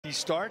He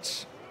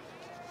starts.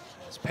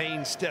 As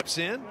Payne steps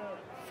in.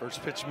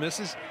 First pitch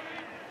misses.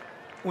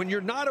 When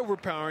you're not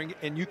overpowering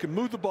and you can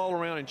move the ball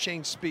around and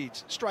change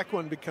speeds, strike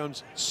one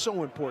becomes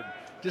so important.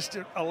 Just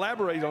to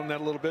elaborate on that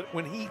a little bit,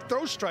 when he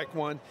throws strike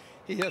one,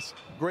 he has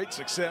great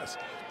success.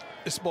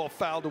 This ball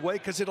fouled away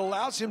because it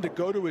allows him to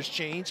go to his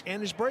change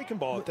and his breaking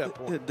ball at that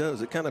point. It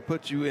does. It kind of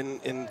puts you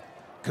in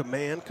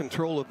command,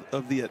 control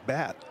of the at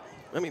bat.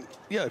 I mean,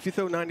 yeah, if you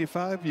throw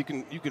 95, you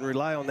can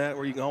rely on that,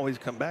 where you can always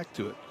come back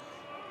to it.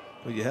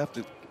 But you have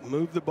to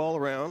move the ball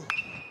around,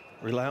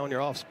 rely on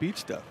your off-speed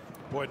stuff.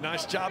 Boy,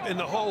 nice job in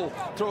the hole.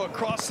 Throw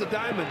across the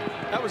diamond.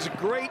 That was a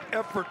great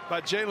effort by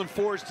Jalen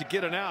Forrest to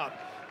get an out,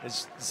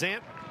 as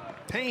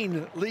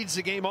Payne leads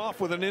the game off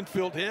with an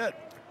infield hit.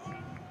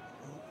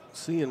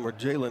 Seeing where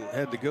Jalen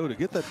had to go to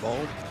get that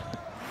ball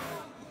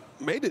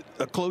made it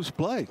a close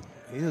play.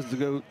 He has to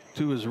go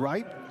to his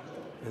right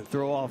and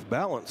throw off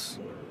balance.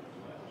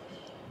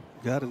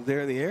 Got him there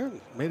in the air and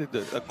made it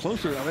a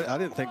closer. I mean, I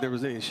didn't think there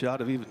was any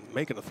shot of even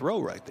making a throw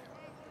right there.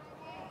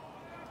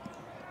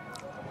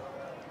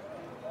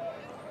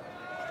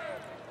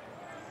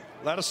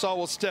 Ladisall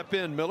will step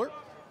in. Miller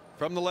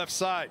from the left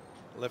side.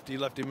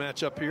 Lefty-lefty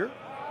matchup here.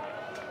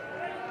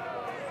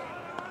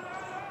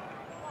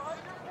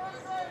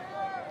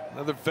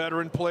 Another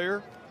veteran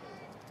player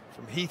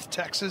from Heath,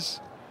 Texas.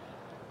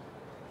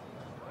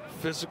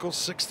 Physical,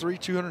 6'3",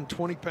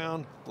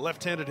 220-pound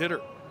left-handed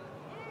hitter.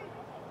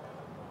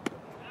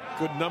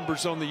 Good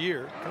numbers on the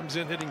year. Comes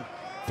in hitting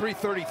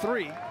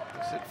 .333.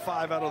 He's hit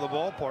 5 out of the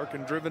ballpark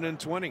and driven in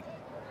 20.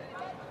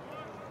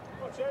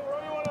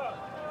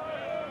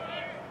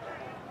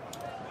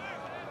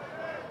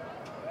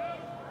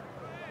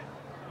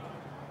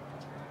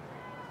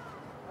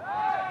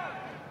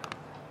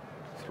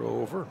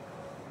 Throw over.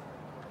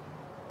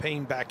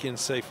 Payne back in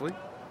safely.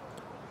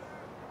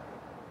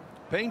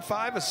 Payne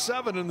 5 of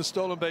 7 in the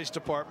stolen base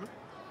department.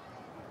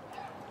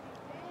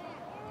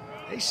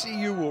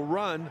 ACU will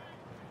run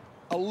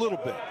a little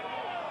bit.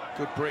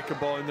 Good breaking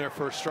ball in there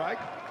for a strike.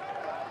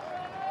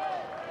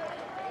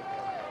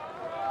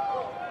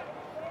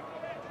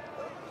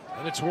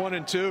 And it's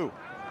 1-2.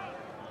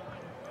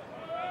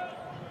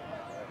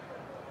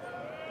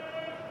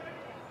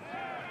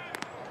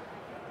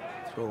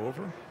 Throw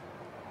over.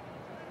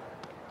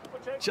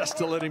 Just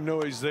to let him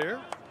know he's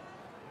there.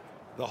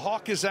 The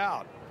Hawk is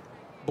out.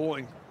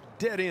 Boeing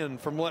dead in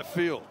from left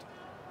field.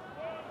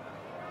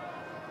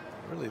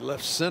 Really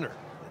left center.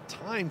 At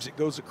times it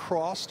goes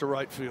across to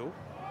right field.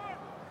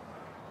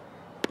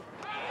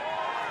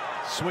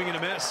 Swing and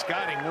a miss.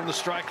 Got him on the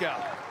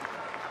strikeout.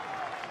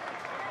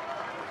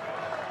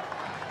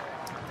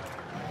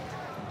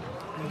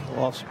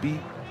 Off speed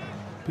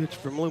pitch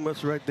from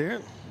Loomis right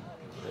there.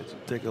 Let's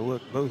take a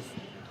look. Both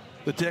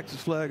the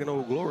Texas flag and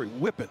Old Glory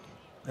whipping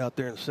out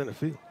there in center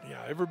field.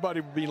 Yeah, everybody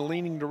would be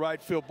leaning to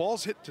right field.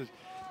 Balls hit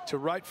to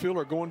right field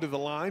or going to the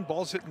line.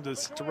 Balls hitting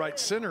to right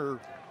center,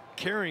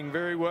 carrying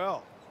very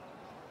well.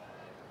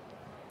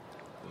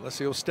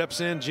 Alessio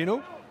steps in.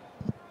 Gino,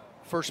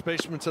 first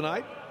baseman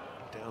tonight,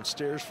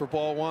 downstairs for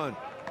ball one.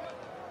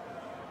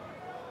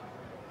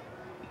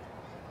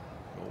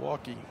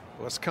 Milwaukee,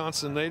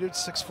 Wisconsin native,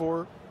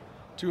 6'4",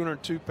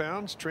 202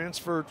 pounds,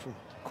 transferred from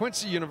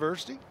Quincy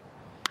University.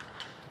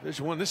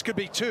 Division I. This could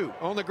be 2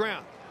 on the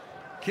ground.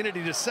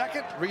 Kennedy to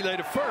second, relay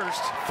to first,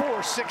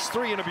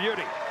 4-6-3 and a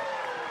beauty.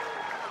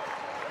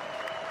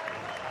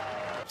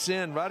 It's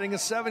in, riding a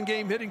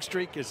 7-game hitting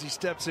streak as he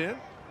steps in.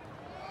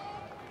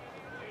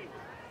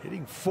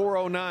 Hitting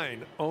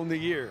 .409 on the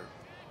year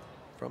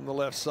from the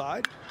left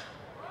side.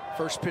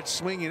 First pitch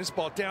swinging, this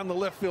ball down the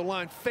left field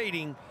line,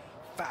 fading,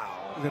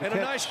 foul. And a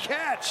nice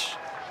catch.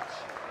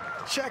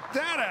 Check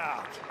that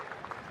out.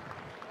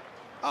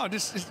 Oh,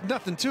 this is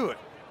nothing to it.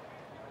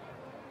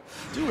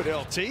 Do it,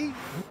 LT. You're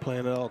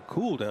playing it all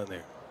cool down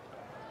there.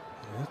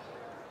 Yeah.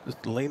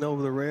 Just lean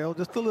over the rail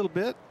just a little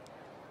bit.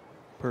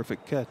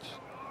 Perfect catch.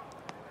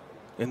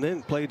 And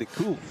then played it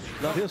cool.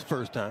 Not his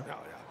first time. Oh,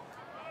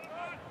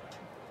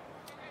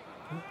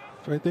 yeah.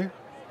 It's right there.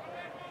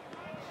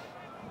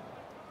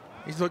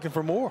 He's looking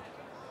for more.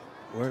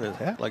 Wearing his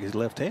hat like he's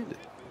left-handed.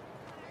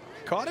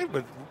 Caught it,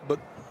 but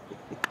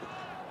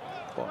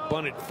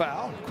bunted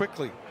foul.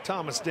 Quickly,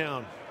 Thomas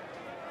down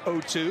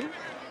 0-2.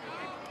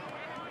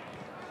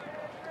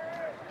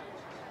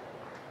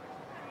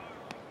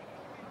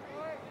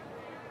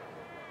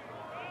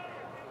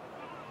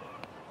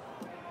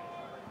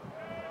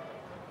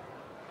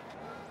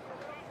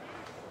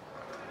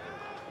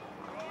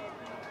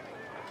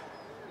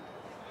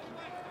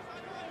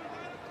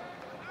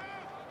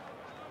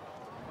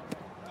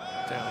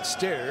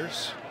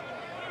 Downstairs.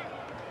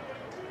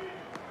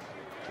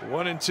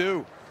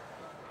 1-2.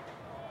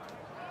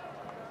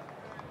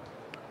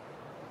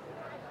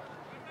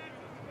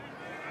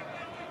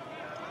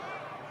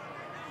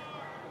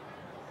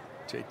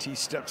 JT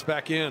steps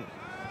back in.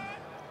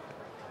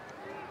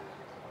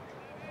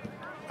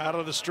 Out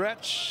of the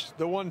stretch,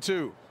 the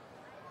 1-2.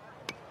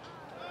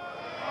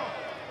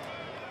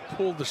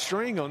 Pulled the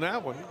string on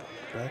that one.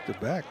 Back to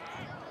back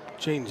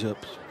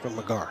change-ups from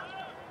McGar.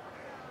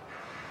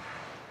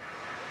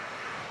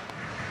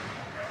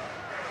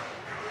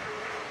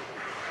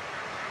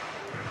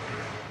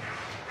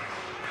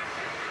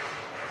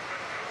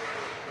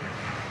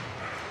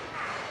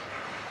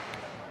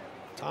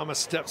 Thomas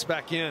steps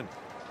back in.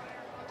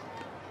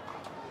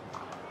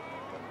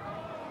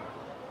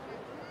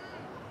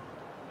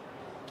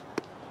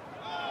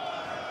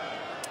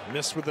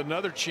 Missed with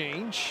another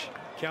change.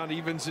 Count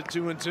evens at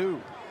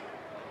 2-2.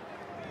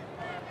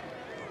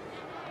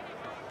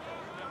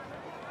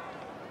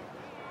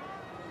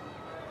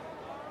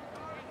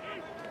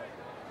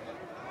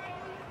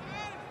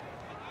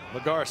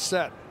 Lagar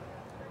set.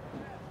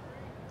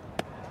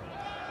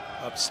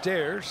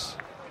 Upstairs.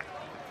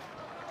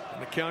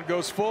 And the count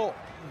goes full.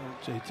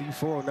 JT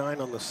 409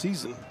 on the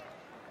season.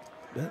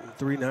 Batting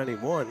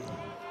 .391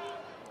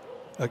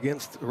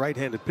 against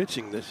right-handed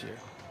pitching this year.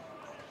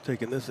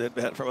 Taking this at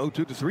bat from 0-2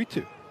 to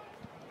 3-2.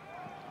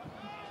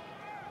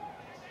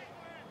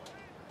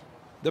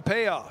 The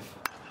payoff.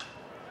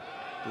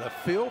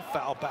 Left field,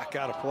 foul back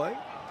out of play.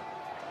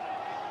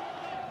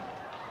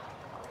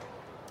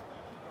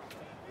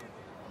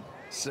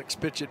 Six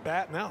pitch at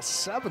bat, now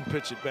 7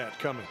 pitch at bat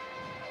coming.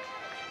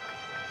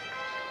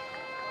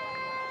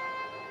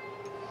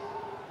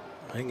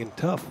 Hanging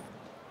tough.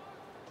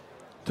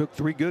 Took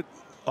 3 good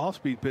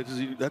off-speed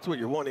pitches. That's what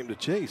you want him to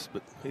chase,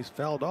 but he's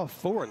fouled off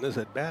 4 in this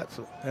at bat,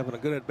 so having a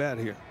good at bat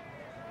here.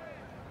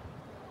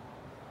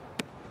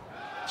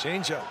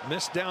 Changeup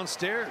missed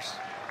downstairs.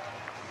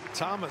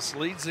 Thomas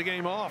leads the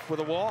game off with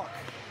a walk.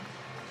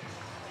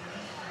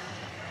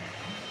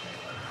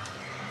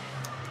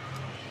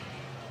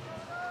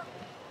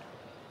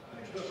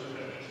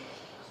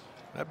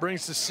 That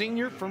brings the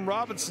senior from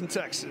Robinson,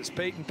 Texas,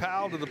 Peyton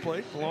Powell, to the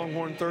plate, the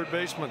Longhorn third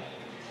baseman.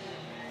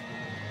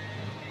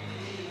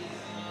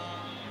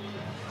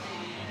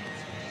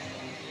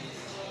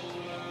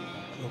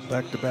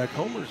 Back-to-back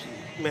homers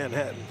in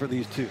Manhattan for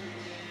these two,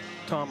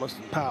 Thomas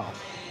and Powell.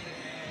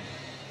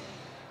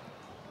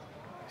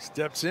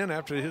 Steps in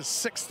after his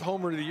 6th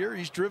homer of the year.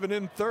 He's driven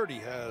in 30,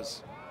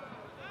 has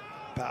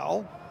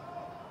Powell,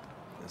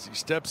 as he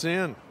steps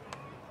in.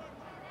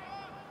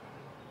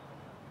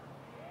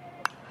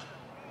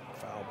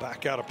 Foul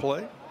back out of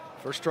play.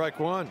 First strike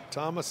one.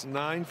 Thomas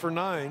 9 for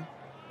 9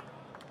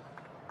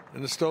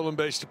 in the stolen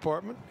base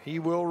department. He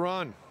will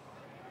run.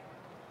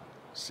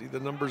 See the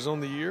numbers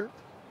on the year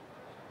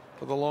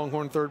for the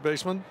Longhorn third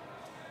baseman.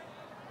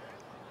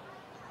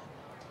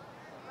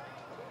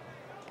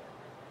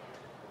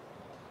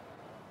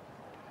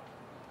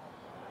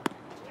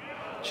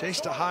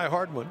 Chased a high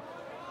hard one.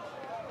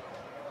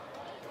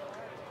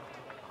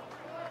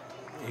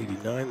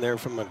 89 there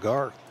from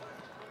McGar.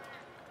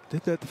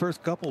 Did that the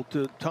first couple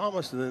to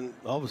Thomas, and then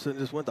all of a sudden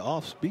just went to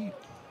off speed.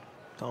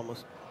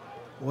 Thomas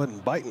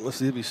wasn't biting. Let's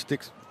see if he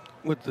sticks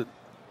with the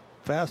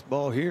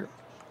fastball here.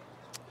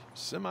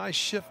 Semi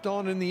shift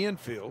on in the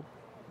infield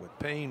with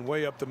Payne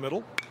way up the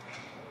middle.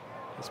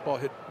 This ball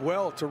hit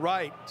well to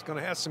right. It's going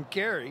to have some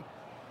carry.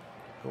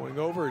 Going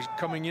over is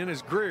coming in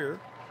as Greer.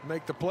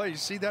 Make the play. You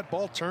see that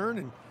ball turn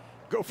and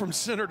go from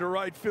center to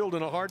right field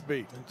in a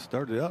heartbeat. It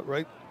started out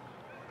right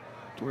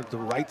towards the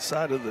right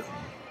side of the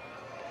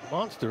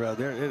monster out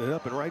there and ended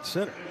up in right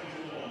center.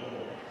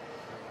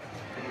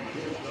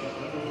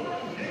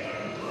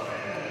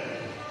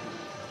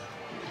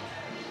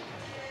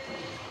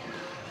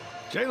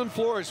 Jalen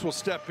Flores will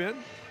step in.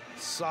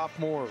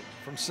 Sophomore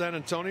from San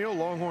Antonio,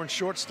 Longhorn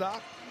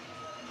shortstop.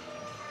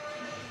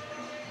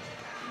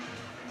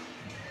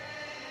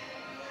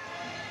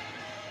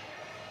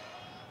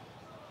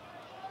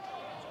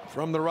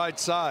 From the right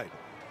side.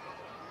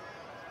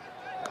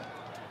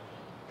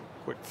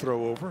 Quick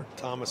throw over.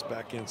 Thomas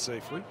back in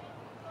safely.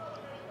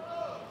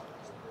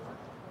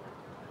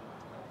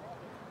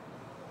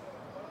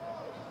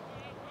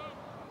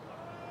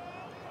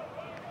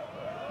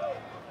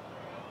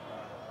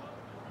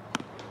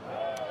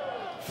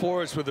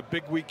 Flores with a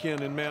big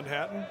weekend in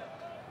Manhattan.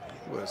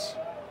 He was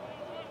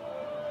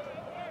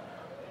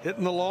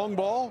hitting the long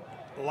ball.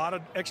 A lot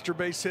of extra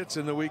base hits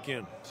in the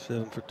weekend.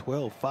 7 for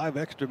 12, 5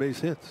 extra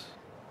base hits.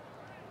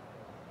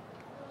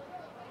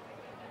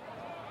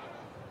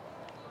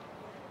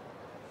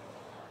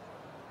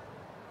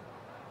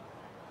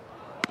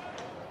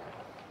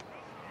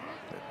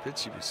 That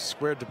pitch, he was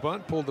squared to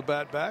bunt, pulled the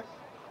bat back.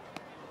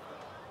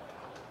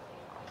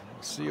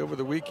 See over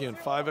the weekend,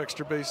 5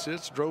 extra base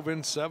hits, drove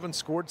in 7,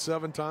 scored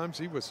 7 times.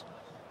 He was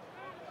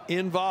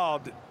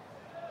involved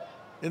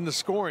in the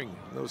scoring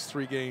in those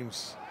 3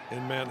 games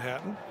in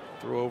Manhattan.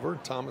 Throw over,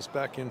 Thomas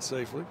back in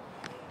safely.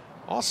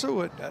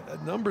 Also, a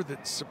number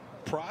that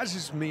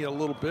surprises me a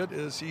little bit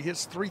is he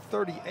hits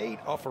 .338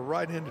 off of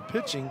right-handed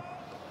pitching,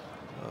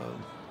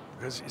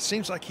 because it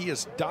seems like he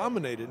has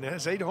dominated and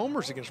has 8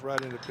 homers against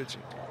right-handed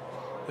pitching.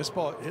 This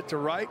ball hit to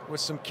right with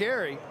some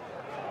carry.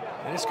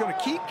 And it's going to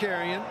keep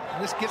carrying.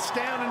 And this gets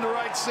down into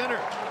right center.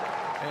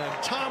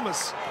 And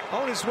Thomas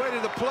on his way to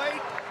the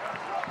plate.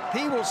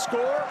 He will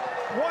score.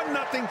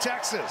 1-0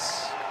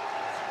 Texas.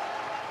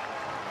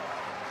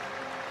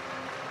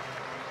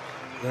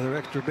 Another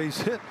extra base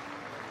hit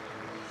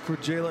for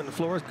Jalen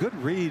Flores. Good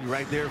read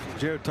right there from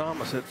Jared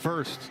Thomas at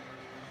first.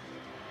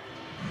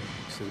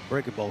 So the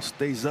breaking ball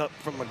stays up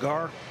from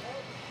McGar.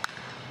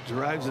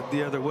 Drives it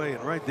the other way.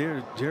 And right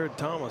there, Jared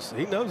Thomas.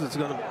 He knows it's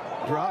going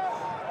to drop.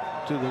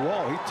 to the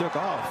wall. He took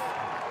off.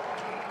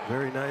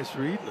 Very nice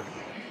read.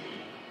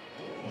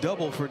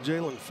 Double for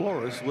Jalen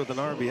Flores with an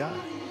RBI.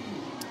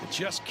 It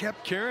just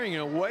kept carrying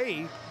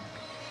away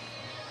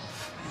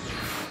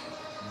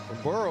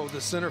from Burrow, the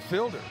center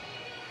fielder.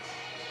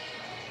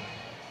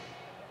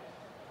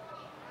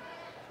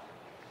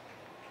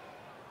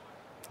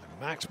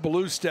 Max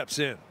Ballou steps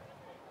in.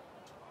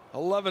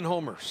 11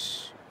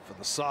 homers for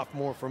the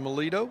sophomore from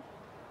Aledo.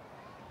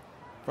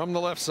 From the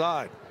left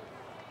side.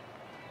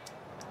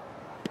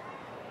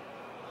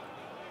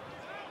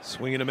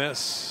 Swing and a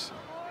miss.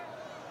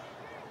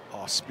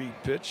 Off-speed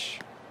pitch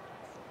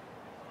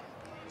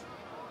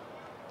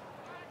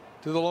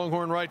to the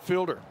Longhorn right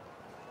fielder.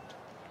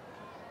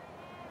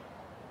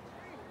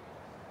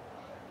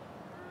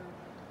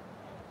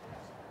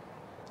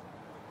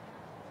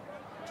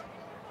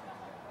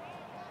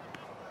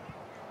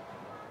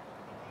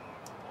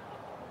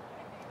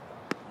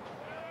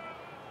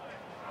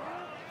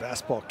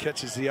 Fastball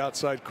catches the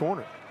outside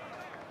corner.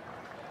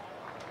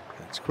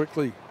 It's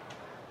quickly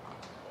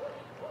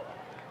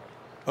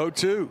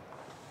 0-2.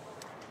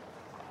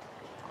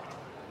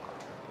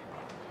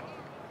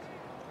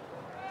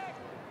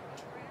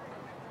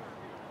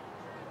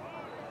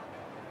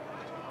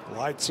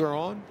 Lights are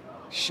on.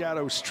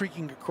 Shadow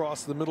streaking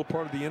across the middle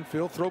part of the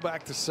infield. Throw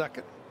back to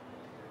second.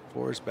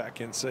 Flores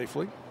back in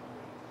safely.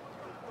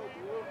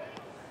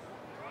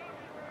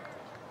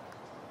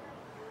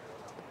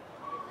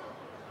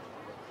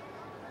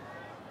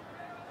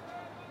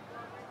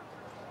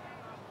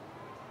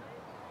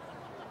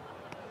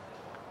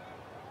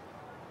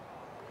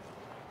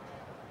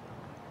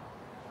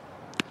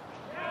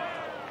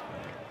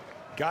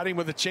 Got him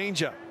with a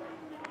changeup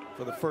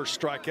for the first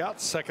strikeout,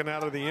 second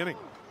out of the inning.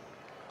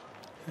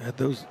 Had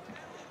those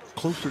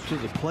closer to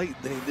the plate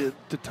than he did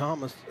to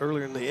Thomas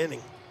earlier in the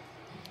inning.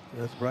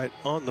 That's right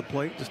on the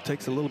plate, just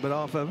takes a little bit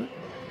off of it.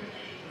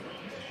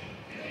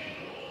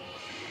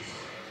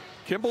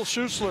 Kimball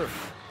Schuessler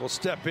will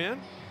step in.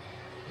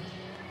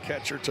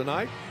 Catcher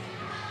tonight.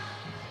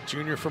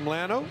 Junior from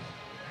Llano.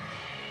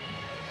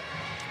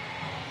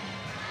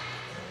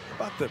 How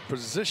about the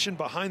position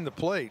behind the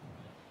plate?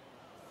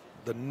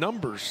 The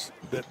numbers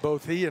that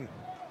both he and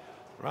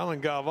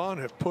Rylan Galvan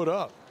have put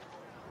up.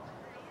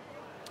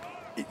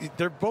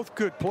 They're both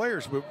good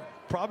players, but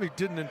probably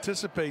didn't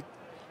anticipate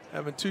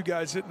having two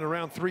guys hitting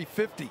around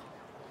 350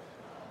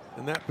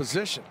 in that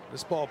position.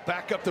 This ball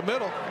back up the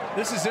middle.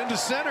 This is into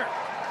center.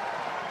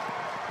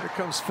 Here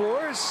comes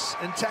Flores,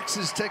 and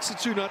Texas takes a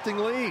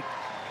 2-0 lead.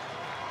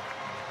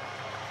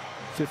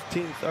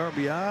 15th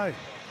RBI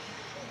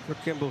for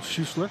Kimball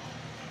Schuessler.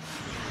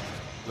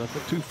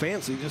 Nothing too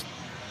fancy, just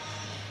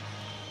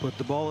put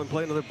the ball in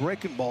play. Another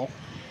breaking ball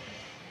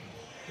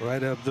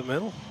right up the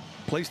middle.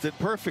 Placed it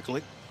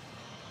perfectly.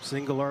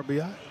 Single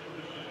RBI.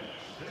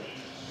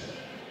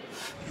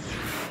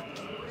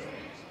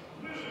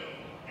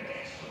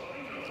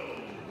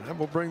 That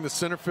will bring the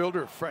center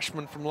fielder, a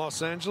freshman from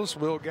Los Angeles,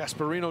 Will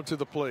Gasparino, to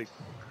the plate.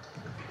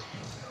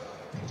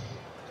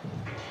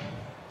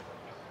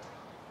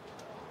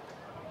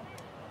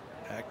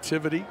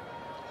 Activity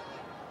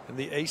in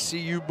the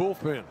ACU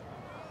bullpen.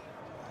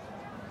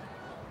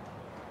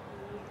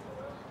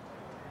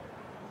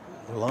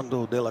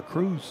 Orlando De La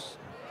Cruz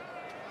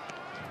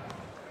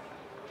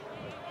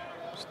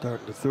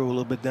starting to throw a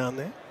little bit down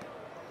there.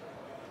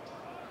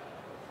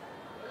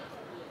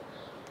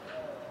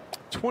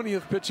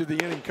 20th pitch of the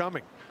inning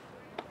coming.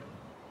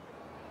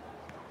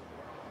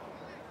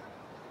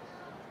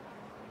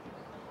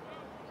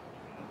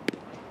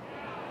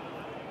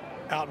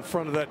 Out in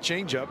front of that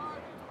changeup.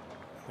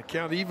 The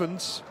count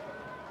evens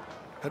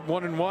at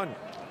 1-1.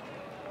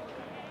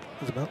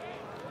 It's about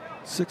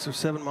 6 or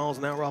 7 miles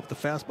an hour off the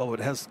fastball,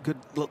 but it has good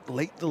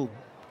late little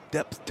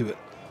depth to it.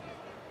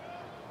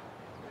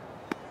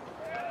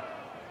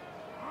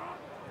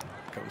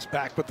 Comes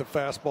back with the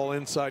fastball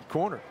inside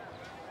corner.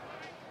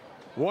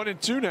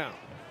 1-2 now.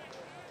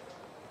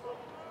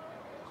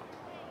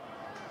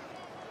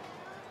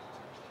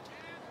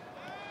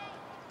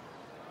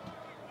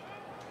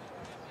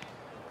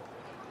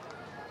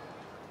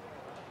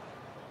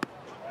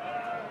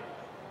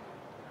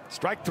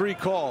 Strike 3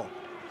 call.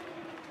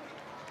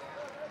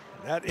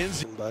 That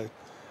ends it. By the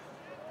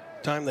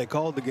time they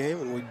called the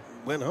game and we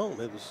went home,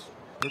 it was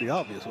pretty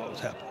obvious what was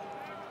happening.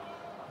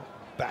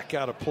 Back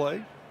out of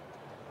play.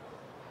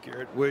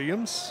 Garrett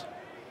Williams,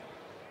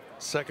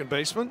 second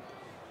baseman.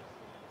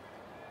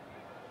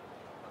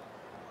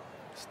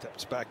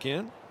 Steps back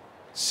in.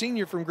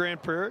 Senior from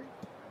Grand Prairie.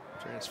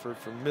 Transferred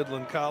from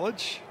Midland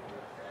College.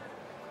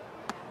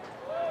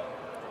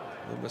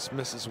 Loomis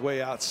misses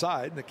way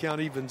outside, and the count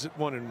evens at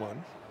 1-1.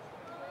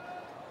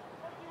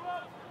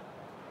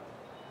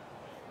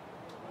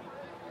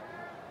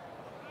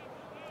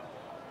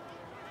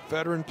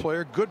 Veteran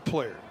player, good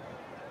player.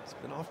 He's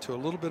been off to a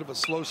little bit of a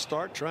slow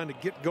start, trying to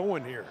get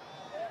going here.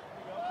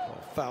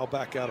 Foul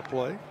back out of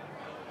play.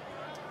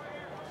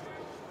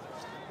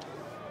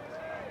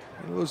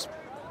 Those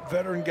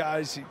veteran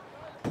guys,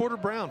 Porter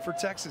Brown for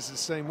Texas the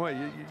same way.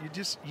 You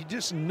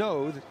just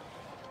know that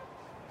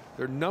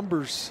their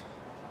numbers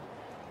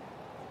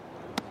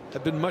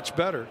have been much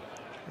better.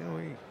 You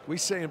know, we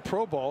say in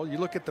pro ball, you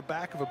look at the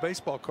back of a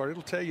baseball card,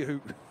 it'll tell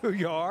you who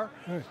you are,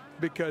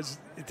 because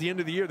at the end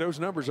of the year, those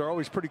numbers are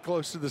always pretty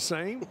close to the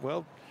same.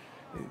 Well,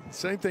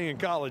 same thing in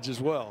college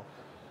as well,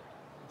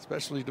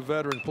 especially the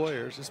veteran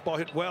players. This ball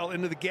hit well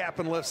into the gap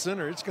in left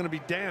center. It's going to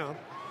be down.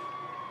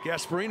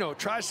 Gasparino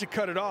tries to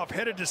cut it off,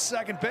 headed to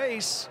second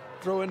base,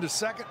 throw into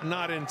second,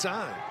 not in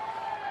time.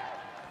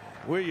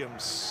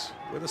 Williams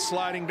with a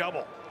sliding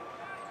double.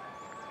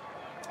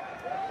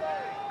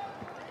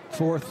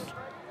 Fourth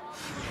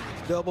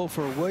double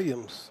for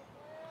Williams.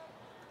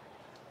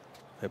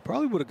 They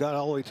probably would have got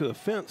all the way to the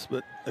fence,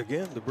 but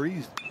again, the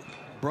breeze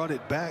brought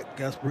it back.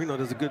 Gasparino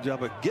does a good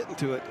job of getting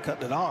to it,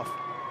 cutting it off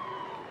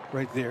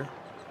right there.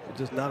 But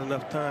just not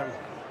enough time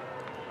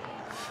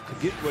to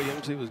get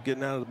Williams. He was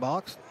getting out of the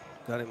box.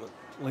 Got him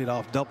a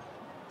leadoff double.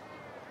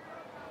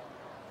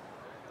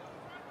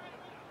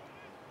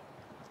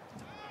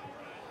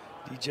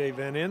 DJ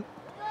Van In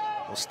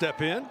will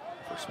step in.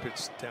 First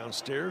pitch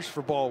downstairs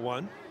for ball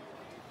one.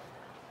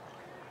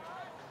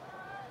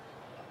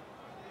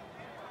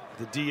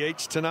 The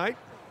DH tonight.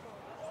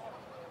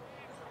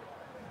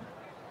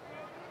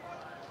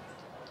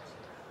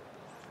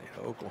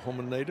 The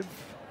Oklahoma native.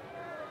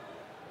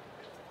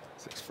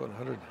 6 foot,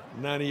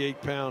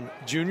 198-pound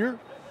junior.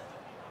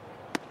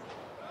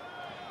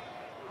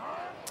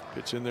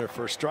 Pitch in there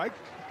for a strike.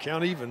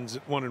 Count evens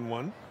at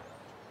 1-1.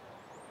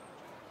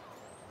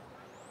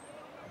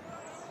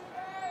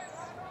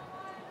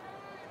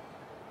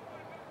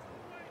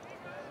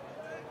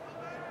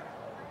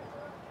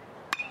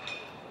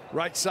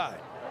 Right side.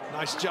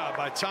 Nice job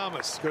by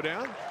Thomas. Go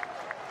down.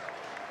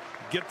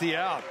 Get the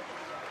out.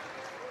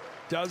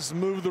 Does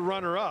move the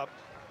runner up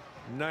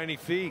 90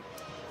 feet.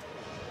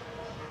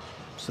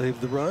 Save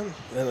the run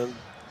and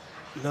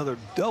another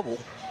double.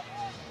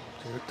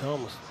 Jared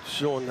Thomas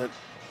showing that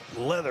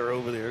leather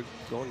over there,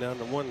 going down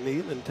to one knee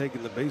and then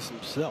taking the base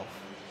himself.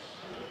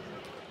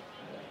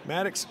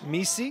 Maddox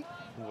Misi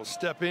will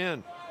step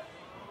in.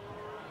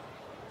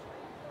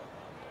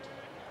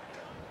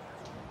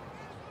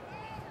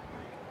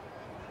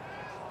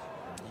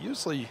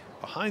 Usually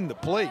behind the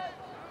plate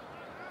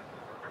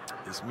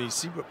is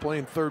Misi, but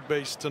playing third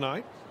base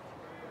tonight.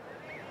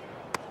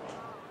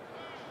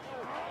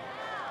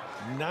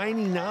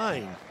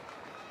 99,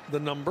 the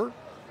number.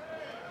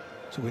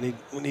 So we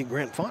need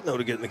Grant Fontenot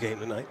to get in the game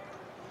tonight.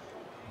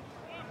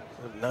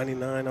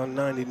 99 on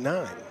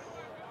 99.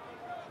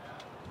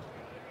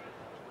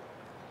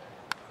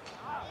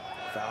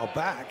 Foul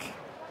back.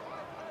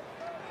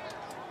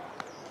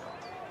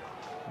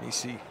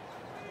 Misi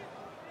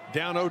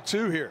down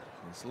 0-2 here.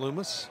 It's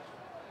Loomis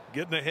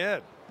getting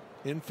ahead.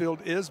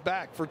 Infield is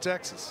back for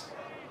Texas.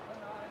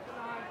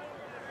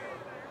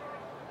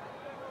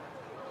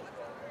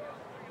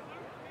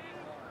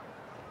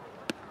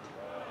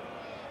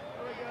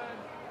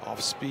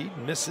 Off speed,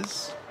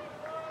 misses.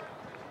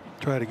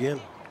 Try it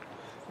again.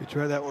 You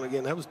try that one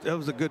again. That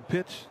was a good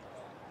pitch.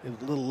 It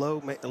was a little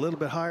low, a little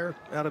bit higher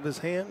out of his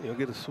hand. You'll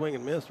get a swing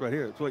and miss right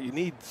here. It's what you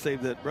need to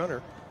save that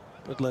runner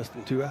with less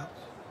than 2 outs.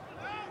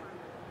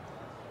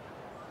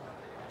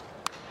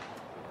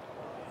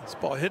 This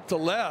ball hit to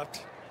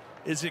left.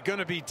 Is it going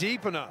to be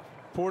deep enough?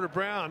 Porter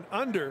Brown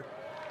under,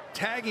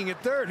 tagging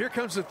at third. Here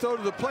comes the throw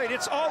to the plate.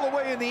 It's all the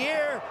way in the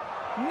air,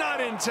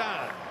 not in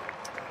time.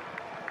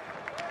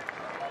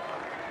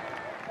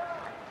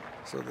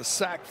 So the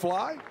sac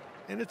fly,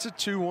 and it's a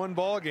 2-1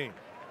 ball game.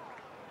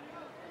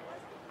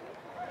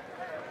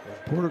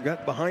 Porter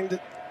got behind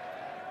it,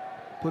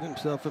 put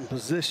himself in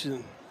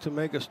position to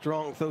make a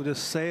strong throw,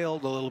 just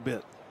sailed a little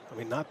bit. I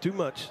mean, not too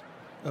much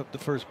up the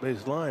first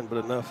base line,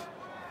 but enough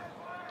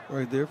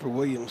right there for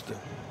Williams to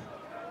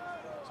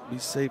be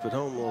safe at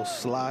home. A little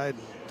slide,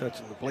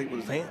 touching the plate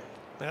with his hand.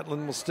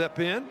 Matlin will step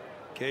in.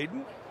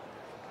 Caden,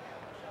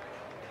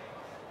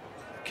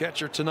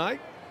 catcher tonight.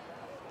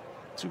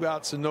 2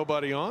 outs and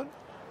nobody on.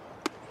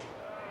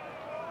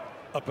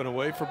 Up and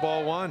away for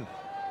ball one.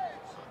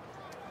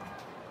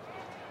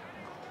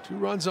 2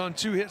 runs on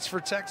 2 hits for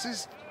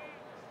Texas.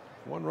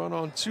 1 run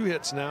on 2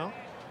 hits now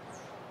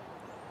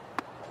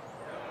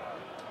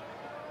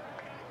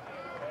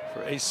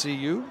for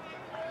ACU.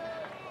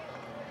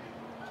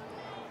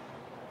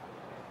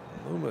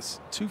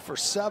 Loomis 2 for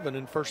 7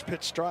 in first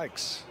pitch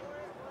strikes.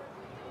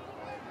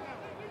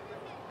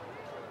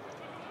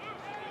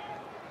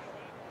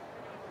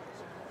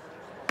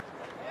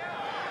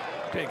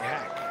 Big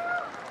hack.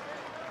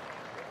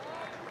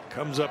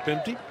 Comes up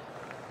empty.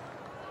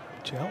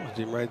 Challenged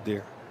him right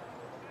there.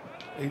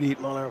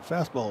 88-mile-an-hour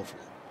fastball from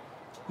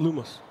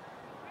Loomis.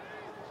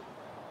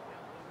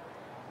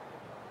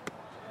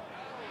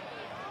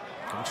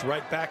 Comes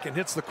right back and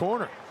hits the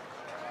corner.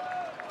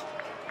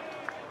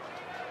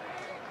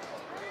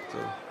 So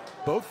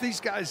both these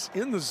guys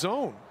in the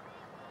zone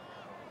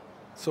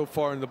so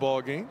far in the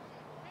ball game.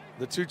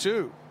 The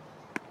 2-2.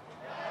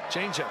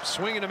 Changeup,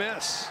 swing and a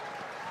miss.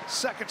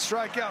 Second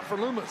strikeout for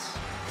Loomis.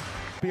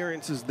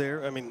 Experiences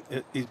there. I mean,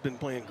 he's been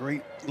playing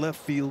great left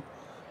field,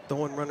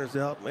 throwing runners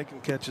out,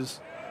 making catches.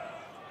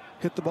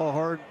 Hit the ball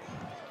hard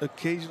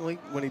occasionally.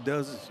 When he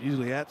does, it's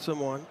usually at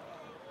someone.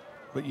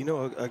 But you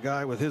know, a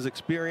guy with his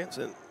experience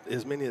and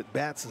as many at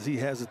bats as he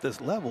has at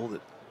this level,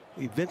 that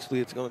eventually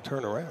it's going to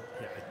turn around.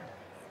 Yeah,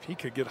 if he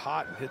could get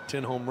hot and hit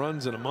 10 home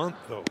runs in a month,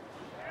 though,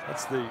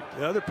 that's the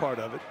other part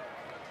of it.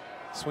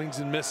 Swings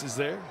and misses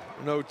there.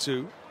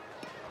 0-2.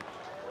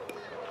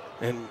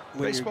 And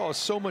baseball is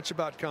so much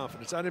about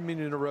confidence. I didn't mean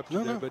to interrupt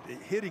you there, but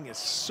hitting is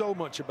so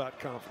much about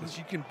confidence.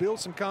 You can build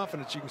some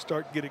confidence, you can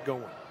start to get it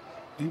going.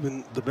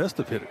 Even the best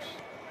of hitters,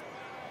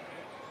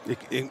 it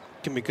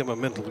can become a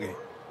mental game.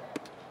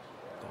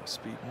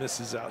 Speed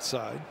misses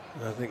outside.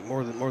 And I think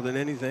more than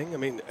anything, I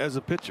mean, as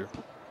a pitcher,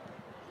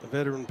 a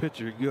veteran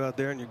pitcher, you go out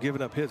there and you're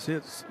giving up hits.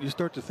 You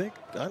start to think,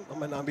 I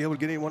might not be able to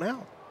get anyone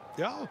out.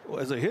 Yeah. Well,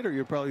 as a hitter,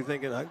 you're probably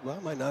thinking, I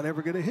might not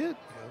ever get a hit.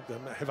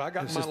 Yeah, have I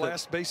gotten my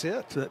last base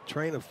hit? That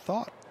train of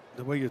thought,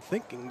 the way you're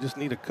thinking, just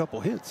need a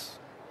couple hits.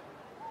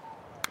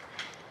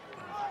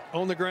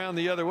 On the ground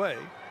the other way.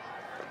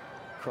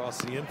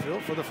 Across the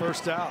infield for the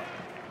first out.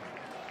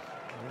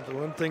 And the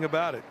one thing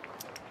about it,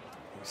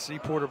 you see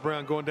Porter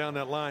Brown going down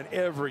that line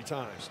every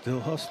time. Still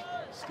hustling.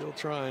 Still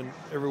trying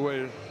every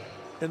way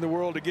in the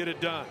world to get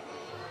it done.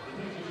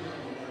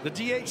 The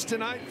DH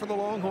tonight for the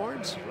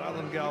Longhorns,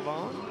 Rylan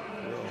Galvan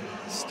will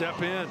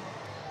step in.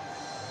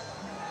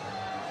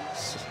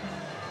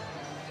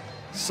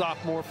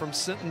 Sophomore from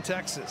Sinton,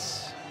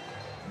 Texas.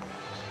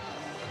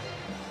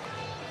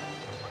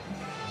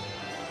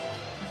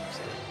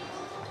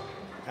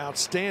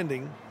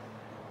 Outstanding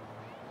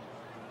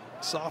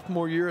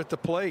sophomore year at the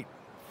plate.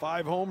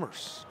 5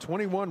 homers,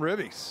 21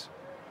 ribbies.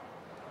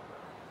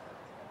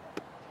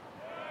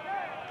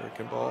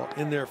 Breaking ball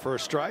in there for a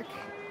strike.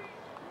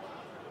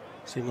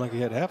 Seemed like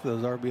he had half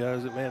of those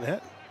RBIs at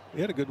Manhattan.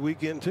 He had a good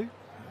weekend too.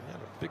 He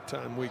had a big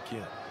time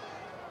weekend.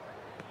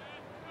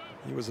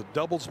 He was a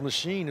doubles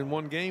machine in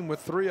one game with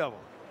 3 of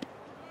them.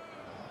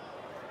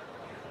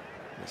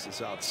 This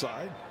is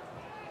outside.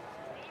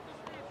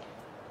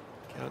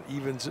 Count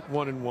evens at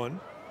 1-1.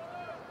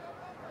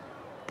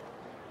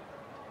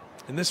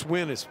 And this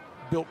win is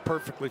built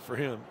perfectly for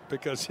him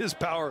because his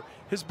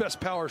best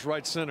power is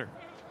right center.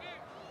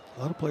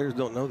 A lot of players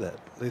don't know that.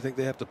 They think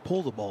they have to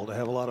pull the ball to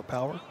have a lot of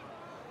power.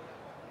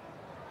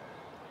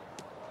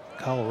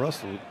 Kyle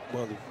Russell,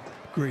 one of the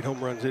great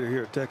home runs hitter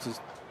here at Texas.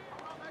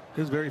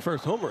 His very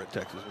first homer at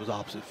Texas was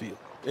opposite field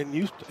in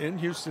Houston. In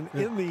Houston,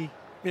 yeah.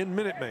 in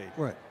Minute Maid.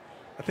 Right.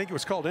 I think it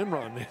was called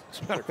Enron,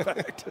 as a matter of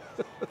fact.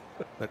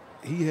 But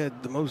he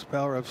had the most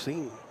power I've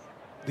seen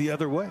the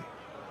other way.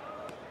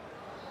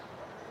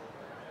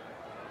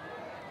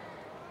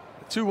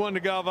 2-1 to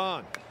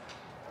Galvan.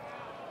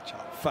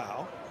 Chop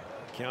foul.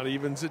 Count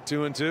evens at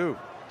 2-2.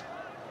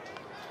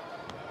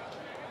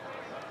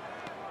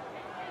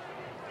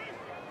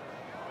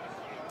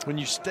 When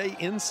you stay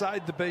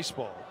inside the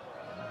baseball,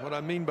 what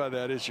I mean by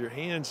that is your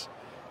hands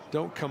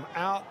don't come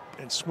out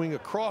and swing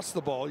across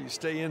the ball. You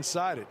stay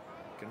inside it.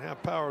 You can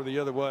have power the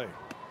other way.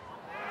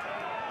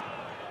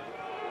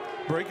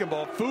 Breaking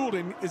ball fooled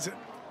him.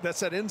 That's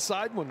that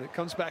inside one that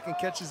comes back and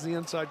catches the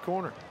inside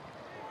corner.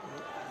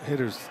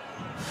 Hitters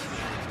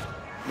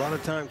a lot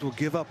of times will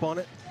give up on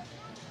it.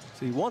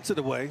 So he wants it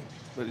away,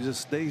 but it just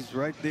stays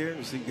right there.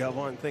 You see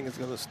Galvan think it's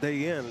going to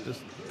stay in. It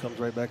just comes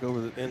right back over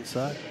the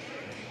inside.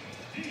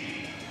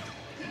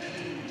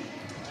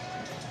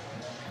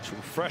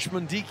 True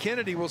freshman D.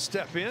 Kennedy will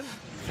step in.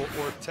 Fort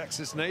Worth,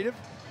 Texas native.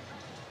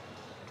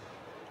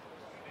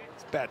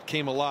 His bat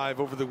came alive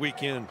over the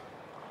weekend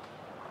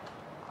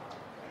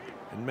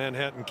in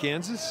Manhattan,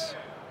 Kansas.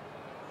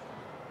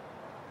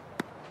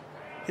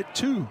 Hit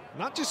 2,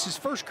 not just his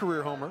first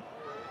career homer.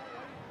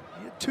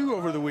 He hit 2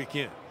 over the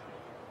weekend.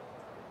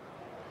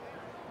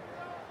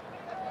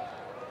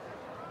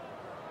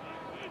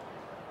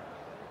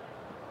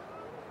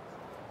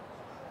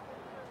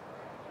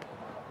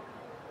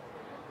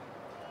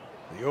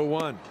 The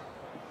 0-1.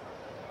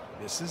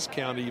 Misses,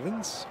 count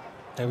evens.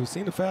 Have we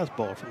seen a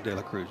fastball from De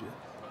La Cruz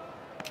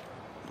yet?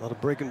 A lot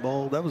of breaking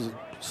ball. That was a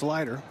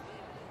slider.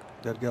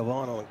 That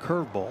Galvan on a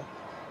curveball.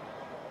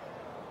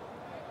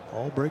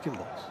 All breaking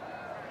balls.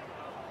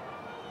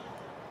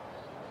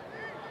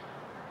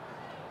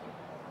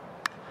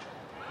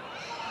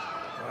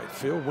 Right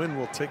field. Wynn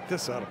will take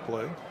this out of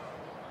play.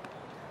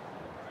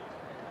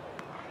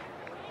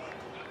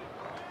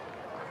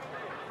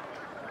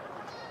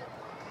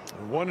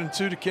 And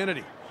 1-2 to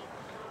Kennedy.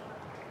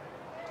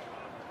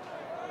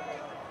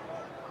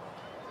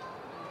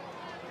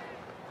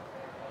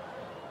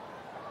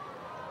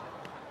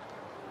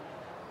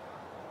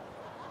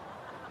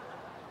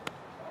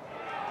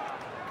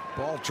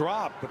 Ball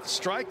dropped, but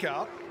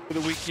strikeout for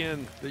the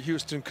weekend. The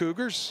Houston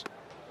Cougars.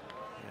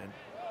 And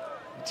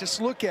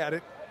just look at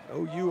it.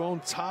 OU on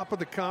top of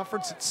the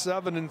conference at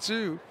 7-2,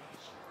 and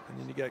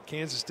then you got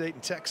Kansas State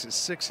and Texas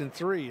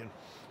 6-3, and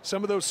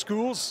some of those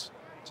schools,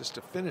 just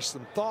to finish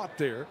some thought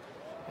there,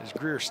 as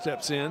Greer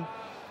steps in.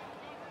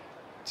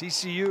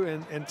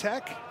 TCU and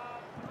Tech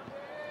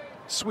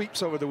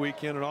sweeps over the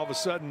weekend, and all of a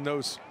sudden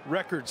those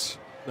records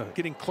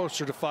getting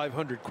closer to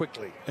 500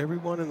 quickly.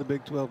 Everyone in the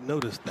Big 12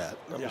 noticed that,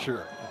 I'm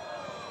sure.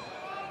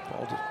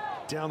 Ball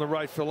down the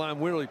right field line,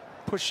 really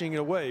pushing it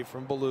away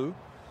from Ballou.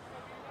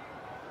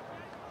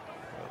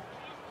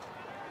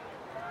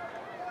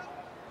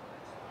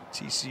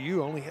 TCU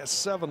only has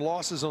 7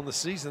 losses on the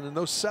season, and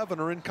those 7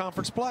 are in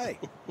conference play.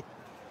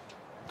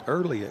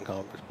 Early in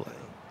conference play.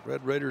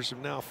 Red Raiders are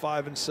now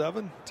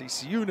 5-7.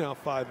 TCU now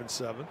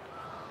 5-7.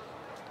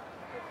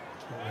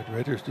 Red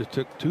Raiders just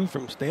took 2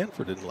 from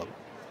Stanford in Lubbock.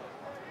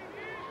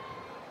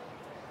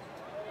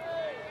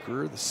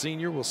 Greer, the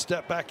senior, will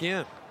step back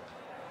in.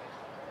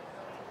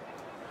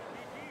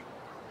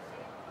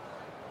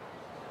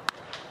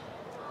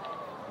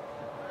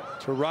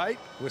 To right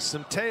with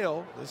some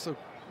tail. This will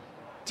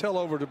tail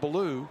over to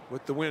Ballou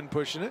with the wind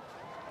pushing it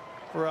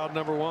for out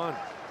number 1.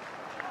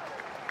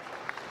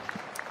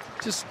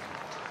 Just,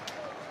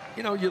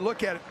 you know, you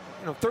look at it,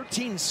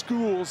 13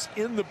 schools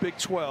in the Big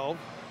 12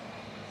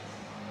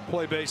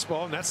 play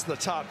baseball, and that's the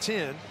top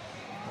 10.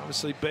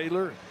 Obviously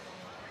Baylor,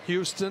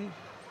 Houston,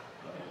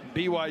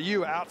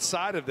 BYU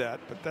outside of that,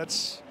 but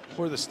that's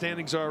where the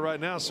standings are right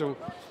now. So,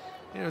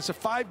 it's a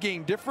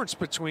 5-game difference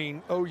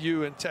between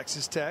OU and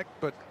Texas Tech,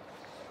 but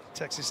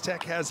Texas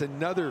Tech has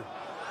another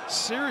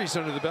series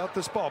under the belt.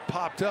 This ball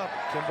popped up.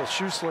 Kimball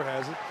Schuessler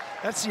has it.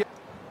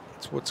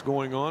 That's what's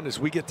going on as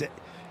we get to,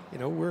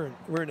 we're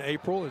in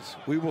April, as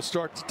we will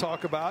start to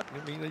talk about.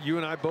 I mean, you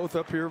and I both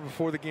up here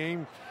before the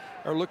game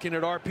are looking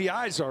at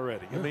RPIs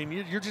already. Yeah. I mean,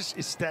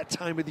 it's that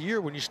time of the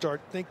year when you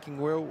start thinking,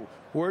 well,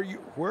 where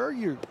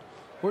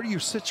are you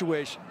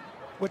situation?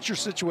 What's your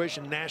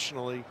situation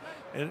nationally,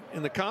 and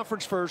in the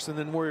conference first, and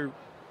then where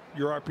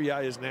your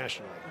RPI is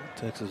nationally?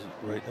 Texas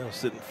right now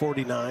sitting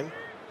 49,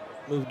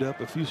 moved up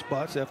a few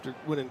spots after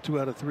winning 2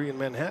 out of 3 in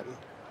Manhattan.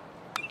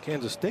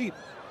 Kansas State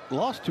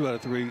lost 2 out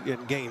of 3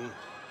 and gained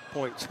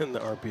points in the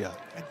RPI.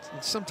 And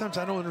sometimes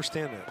I don't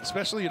understand that,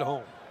 especially at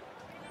home.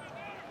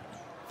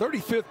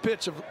 35th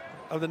pitch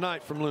of the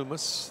night from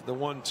Loomis, the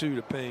 1-2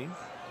 to Payne.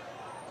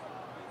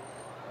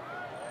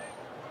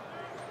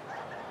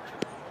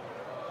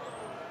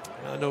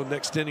 I know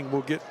next inning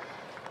we'll get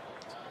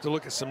to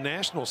look at some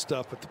national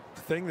stuff, but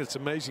the thing that's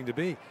amazing to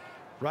me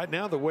right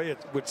now, the way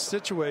it would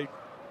situate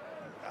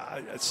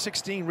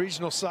 16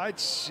 regional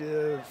sites,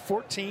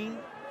 14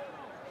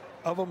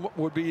 of them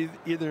would be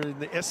either in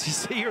the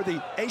SEC or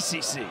the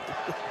ACC.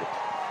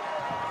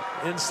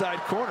 Inside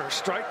corner,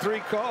 strike 3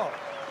 call.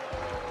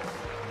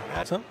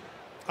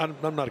 I'm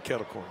not a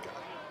kettle corn guy.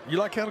 You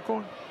like kettle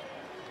corn?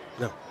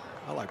 No.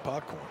 I like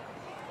popcorn.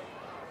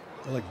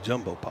 I like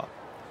jumbo pop.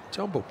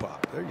 Jumbo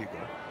pop. There you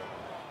go.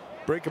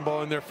 Breaking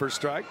ball in there for a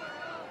strike.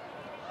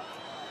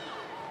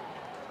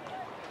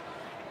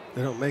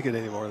 They don't make it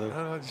anymore, though.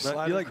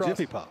 No, you like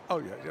Jiffy Pop? Oh,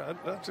 yeah.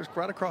 That's just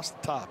right across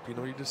the top.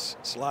 You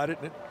just slide it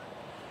in it.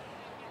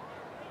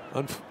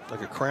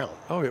 Like a crown.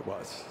 Oh, it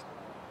was.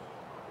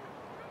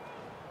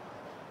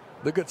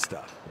 The good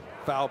stuff.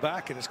 Foul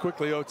back, and it's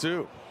quickly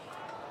 0-2.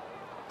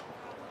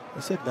 I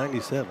said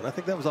 97. I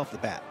think that was off the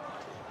bat.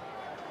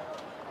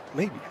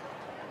 Maybe.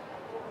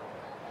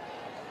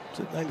 I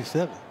said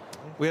 97.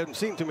 We haven't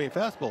seen too many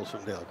fastballs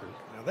from De La Cruz.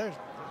 Now there's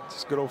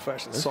just good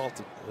old-fashioned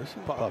salted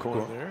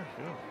popcorn there.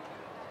 Yeah.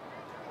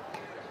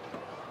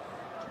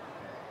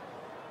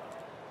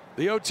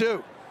 The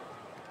 0-2.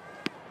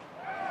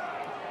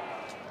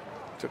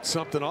 Took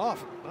something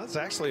off. That's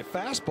actually a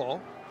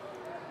fastball.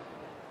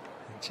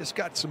 Just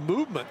got some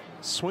movement.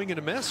 Swing and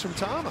a miss from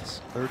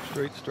Thomas. 3rd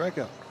straight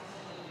strikeout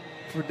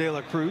for De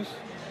La Cruz.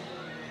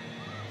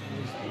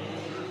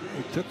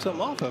 He took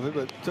some off of it,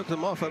 but took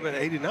some off of it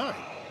at 89.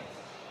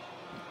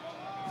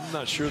 I'm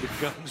not sure the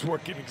gun's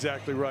working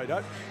exactly right.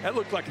 That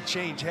looked like a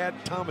change.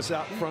 Had Thomas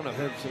out in front of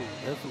him.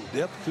 Had some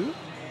depth to it.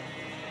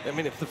 I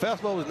mean, if the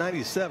fastball was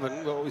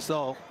 97, what we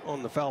saw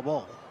on the foul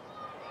ball,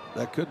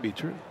 that could be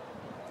true.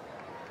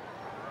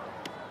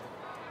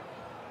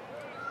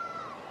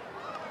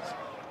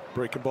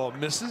 Breaking ball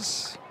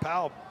misses.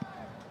 Powell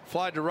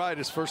flied to right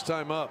his first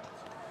time up.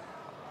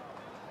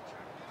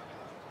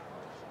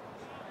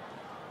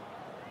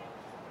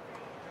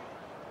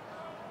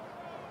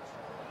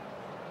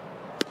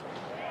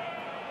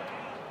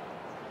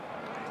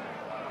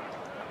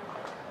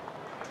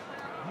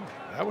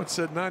 That one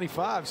said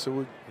 95,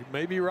 so it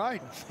may be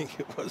right. I think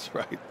it was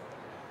right.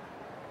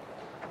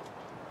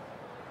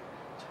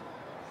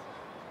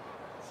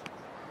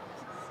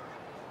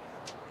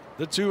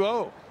 The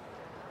 2-0.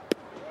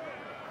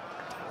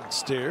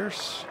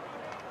 Downstairs.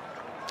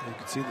 You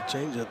can see the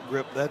changeup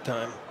grip that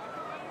time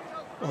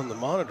on the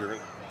monitor.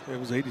 It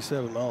was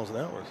 87 miles an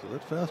hour, so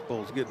that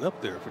fastball is getting up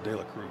there for De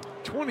La Cruz.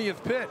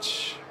 20th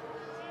pitch.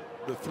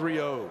 The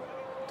 3-0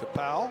 to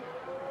Powell.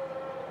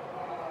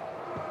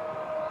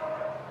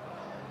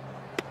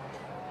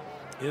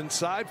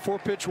 Inside,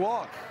 4-pitch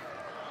walk.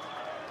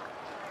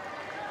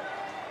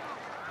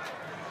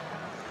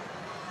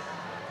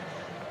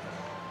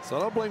 So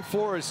I'll blame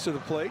Flores to the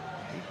plate.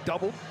 He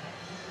doubled.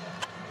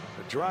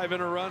 A drive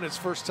in a run his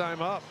first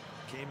time up.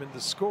 Came in to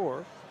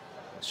score.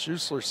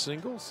 Schuessler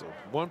single, so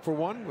 1 for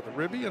 1 with a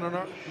ribby and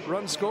a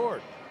run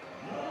scored.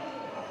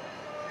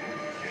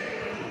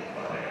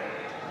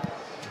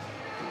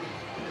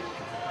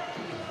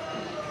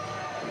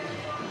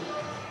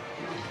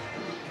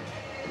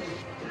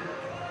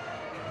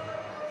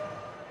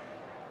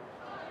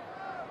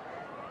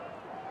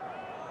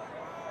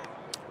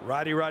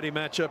 Righty-righty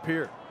matchup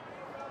here.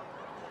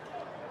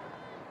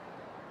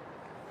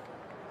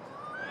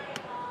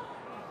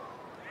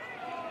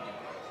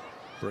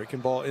 Breaking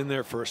ball in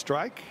there for a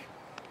strike.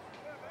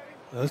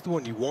 That's the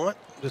one you want,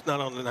 just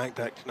not on the night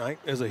tonight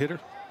as a hitter.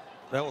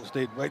 That one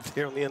stayed right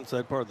there on the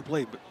inside part of the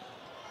plate. But,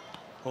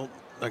 well,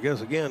 I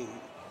guess, again,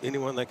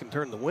 anyone that can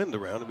turn the wind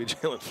around would be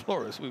Jalen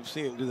Flores. We've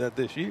seen him do that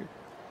this year.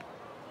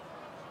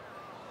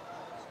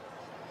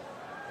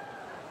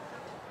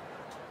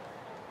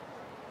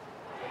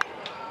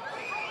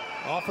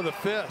 Off of the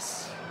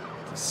fist.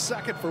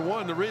 Second for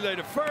one. The relay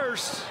to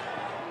first.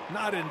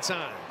 Not in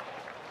time.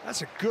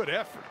 That's a good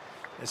effort.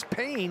 As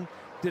Payne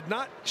did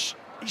not,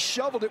 he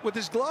shoveled it with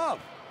his glove.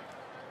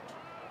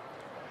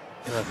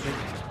 And I think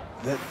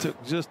that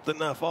took just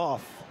enough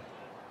off,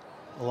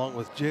 along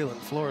with Jalen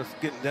Flores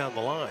getting down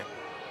the line.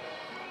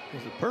 It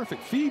was a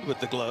perfect feed with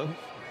the glove.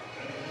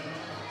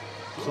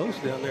 Close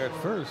down there at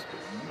first.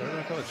 They're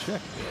not going to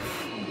check.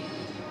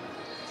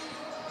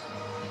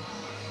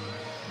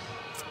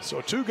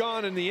 So 2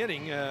 gone in the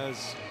inning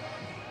as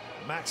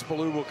Max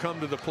Ballou will come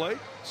to the plate.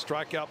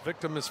 Strikeout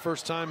victim his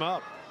first time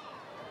up.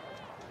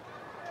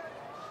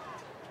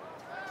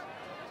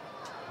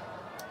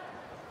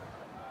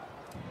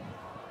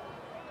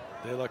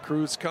 De La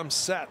Cruz comes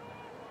set.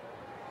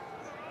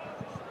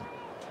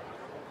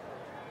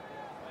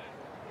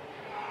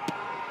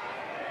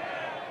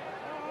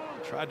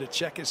 Tried to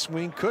check his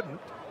swing, couldn't.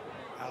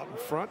 Out in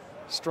front,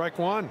 strike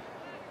one.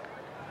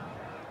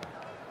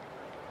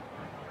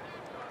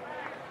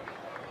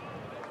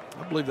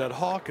 I believe that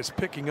hawk is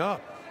picking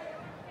up,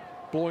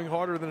 blowing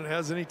harder than it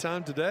has any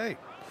time today.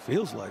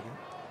 Feels like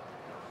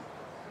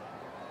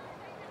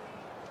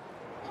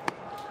it.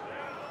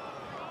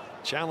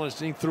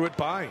 Challenged, and he threw it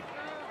by him.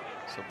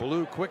 So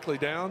Ballou quickly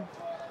down.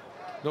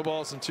 No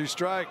balls and 2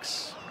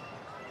 strikes.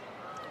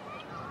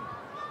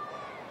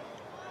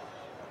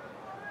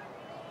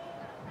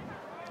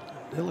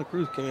 De La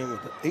Cruz came in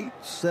with an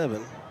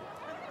 8.7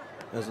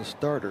 as a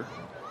starter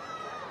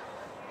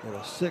and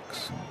a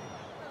 6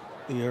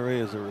 ERA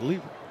as a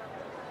reliever.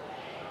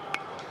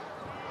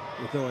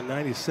 With going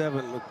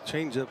 97 with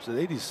changeups at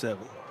 87.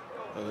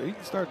 He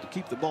can start to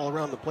keep the ball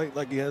around the plate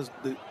like he has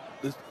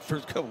this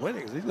first couple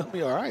innings. He's going to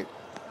be all right.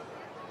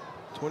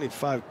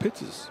 25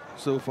 pitches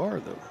so far,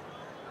 though,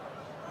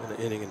 in an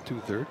inning and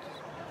 2/3.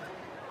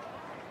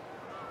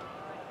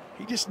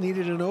 He just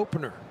needed an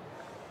opener.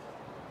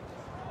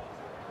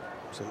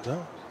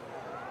 Sometimes.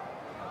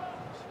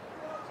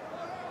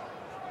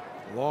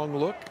 Long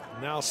look,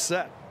 now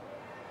set.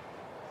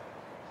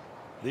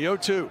 The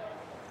 0-2.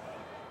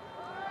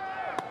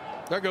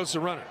 There goes the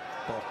runner.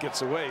 Ball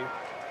gets away.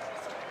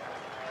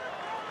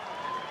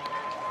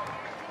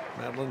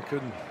 Madeline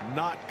could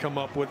not come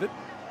up with it.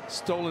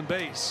 Stolen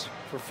base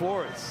for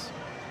Flores.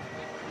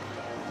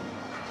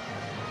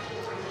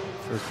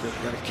 First bit,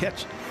 got to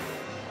catch it.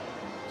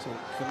 So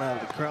come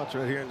out of the crouch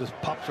right here and just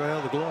pops right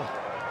out of the glove.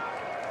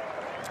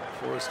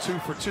 Flores 2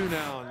 for 2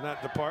 now in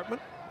that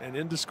department and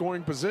into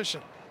scoring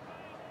position.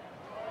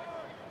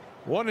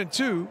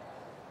 1-2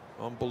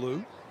 on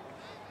Ballou.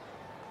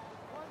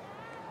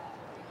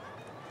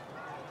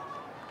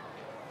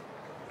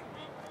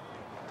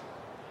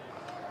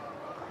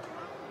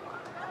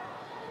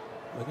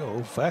 They go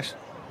old fashioned.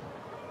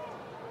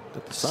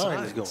 But the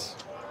sign is going.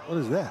 What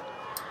is that?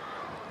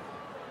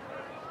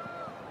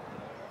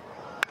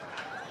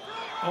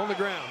 On the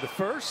ground, the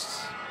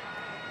first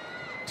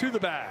to the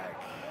bag.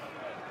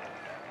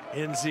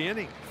 Ends the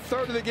inning.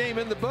 Third of the game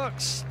in the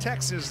books.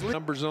 Texas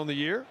numbers on the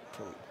year.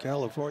 From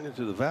California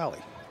to the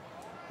Valley.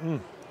 I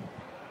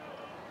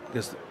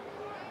guess the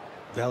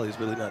Valley is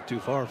really not too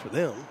far for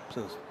them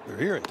since they're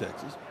here in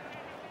Texas.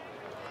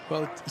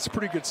 Well, it's a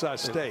pretty good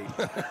sized state.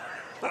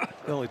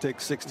 It only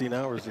takes 16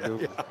 hours to go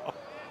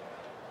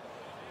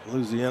from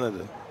Louisiana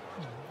to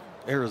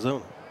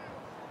Arizona.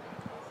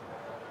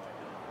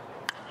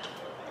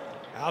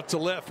 Out to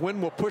left.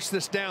 Wynn will push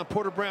this down.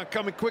 Porter Brown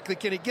coming quickly.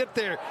 Can he get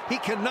there? He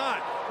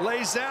cannot.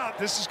 Lays out.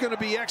 This is going to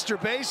be extra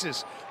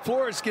bases.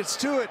 Flores gets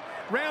to it.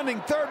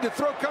 Rounding third. The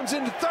throw comes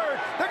into third.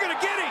 They're going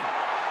to get him.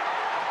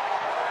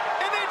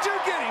 And they do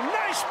get him.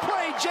 Nice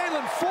play,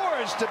 Jalen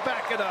Flores, to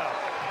back it up.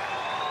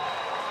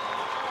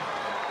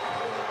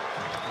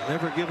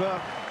 Never give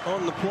up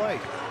on the play.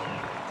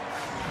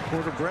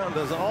 Porter Brown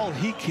does all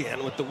he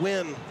can with the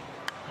wind.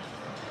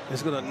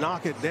 Is going to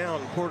knock it down.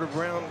 Porter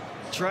Brown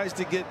tries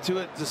to get to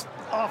it just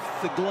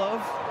off the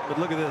glove. But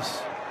look at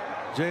this.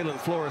 Jalen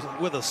Flores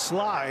with a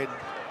slide,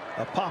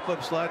 a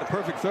pop-up slide, a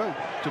perfect throw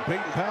to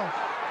Peyton Powell.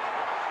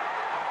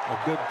 A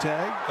good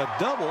tag, a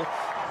double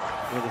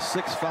with a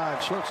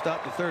 6'5"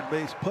 shortstop to third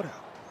base put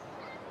out.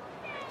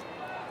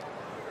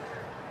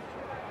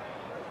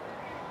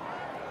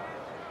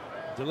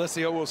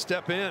 D'Alessio will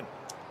step in.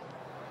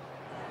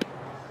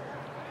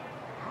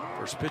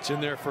 First pitch in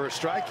there for a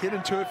strike. Hit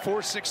into it.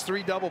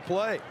 4-6-3 double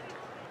play.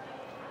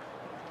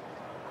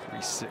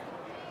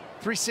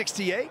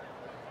 368.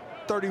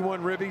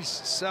 31 ribbies,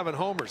 7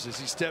 homers as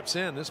he steps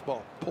in. This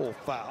ball pulled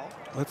foul.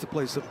 That's a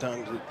play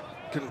sometimes that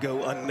can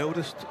go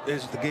unnoticed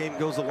as the game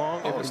goes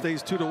along if it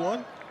stays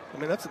 2-1. I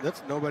mean,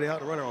 that's nobody out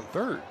to runner on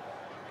third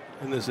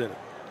in this inning.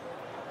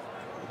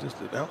 Just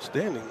an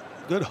outstanding,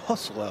 good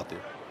hustle out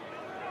there.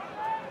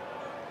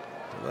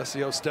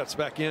 Alessio steps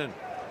back in.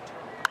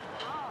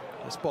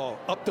 This ball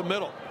up the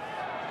middle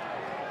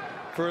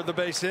for the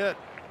base hit.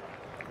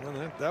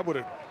 Well, that would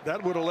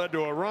have led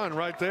to a run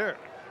right there.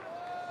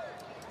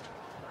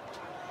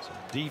 So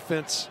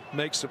defense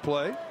makes the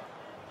play.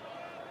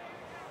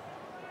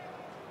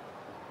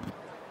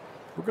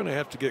 We're going to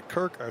have to get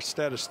Kirk, our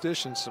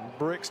statistician, some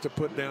bricks to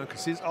put down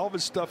because all of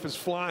his stuff is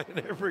flying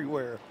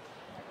everywhere.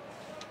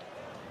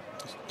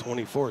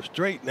 24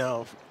 straight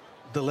now,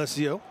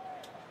 D'Alessio.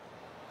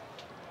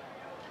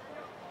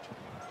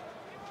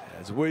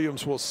 As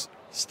Williams will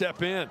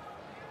step in.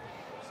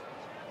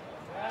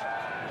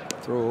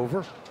 Throw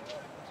over.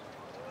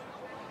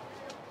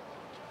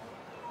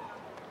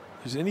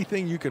 Is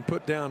anything you can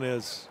put down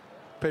as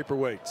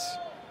paperweights?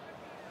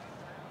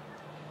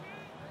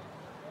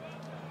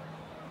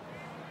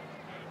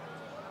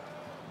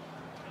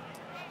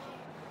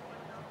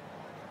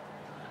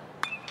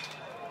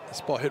 This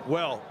ball hit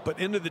well, but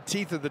into the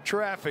teeth of the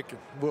traffic,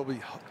 will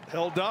be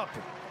held up.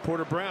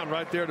 Porter Brown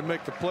right there to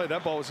make the play.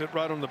 That ball was hit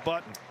right on the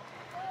button.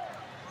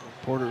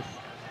 Porter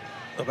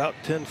about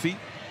 10 feet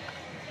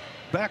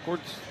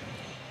backwards.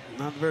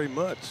 Not very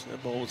much.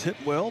 That ball was hit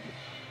well.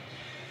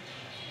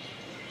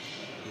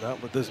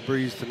 Not with this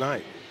breeze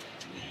tonight.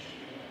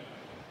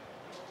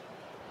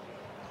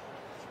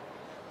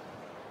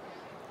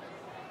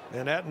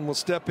 And Atten will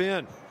step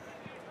in.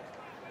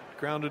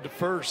 Grounded to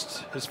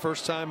first, his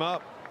first time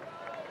up.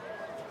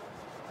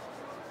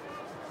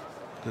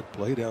 Good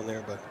play down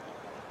there by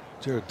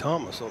Jared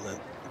Thomas on that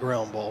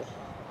ground ball.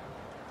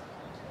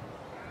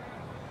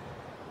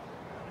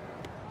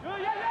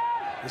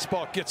 This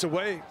ball gets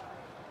away.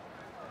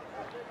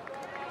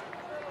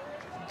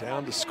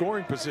 Down to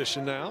scoring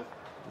position now.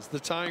 It's the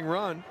tying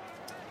run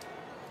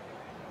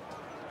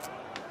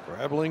for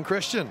Abilene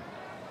Christian.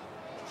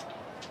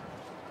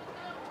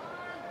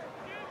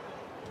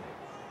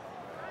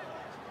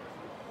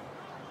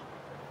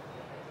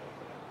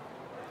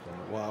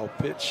 A wild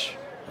pitch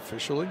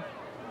officially.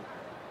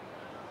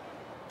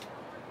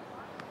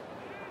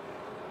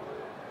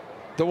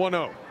 The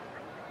 1-0.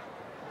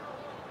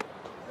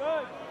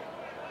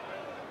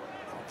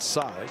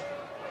 Outside.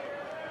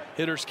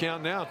 Hitters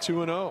count now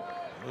 2-0.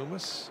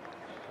 Loomis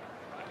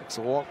takes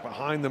a walk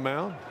behind the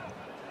mound.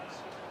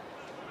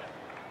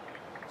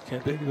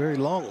 Can't take a very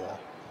long walk.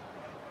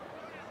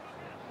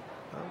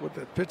 With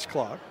that pitch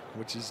clock,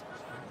 which is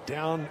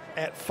down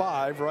at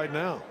 5 right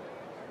now.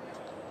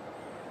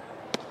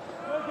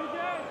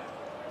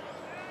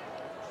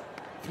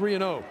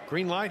 3-0.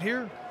 Green light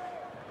here?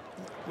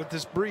 With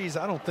this breeze,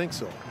 I don't think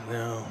so.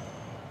 No.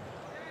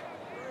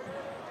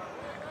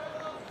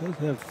 Does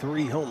have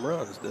 3 home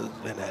runs, does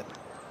Van Atten.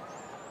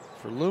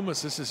 For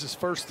Loomis, this is his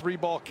first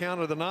 3-ball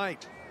count of the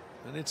night,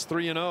 and it's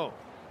 3-0.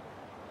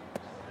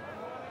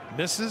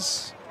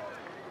 Misses.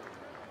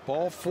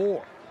 Ball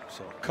 4.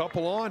 So a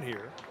couple on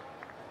here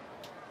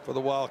for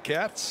the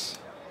Wildcats.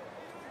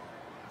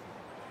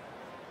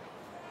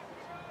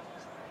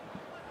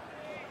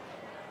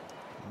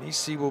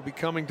 Nisi will be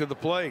coming to the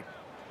plate.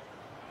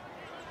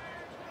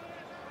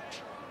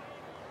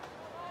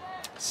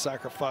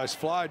 Sacrifice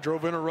fly,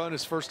 drove in a run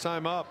his first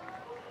time up.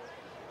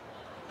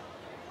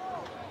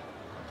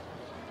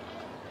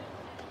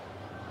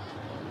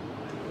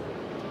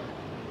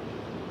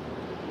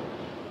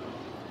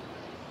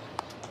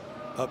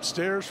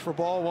 Upstairs for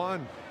ball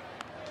 1.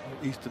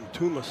 Easton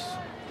Toomas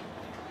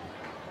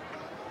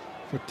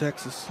for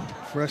Texas.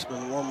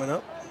 Freshman warming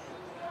up.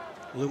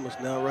 Loomis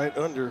now right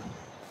under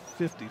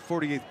 50.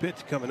 48th pitch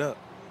coming up.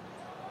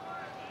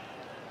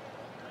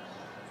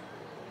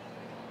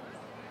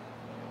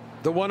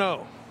 The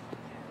 1-0.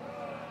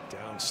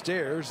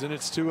 Downstairs, and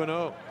it's 2-0.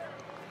 A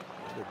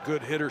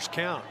good hitters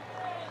count.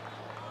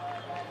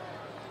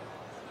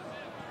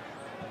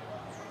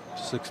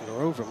 6 in a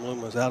row from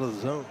Loomis out of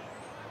the zone.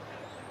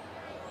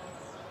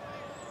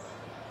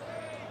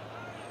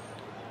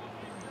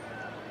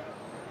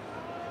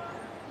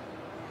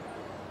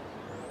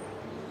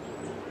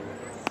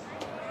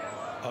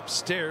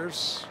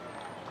 Upstairs.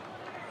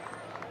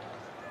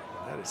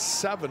 That is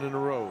 7 in a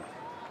row.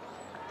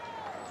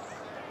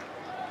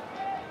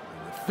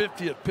 And the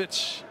 50th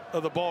pitch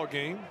of the ball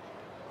game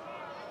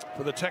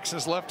for the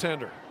Texas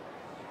left-hander.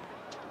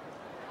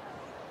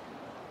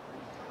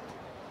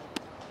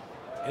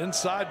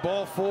 Inside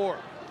ball 4.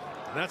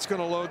 And that's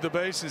going to load the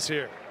bases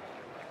here.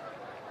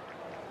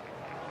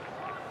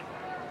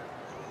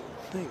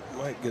 I think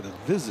might get a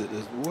visit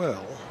as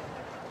well.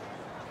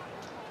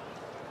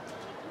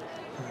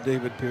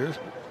 David Pierce,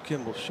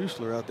 Kimball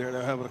Schuessler out there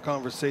now having a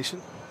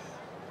conversation.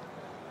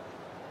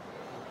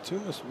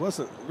 Toomas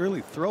wasn't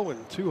really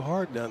throwing too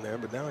hard down there,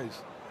 but now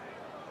he's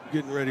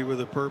getting ready with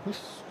a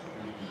purpose.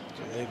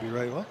 So maybe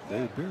right. Well,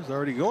 David Pierce is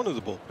already going to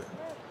the bullpen.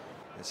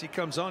 As he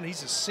comes on,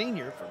 he's a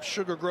senior from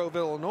Sugar Grove,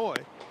 Illinois.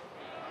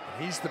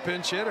 And he's the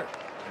pinch hitter.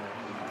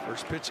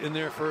 First pitch in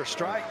there for a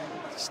strike.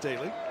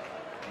 Staley.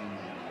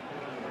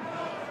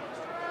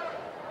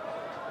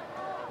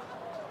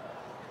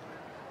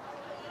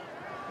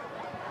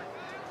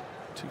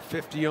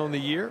 250 on the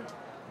year.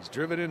 He's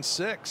driven in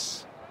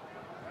 6.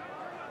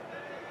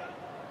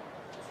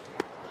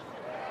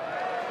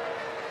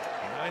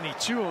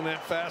 .92 on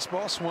that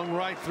fastball, swung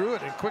right through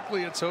it, and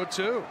quickly it's 0-2.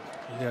 You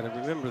got to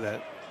remember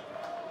that.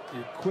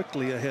 You're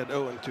quickly ahead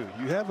 0-2.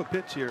 You have a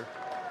pitch here.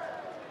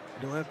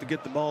 You don't have to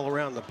get the ball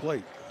around the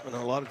plate. I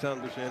know a lot of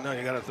times they're saying, no,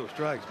 you got to throw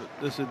strikes, but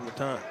this isn't the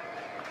time.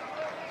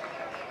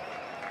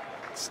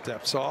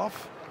 Steps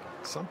off.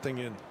 Something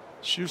in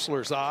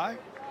Schussler's eye.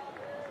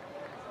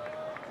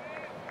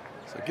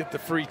 So get the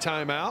free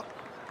timeout.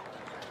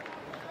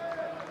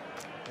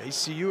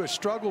 ACU has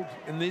struggled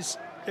in this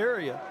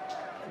area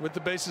with the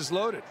bases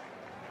loaded.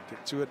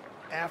 Get to it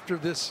after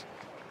this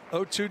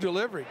 0-2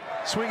 delivery.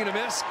 Swing and a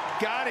miss.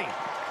 Got him.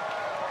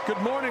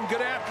 Good morning,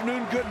 good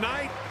afternoon, good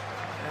night.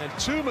 And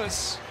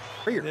Tumas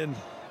in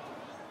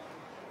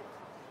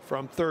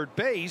from third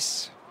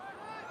base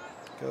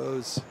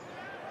goes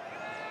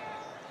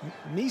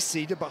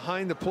Nisi to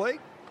behind the plate.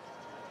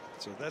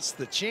 So that's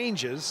the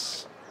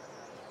changes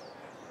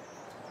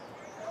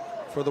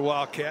for the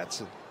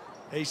Wildcats.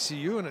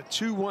 ACU in a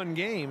 2-1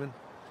 game, and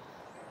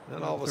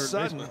then all of a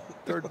sudden,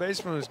 third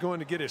baseman is going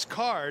to get his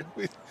card.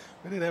 We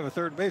didn't have a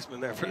third baseman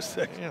there for a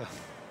second. Yeah.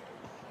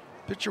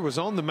 Pitcher was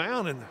on the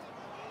mound, and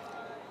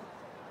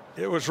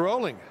it was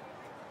rolling.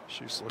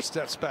 Schussler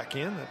steps back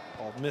in. That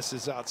ball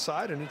misses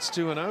outside, and it's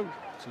 2-0.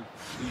 So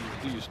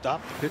do you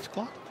stop the pitch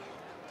clock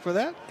for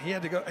that? He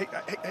had to go, hey,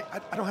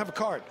 I don't have a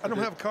card. I don't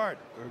have a card.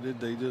 Or did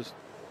they just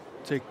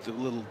take the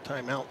little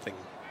timeout thing?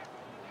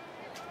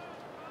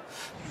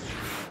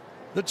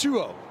 The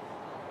 2-0.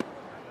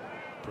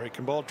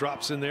 Breaking ball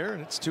drops in there,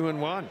 and it's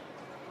 2-1.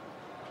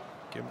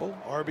 Kimball,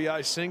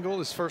 RBI single,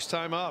 his first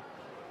time up.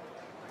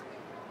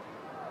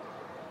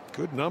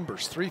 Good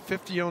numbers.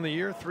 350 on the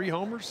year, 3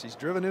 homers. He's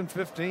driven in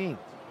 15.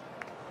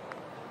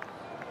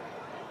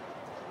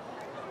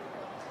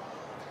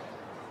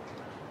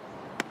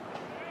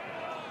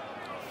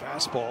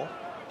 Fastball.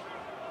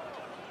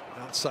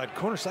 Outside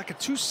corner. It's like a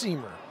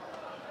 2-seamer.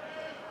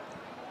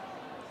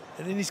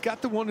 And then he's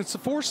got the one that's a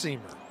 4-seamer.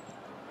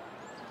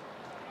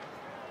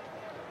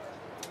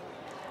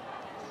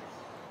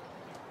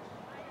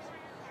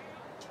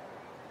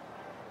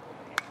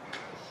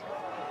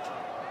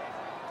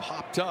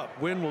 Popped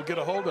up. Wind will get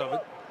a hold of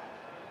it.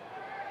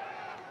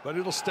 But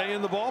it'll stay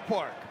in the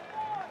ballpark.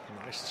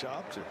 Nice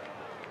job to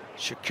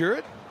secure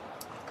it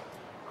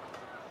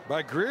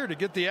by Greer to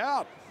get the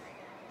out.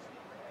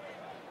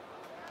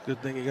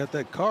 Good thing you got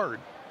that card.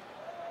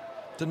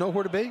 To know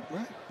where to be?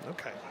 Right.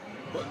 Okay.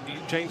 But you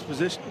change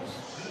positions.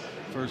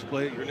 First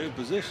play at your new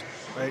position,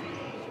 right?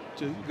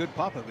 So good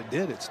pop up. It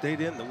did. It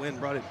stayed in. The wind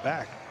brought it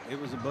back. It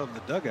was above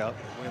the dugout.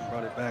 The wind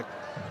brought it back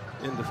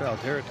into foul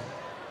territory.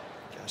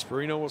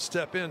 Gasparino will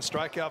step in.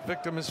 Strikeout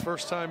victim his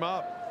first time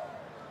up.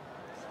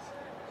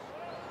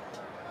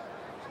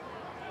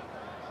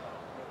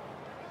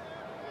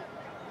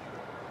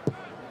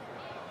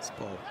 This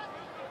ball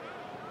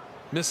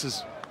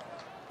misses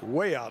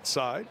way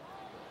outside.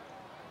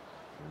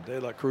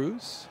 De La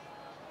Cruz.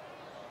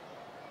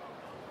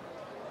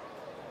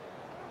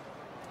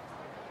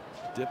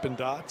 Dipping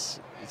dots.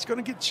 It's going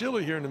to get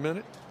chilly here in a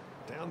minute.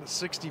 Down to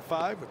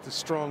 65 with the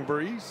strong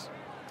breeze.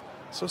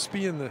 Supposed to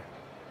be in the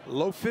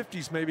low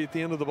 50s maybe at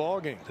the end of the ball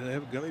game. Do they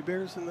have gummy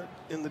bears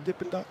in the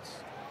Dippin' Dots?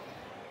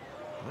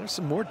 There's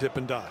some more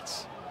Dippin'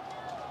 Dots.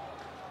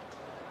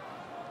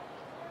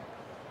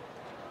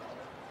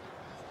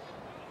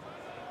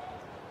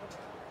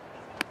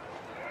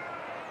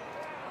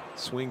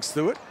 Swings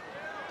through it.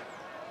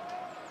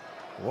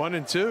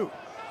 1-2.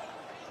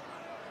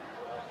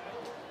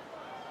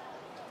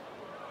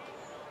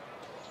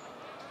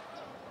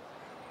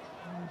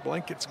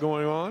 Blankets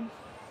going on.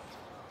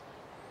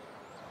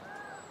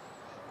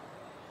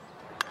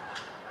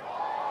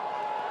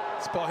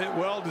 This ball hit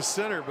well to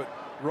center, but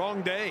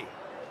wrong day.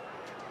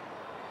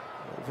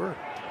 Over.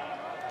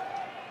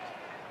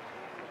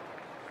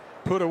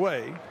 Put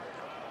away.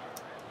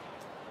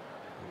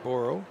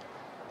 Boro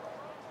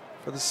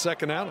for the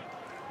second out.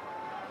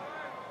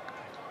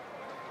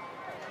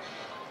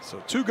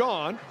 So 2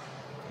 gone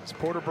as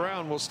Porter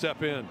Brown will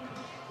step in.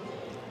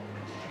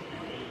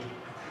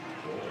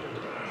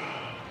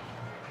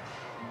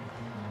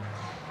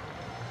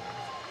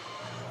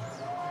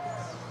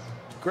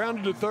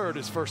 Grounded to third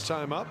his first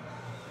time up.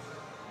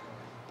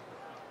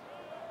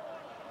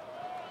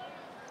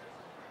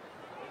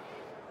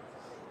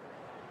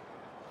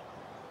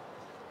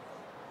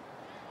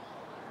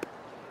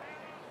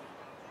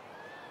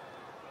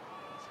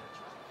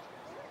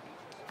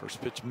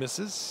 First pitch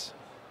misses.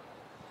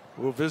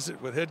 We'll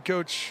visit with head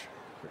coach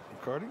Rick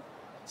McCarty.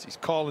 He's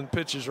calling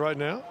pitches right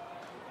now.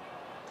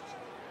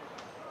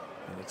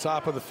 In the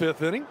top of the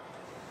 5th inning.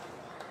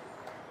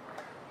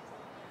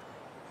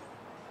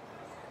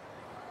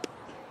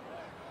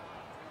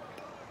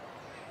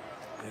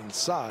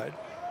 Inside.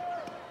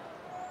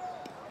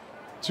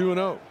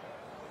 2-0.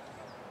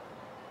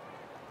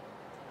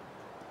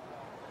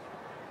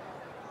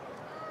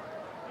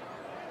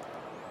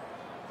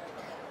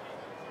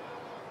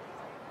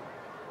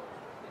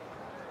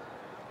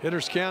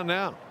 Hitters count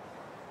now.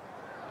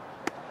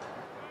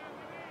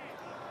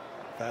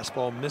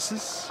 Fastball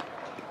misses.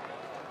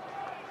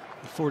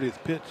 The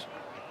 40th pitch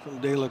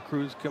from De La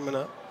Cruz coming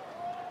up.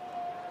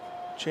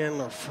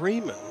 Chandler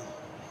Freeman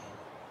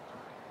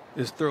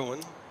is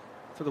throwing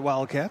for the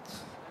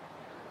Wildcats.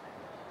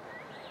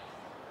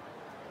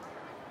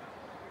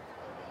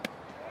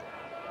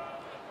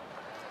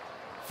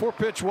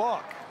 Four-pitch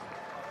walk.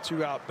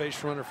 2-out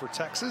base runner for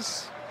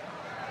Texas.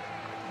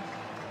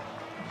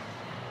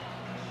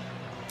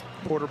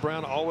 Porter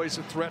Brown always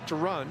a threat to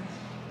run.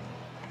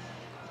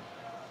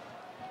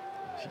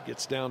 He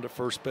gets down to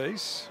first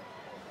base.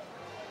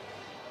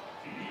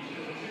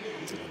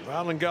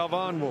 Rylan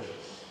Galvan will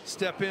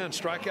step in,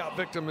 strikeout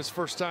victim his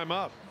first time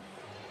up.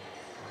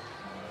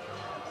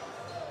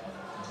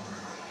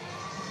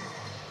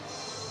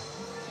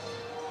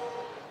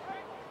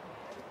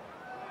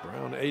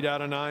 Brown 8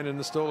 out of 9 in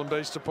the stolen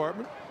base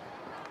department.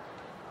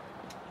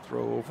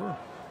 Throw over.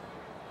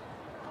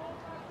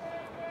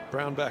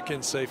 Brown back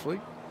in safely.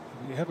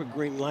 When you have a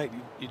green light,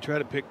 you try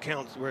to pick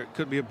counts where it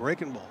could be a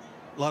breaking ball.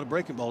 A lot of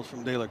breaking balls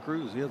from De La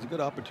Cruz. He has a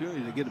good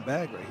opportunity to get a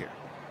bag right here.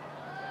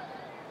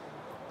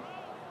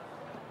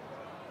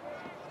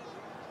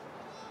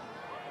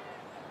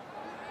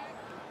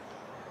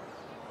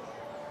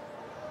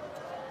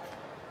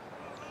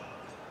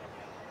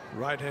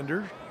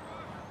 Right-hander.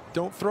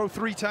 Don't throw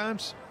 3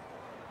 times.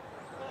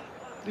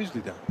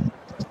 Usually don't.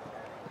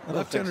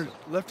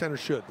 Left-hander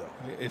should, though.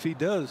 If he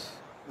does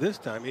this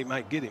time, he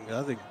might get him.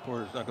 I think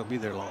Porter's not going to be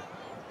there long.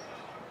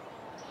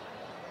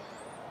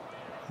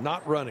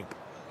 Not running.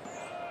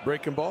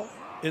 Breaking ball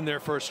in there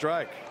for a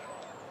strike.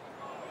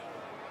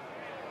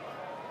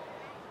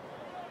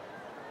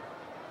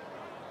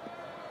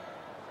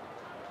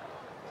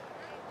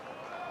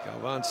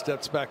 Galvan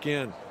steps back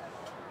in.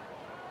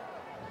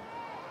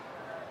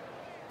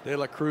 De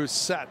La Cruz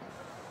set.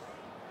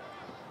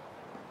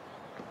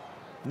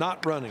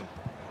 Not running.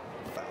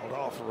 Fouled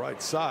off the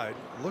right side.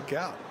 Look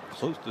out.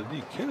 Close to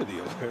D.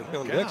 Kennedy over there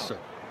on the out. next side.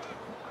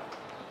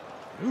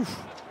 Oof.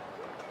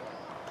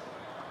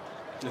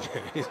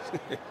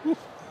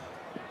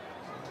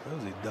 That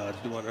was he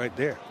dodged one right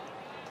there.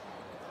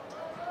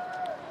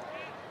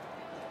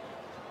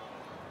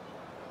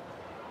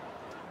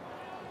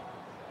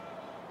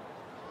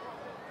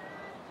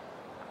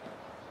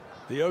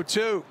 The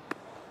 0-2.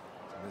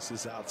 This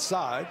is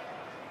outside.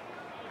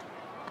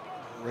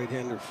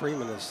 Right-hander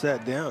Freeman has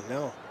sat down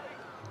now.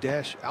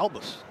 Dash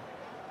Albus,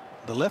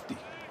 the lefty.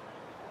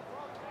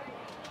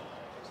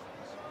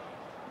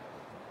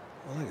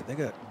 Well, look, they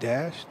got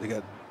Dash, they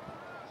got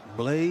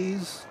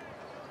Blaze.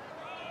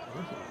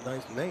 Those are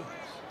nice names.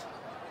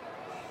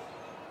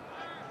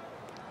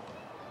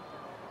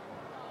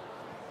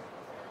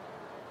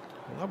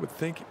 Well, I would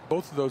think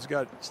both of those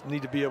guys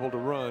need to be able to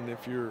run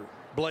if you're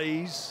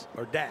Blaze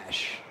or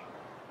Dash,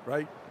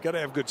 right? Got to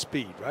have good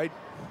speed, right?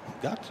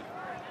 Got to.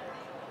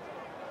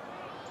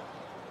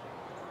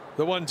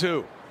 The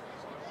 1-2.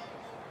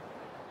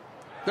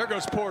 There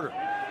goes Porter.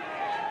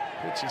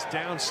 Pitch is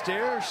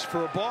downstairs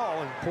for a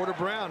ball, and Porter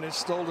Brown has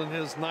stolen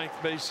his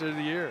 9th base hit of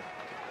the year.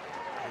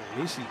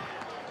 Lisi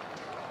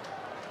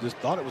just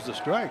thought it was a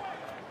strike.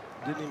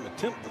 Didn't even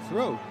attempt the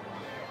throw.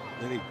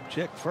 Then he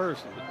checked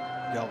first, and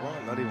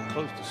Galvan not even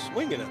close to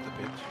swinging at the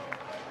pitch.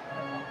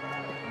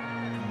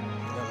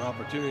 Got an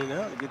opportunity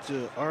now to get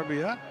to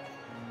RBI.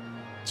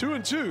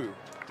 2-2 to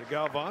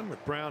Galvan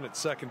with Brown at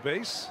second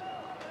base.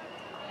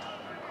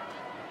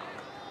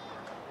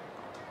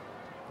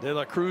 De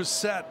La Cruz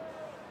set.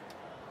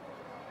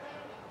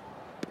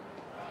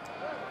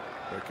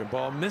 Breaking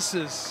ball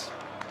misses.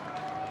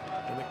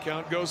 And the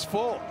count goes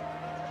full.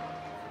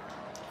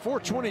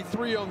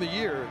 423 on the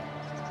year.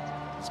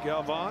 It's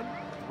Galvan,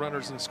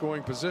 runners in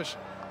scoring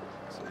position.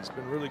 So he's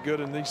been really good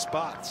in these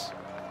spots.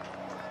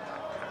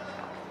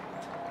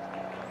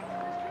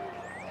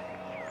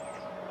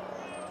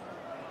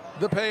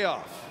 The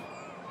payoff.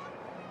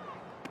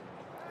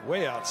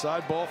 Way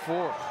outside, ball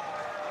 4.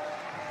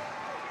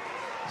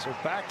 So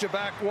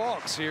back-to-back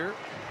walks here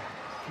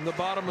in the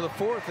bottom of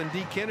the 4th, and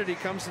D. Kennedy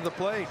comes to the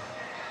plate.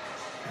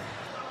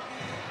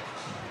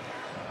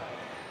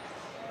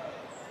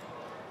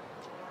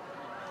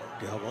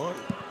 Galvan,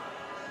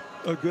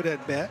 a good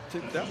at bat.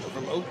 Took that one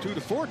from 0-2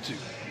 to 4-2.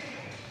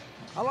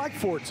 I like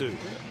 4-2.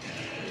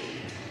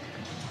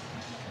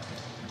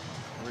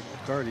 Rick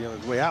McCarty on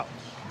his way out.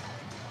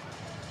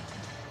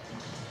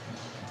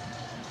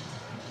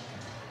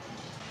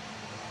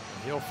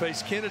 He'll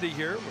face Kennedy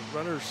here with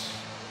runners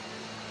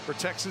for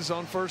Texas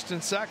on first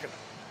and second.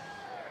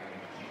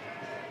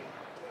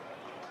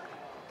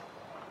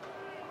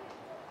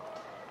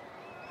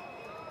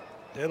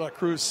 De La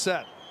Cruz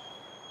set.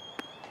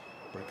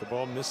 Breaking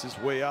ball misses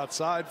way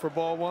outside for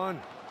ball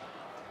 1.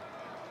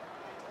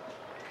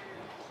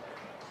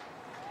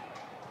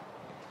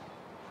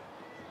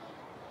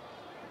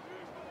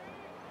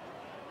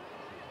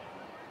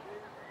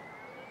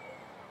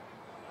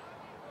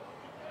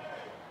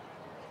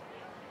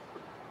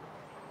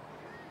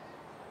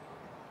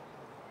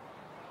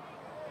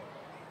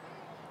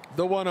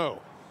 The 1-0.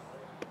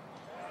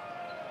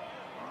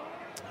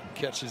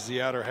 Catches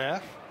the outer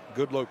half.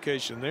 Good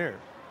location there.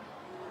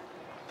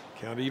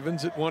 Count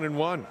evens at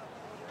 1-1.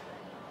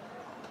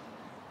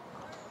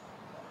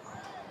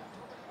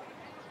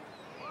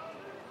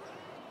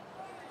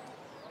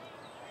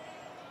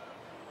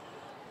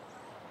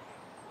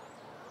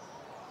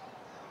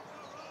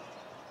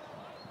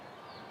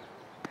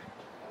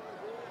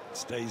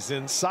 Stays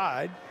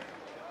inside.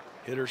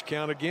 Hitters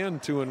count again,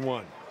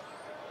 2-1.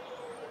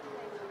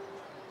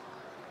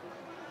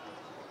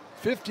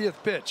 50th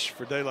pitch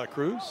for De La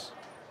Cruz.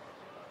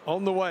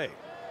 On the way.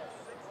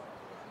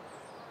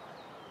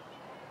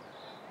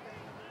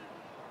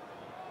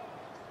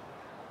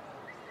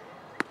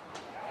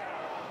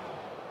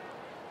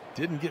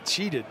 Didn't get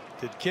cheated,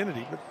 did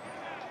Kennedy, but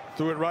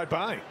threw it right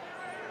by him.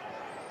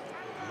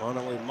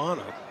 Mono a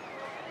mono.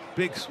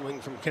 Big swing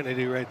from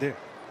Kennedy right there.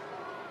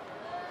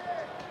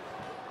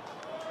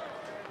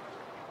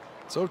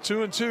 So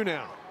 2-2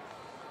 now.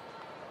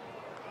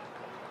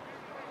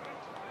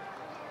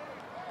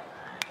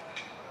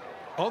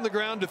 On the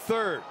ground to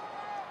third.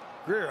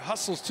 Greer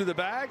hustles to the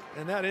bag,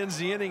 and that ends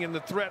the inning and the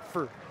threat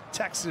for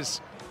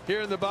Texas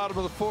here in the bottom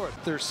of the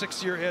fourth. Their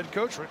 6th-year head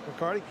coach, Rick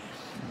McCarty.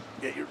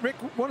 Rick,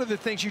 one of the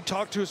things you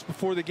talked to us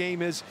before the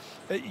game is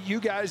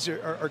you guys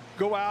are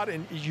go out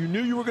and you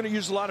knew you were going to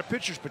use a lot of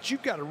pitchers, but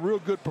you've got a real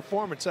good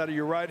performance out of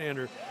your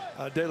right-hander,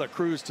 De La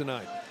Cruz,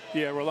 tonight.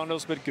 Yeah,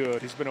 Rolando's been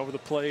good. He's been over the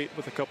plate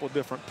with a couple of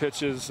different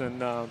pitches,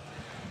 and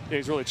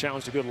he's really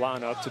challenged a good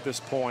lineup to this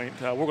point.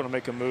 We're going to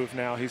make a move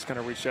now. He's going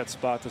to reach that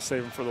spot to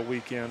save him for the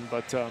weekend.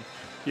 But,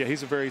 yeah,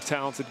 he's a very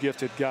talented,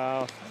 gifted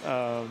guy.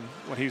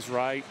 When he's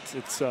right,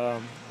 it's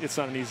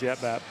not an easy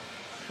at-bat.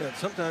 Yeah,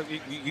 sometimes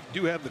you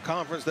do have the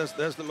conference.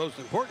 That's the most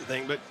important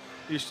thing. But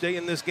you stay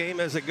in this game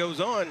as it goes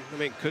on. I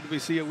mean, could we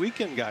see a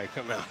weekend guy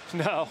come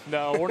out?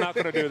 No, we're not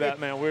going to do that,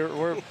 man.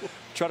 We're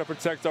trying to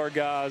protect our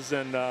guys,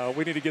 and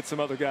we need to get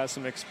some other guys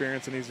some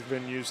experience in these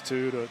venues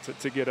too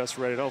to get us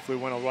ready to hopefully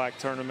win a WAC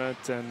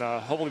tournament and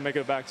hopefully make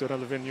it back to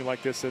another venue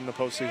like this in the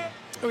postseason.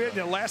 Okay,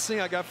 the last thing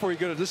I got for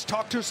you, just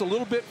talk to us a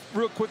little bit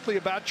real quickly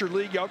about your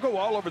league. Y'all go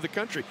all over the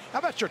country. How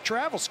about your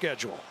travel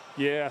schedule?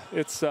 Yeah,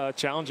 it's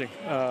challenging.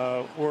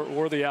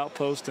 We're the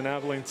outpost in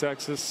Abilene,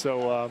 Texas,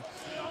 so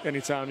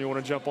anytime you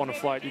want to jump on a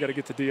flight, you got to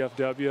get to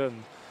DFW.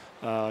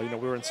 And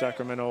we were in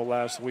Sacramento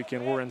last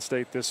weekend. We're in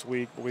state this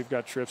week, but we've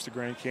got trips to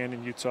Grand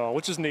Canyon, Utah,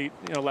 which is neat.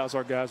 Allows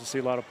our guys to see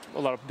a lot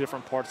of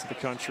different parts of the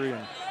country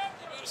and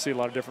see a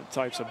lot of different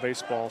types of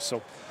baseball.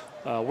 So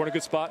we're in a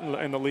good spot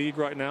in the league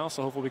right now.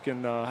 So hopefully we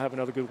can have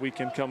another good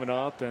weekend coming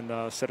up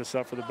and set us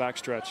up for the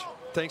backstretch.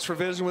 Thanks for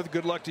visiting with.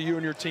 Good luck to you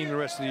and your team the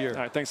rest of the year.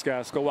 All right, thanks,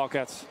 guys. Go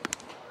Wildcats.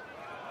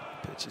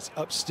 Pitch is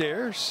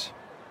upstairs.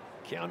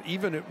 Count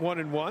even at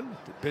 1-1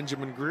 to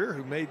Benjamin Greer,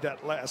 who made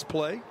that last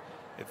play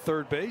at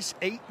third base.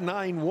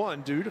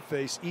 8-9-1 due to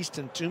face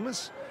Easton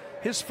Toomas.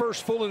 His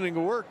first full inning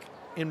of work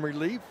in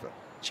relief of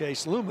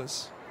Chase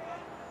Loomis.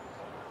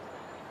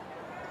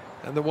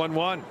 And the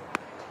 1-1.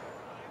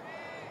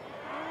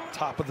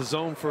 Top of the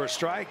zone for a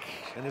strike,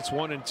 and it's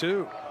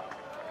 1-2.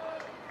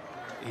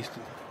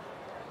 Easton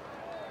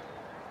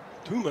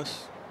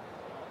Toomas.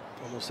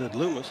 Almost said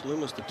Loomis.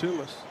 Loomis to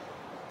Toomas.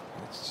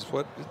 It's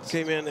what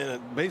came in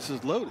and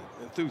bases loaded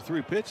and threw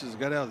 3 pitches,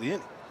 got out of the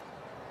inning.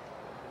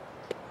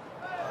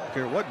 I don't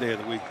care what day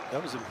of the week.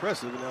 That was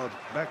impressive. And now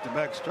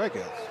back-to-back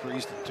strikeouts for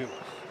Easton Toomas.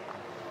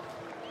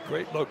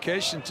 Great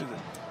location to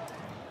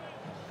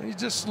the. You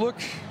just look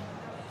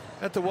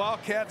at the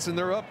Wildcats and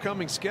their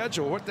upcoming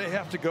schedule, what they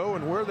have to go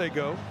and where they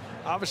go.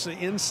 Obviously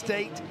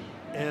in-state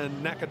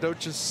and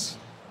Nacogdoches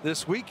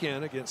this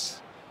weekend against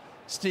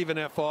Stephen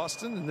F.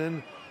 Austin, and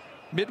then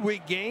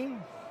midweek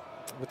game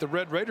with the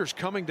Red Raiders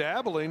coming to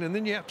Abilene, and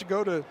then you have to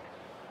go to,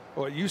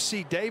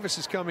 UC Davis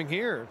is coming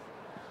here.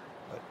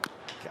 But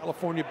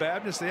California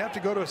Baptist, they have to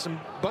go to some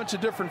bunch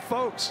of different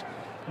folks.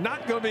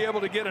 Not going to be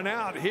able to get an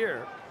out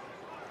here.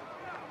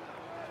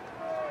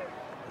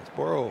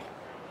 Borrow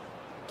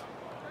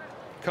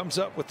comes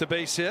up with the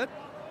base hit.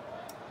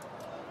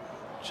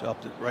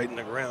 Chopped it right in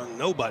the ground.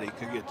 Nobody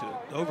could get to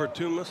it. Over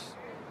Toomas,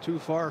 too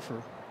far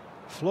for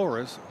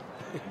Flores.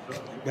 The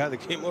guy that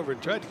came over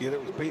and tried to get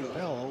it was Peyton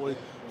Powell all the way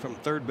from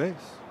third base.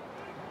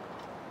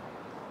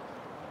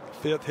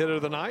 5th hit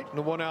of the night, and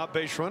the 1-out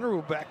base runner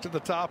will back to the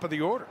top of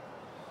the order.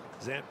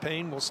 Zant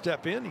Payne will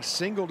step in. He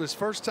singled his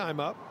first time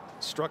up,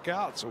 struck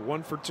out, so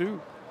 1 for 2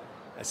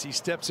 as he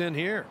steps in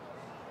here.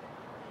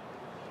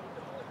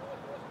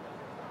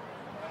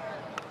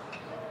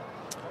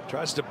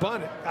 Tries to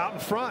bunt it out in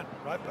front,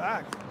 right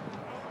back.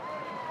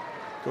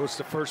 Goes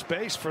to first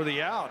base for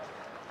the out.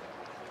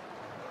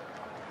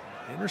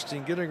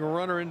 Interesting getting a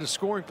runner into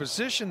scoring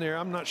position there.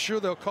 I'm not sure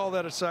they'll call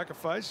that a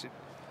sacrifice. It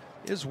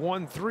is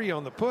 1-3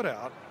 on the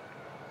putout.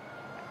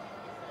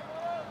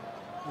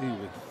 You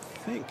would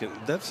think in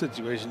that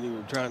situation you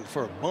were trying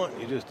for a bunt.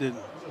 You just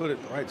didn't put it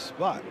in the right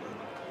spot.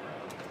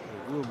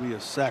 It will be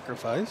a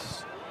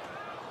sacrifice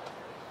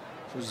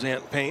for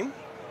Zant Payne.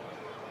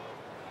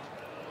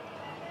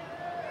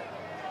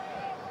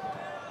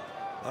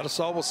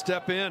 Ladisal will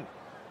step in.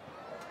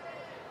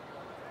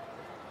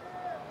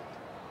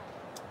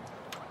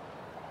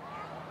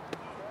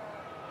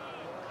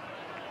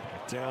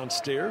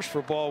 Downstairs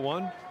for ball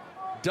 1.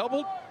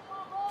 doubled,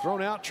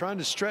 thrown out, trying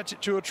to stretch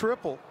it to a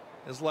triple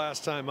his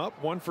last time up.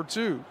 1 for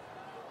 2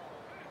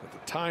 with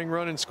a tying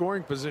run in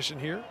scoring position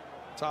here,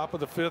 top of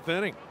the 5th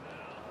inning.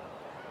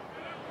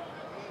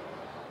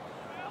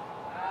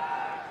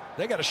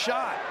 They got a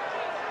shot.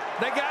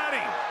 They got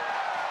him.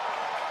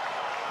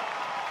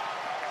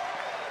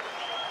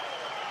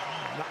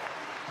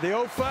 The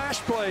old flash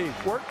play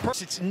worked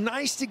perfect. It's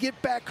nice to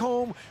get back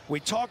home. We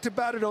talked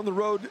about it on the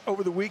road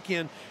over the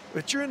weekend,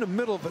 but you're in the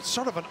middle of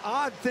sort of an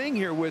odd thing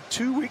here with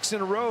 2 weeks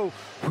in a row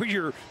where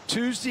you're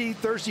Tuesday,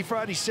 Thursday,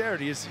 Friday,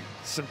 Saturday. Is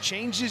some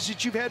changes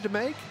that you've had to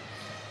make?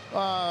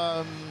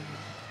 A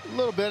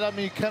little bit. I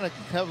mean, you kind of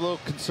have a little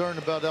concern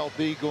about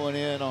LB going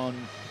in on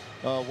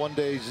 1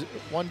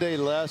 day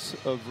less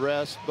of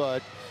rest,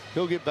 but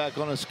he'll get back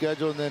on a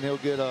schedule and then he'll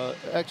get an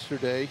extra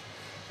day.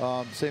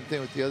 Same thing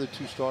with the other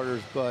 2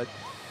 starters, but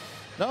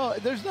no,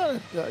 there's not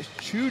a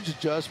huge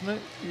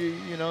adjustment.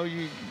 You know,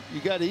 you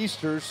got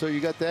Easter, so you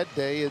got that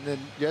day, and then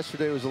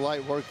yesterday was a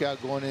light workout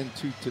going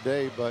into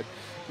today, but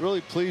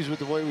really pleased with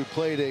the way we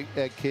played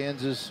at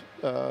Kansas.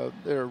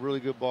 They're a really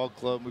good ball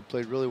club. We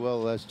played really well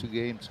the last 2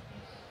 games.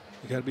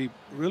 You got to be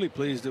really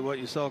pleased at what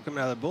you saw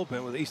coming out of the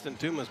bullpen with Easton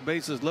Tumas,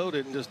 bases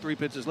loaded, and just 3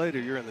 pitches later,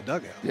 you're in the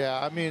dugout. Yeah,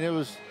 I mean, it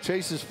was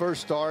Chase's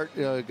first start.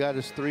 Got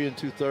us 3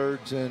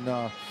 2/3,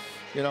 and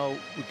you know,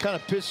 we kind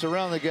of pitched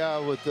around the guy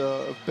with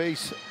the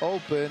base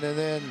open, and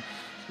then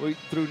we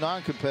threw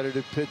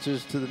non-competitive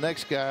pitches to the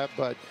next guy.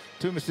 But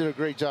Tumas did a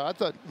great job. I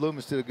thought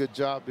Loomis did a good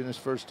job in his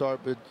first start,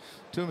 but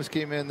Tumas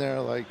came in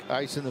there like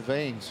ice in the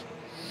veins.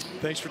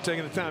 Thanks for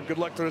taking the time. Good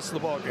luck the rest of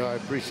the ball game. I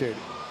appreciate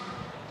it.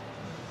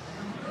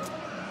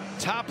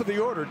 Top of the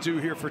order due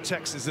here for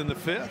Texas in the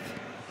 5th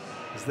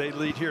as they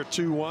lead here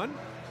 2-1.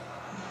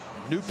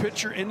 New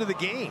pitcher into the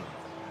game.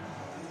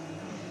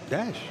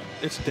 Dash.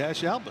 It's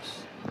Dash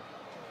Albus.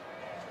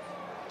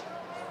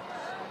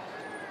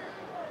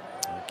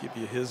 I'll give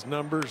you his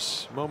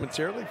numbers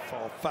momentarily.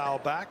 Foul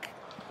back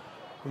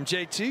from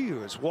JT,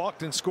 who has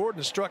walked and scored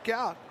and struck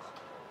out.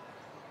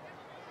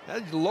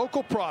 That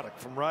local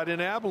product from right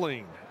in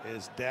Abilene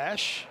is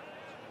Dash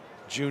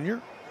Jr.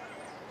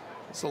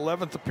 His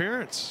 11th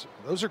appearance.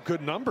 Those are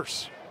good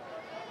numbers.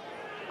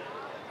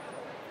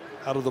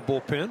 Out of the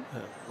bullpen.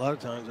 A lot of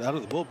times out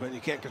of the bullpen, you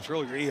can't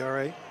control your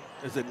ERA.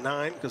 Is it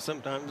 9? Because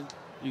sometimes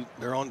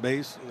they're on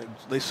base and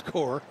they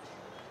score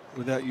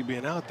without you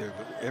being out there.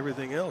 But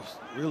everything else,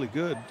 really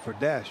good for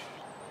Dash.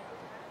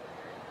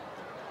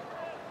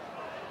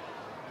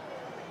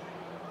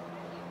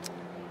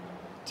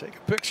 Take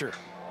a picture.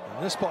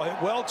 And this ball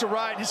hit well to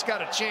right. He's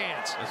got a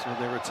chance. That's when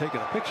they were taking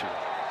a picture.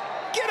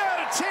 Get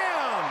out of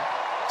town!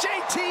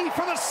 JT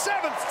for the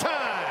 7th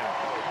time.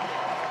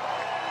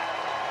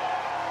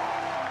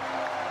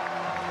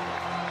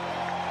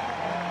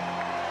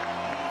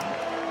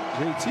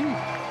 JT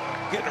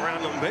getting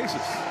around them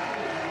bases.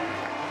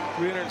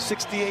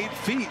 368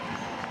 feet.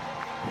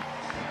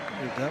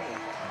 That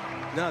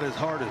one not as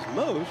hard as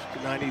most.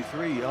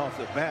 93 off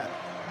the bat.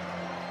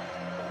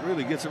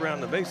 Really gets around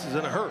the bases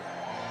in a hurry.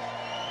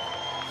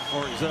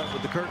 Horns up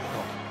with the curtain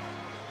call.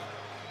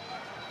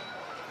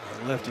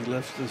 Lefty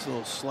left this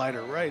little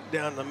slider right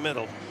down the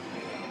middle.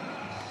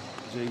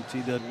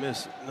 JT doesn't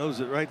miss it.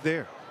 Knows it right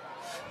there.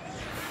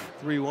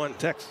 3-1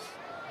 Texas.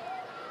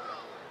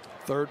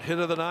 3rd hit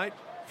of the night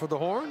for the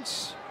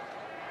Horns.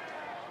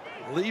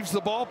 Leaves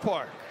the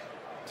ballpark.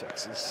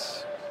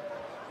 Texas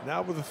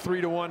now with a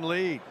 3-1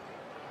 lead.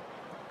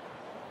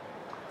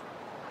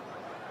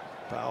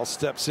 Powell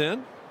steps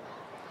in.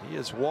 He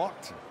has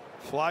walked,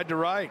 flied to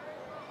right.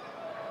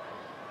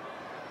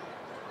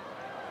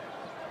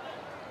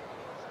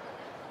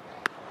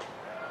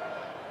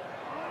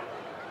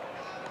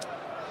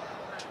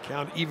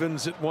 Count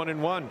evens at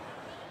 1-1.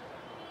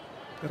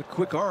 Got a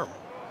quick arm,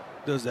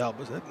 does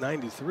Albus. At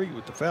 93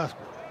 with the fastball.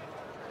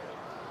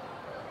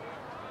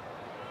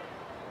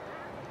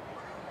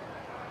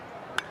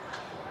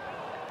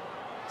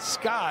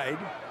 Skied.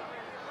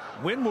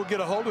 Wynn will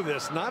get a hold of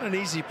this. Not an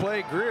easy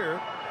play.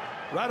 Greer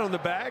right on the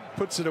bag,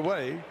 puts it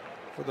away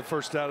for the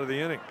first out of the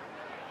inning.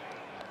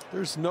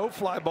 There's no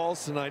fly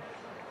balls tonight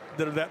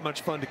that are that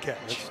much fun to catch.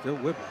 It's still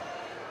whipping.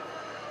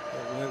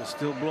 That wind's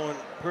still blowing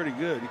pretty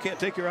good. You can't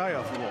take your eye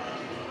off the ball.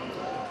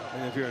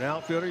 And if you're an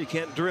outfielder, you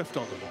can't drift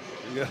on the ball.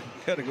 You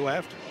got to go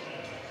after it.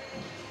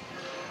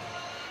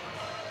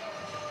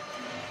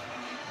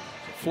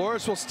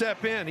 Flores will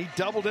step in. He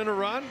doubled in a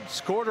run,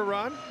 scored a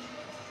run,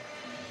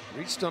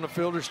 reached on a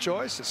fielder's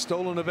choice, has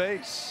stolen a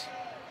base.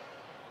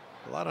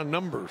 A lot of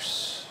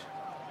numbers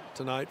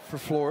tonight for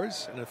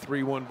Flores in a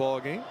 3-1 ball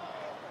game.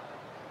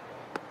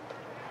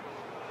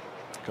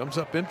 Comes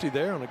up empty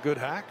there on a good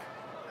hack.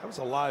 That was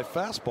a live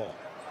fastball.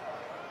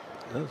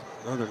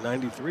 Another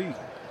 93.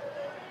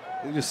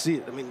 You just see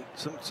it. I mean,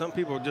 some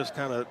people just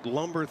kind of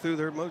lumber through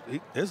their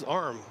motion. His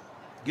arm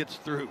gets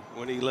through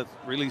when he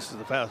releases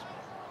the fastball.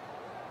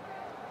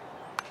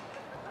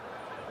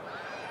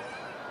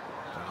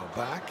 Now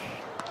back.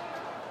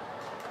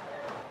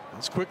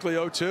 It's quickly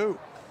 0-2.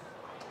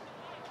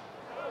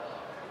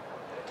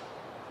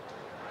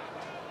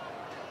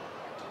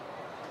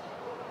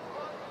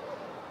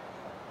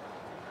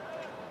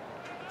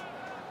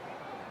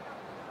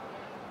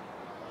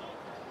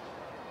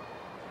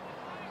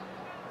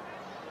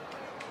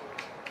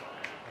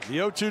 The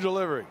 0-2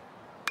 delivery.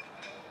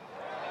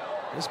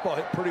 This ball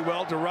hit pretty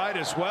well to right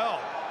as well.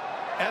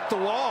 At the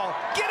wall.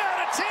 Get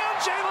out of town,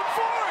 Jalen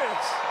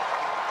Flores.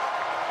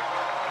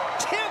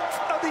 10th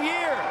of the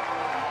year.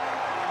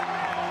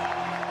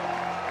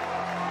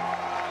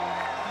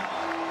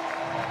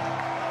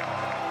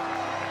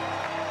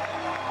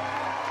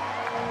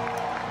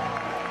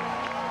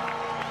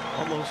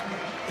 Almost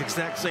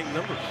exact same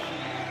numbers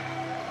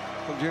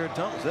from Jared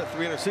Thomas. That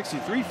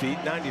 363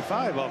 feet,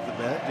 95 off the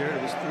bat.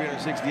 Jared was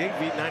 368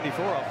 feet,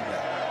 94 off the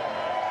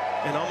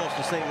bat. And almost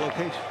the same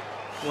location.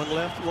 One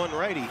left, one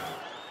righty.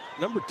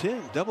 Number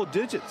 10, double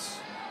digits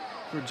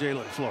for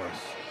Jalen Flores.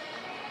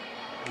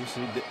 You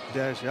see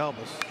Dash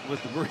Albus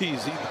with the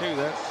breeze. He knew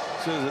that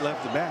as soon as it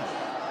left the bat.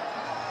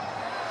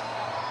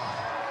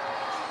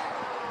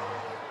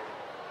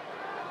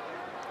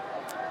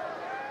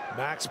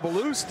 Max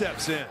Ballou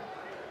steps in.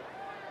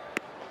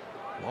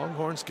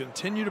 Longhorns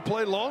continue to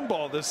play long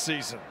ball this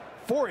season.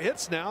 4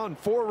 hits now and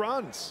 4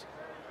 runs.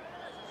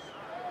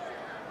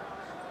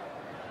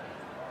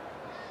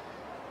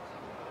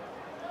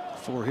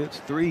 Four hits,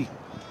 3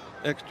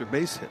 extra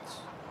base hits.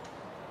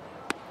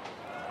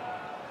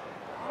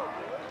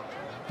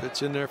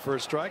 Pitch in there for a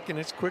strike, and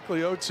it's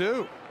quickly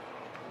 0-2.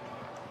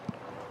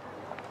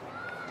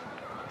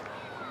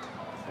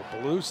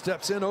 Ballou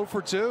steps in 0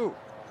 for 2.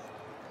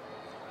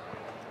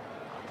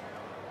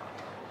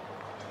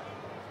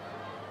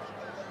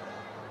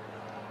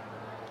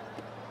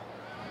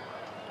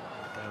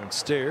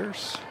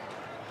 Downstairs.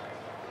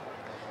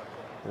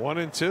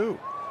 1-2.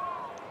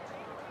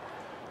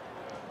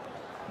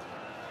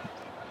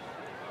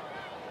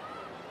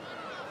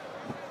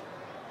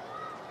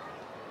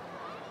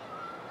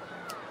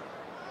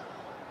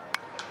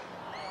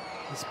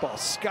 This ball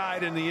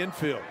skied in the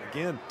infield.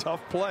 Again,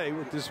 tough play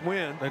with this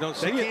wind. They don't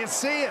see it. They can't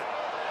see it.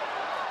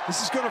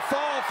 This is going to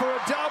fall for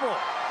a double.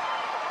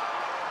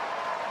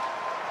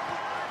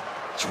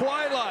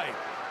 Twilight.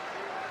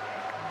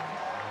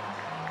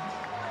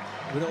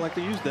 We don't like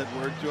to use that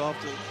word too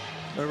often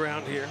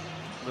around here,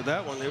 but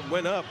that one, it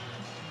went up,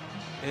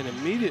 and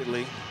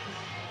immediately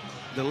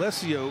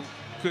D'Alessio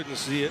couldn't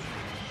see it,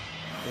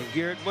 and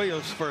Garrett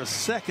Williams, for a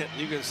second,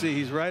 you can see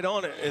he's right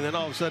on it, and then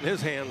all of a sudden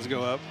his hands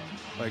go up,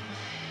 like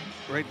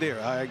right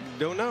there. I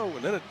don't know,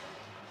 and then it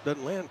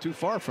doesn't land too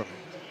far from him.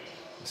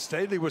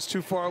 Staley was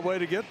too far away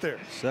to get there.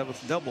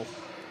 7th double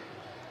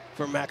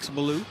for Max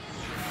Ballou.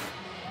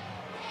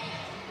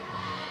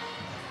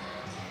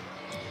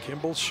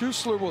 Kimball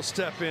Schuessler will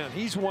step in.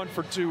 He's 1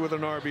 for 2 with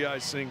an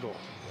RBI single.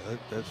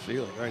 That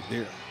feeling right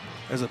there.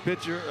 As a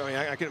pitcher, I mean,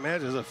 I can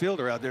imagine as a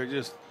fielder out there,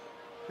 just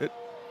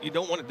you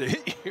don't want it to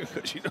hit you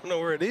because you don't know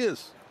where it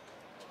is.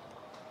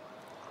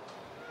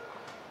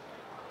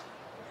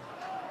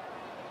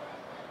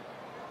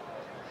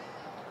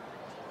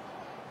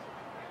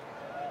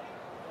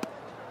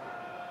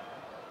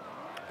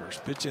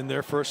 First pitch in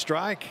there for a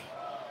strike.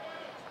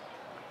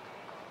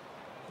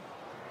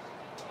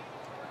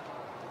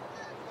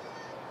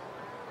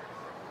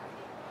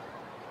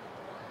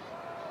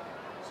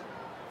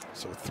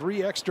 So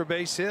 3 extra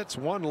base hits,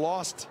 1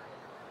 lost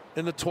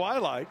in the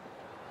twilight.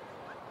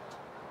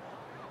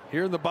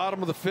 Here in the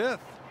bottom of the 5th,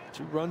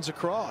 2 runs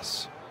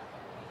across.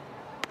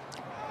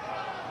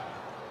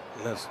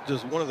 And that's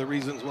just one of the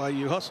reasons why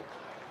you hustle.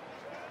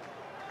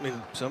 I mean,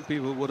 some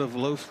people would have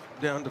loafed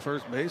down to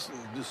first base and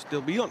just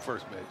still be on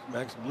first base.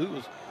 Max Ballou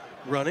was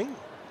running,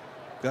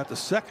 got the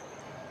second,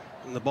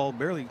 and the ball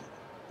barely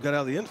got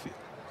out of the infield.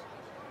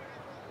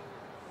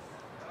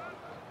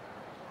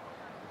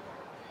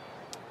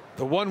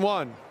 The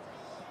 1-1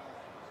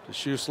 to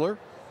Schuessler.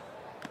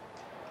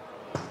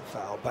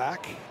 Foul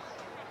back.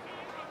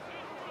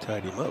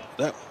 Tied him up.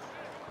 That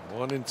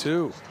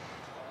 1-2.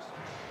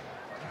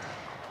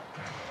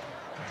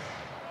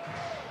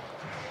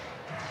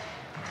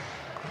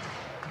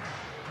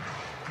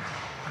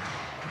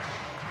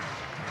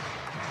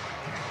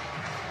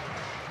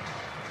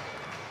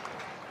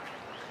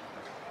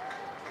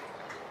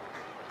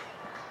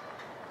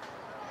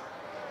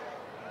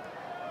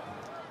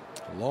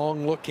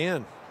 Long look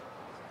in.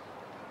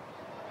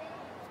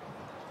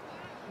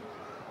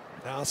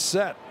 Now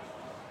set.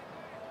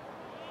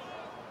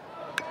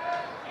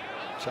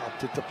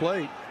 Chopped at the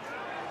plate.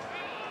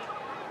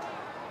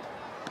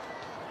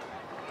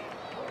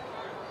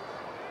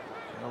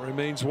 Now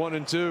remains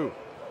 1-2.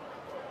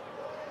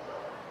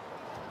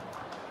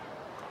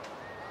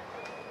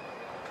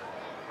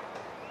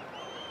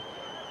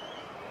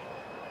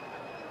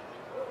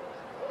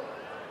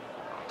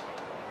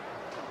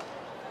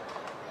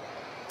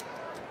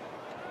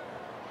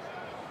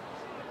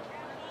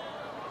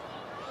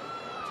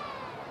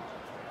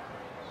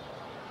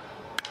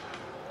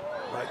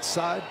 Right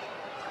side.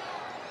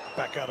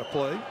 Back out of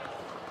play.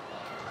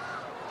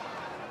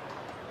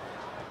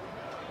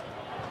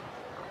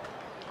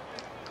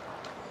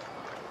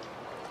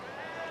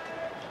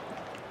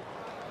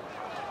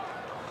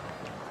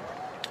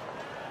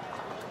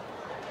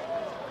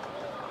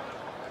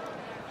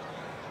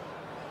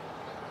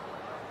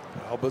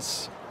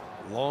 Albus,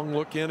 long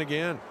look in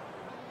again.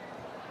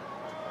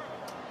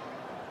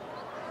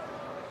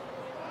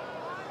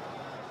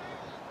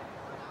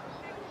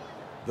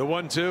 The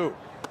 1-2.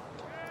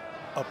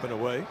 Up and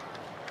away.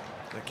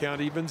 The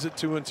count evens at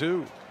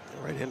 2-2.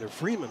 Right-hander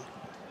Freeman.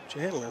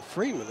 Chandler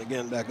Freeman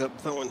again back up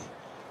throwing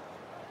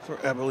for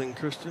Abilene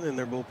Christian in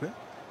their bullpen.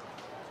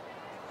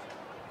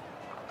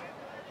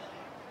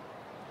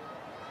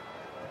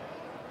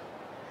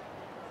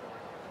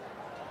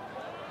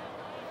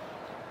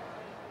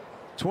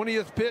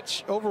 th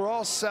pitch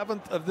overall,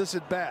 7th of this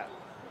at bat.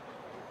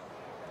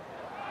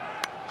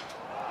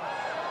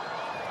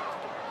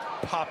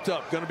 Popped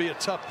up, going to be a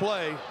tough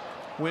play.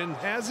 Wynn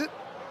has it.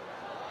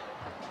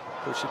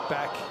 Push it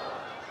back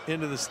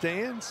into the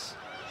stands.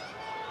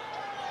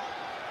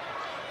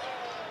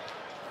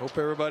 Hope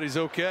everybody's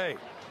okay.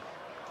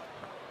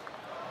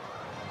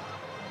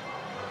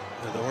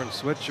 The orange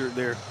sweatshirt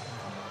there.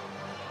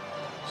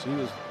 She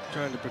was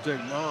trying to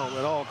protect Mom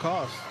at all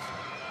costs.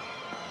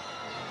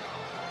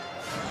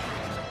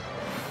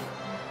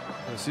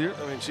 I see her.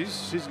 I mean,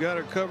 she's got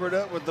her covered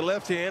up with the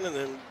left hand, and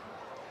then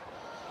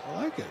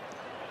I like it.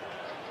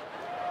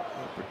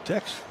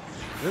 Protection.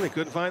 Then they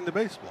couldn't find the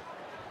baseball.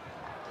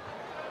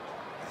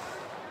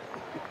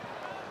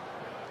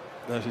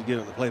 Now she's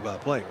giving the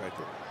play-by-play right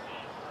there.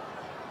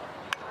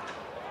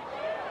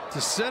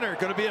 To center,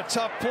 going to be a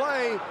tough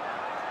play.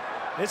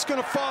 It's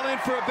going to fall in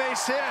for a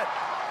base hit.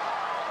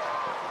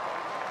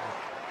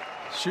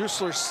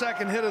 Schussler's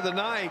second hit of the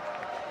night.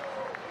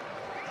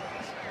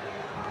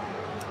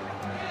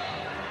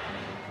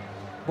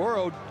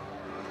 Burrow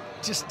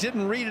just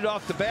didn't read it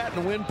off the bat,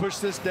 and Wynn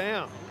pushed this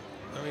down.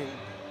 I mean,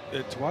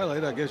 at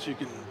Twilight, I guess you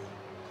can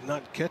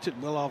not catch it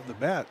well off the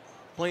bat.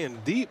 Playing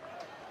deep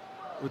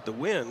with the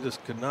wind,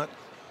 just could not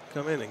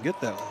come in and get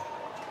that one.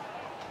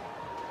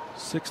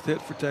 6th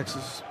hit for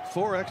Texas,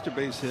 4 extra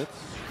base hits,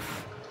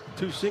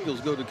 2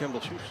 singles go to Kimball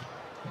Schuster.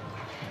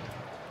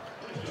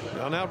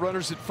 Now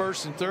runners at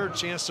first and third,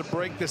 chance to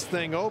break this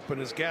thing open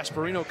as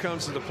Gasparino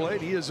comes to the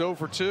plate. He is 0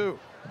 for 2.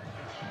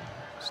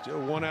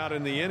 Still 1 out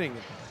in the inning.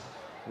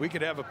 We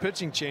could have a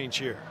pitching change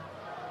here.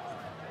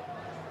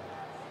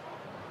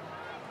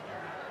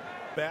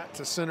 Bat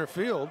to center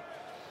field.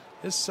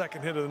 His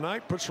second hit of the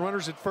night puts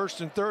runners at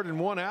first and third and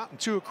 1 out and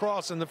 2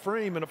 across in the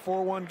frame in a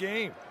 4-1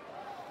 game.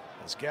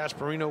 As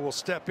Gasparino will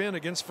step in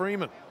against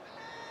Freeman.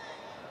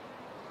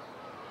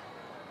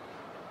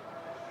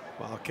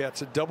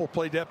 Wildcats at double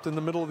play depth in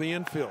the middle of the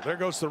infield. There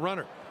goes the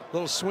runner.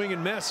 Little swing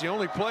and miss. The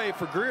only play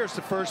for Greer's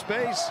to first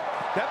base.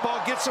 That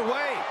ball gets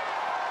away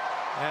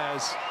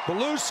as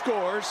Ballou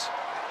scores.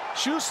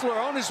 Schussler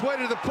on his way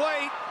to the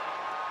plate.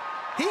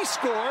 He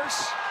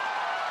scores.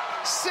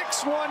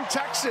 6-1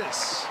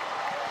 Texas.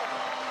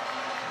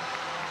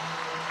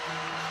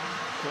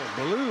 Well,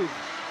 Ballou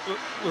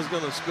was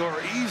going to score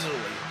easily.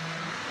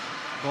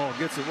 Ball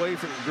gets away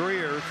from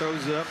Greer,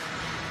 throws it up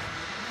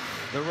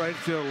the right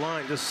field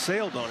line, just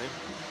sailed on him.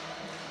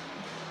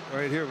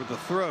 Right here with the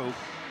throw.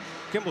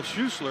 Kimball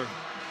Schussler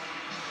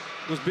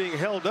was being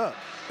held up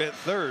at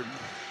third,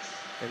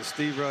 and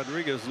Steve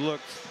Rodriguez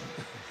looked.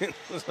 It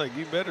was like,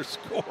 you better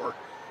score.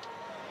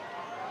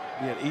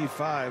 Be an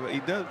E5, but he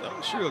does.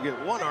 I'm sure he'll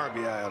get 1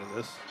 RBI out of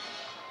this,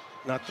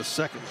 not the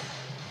second one.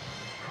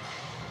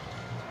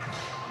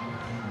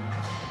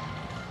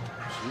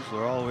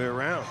 Schussler all the way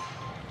around,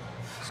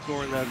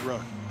 scoring that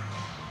run.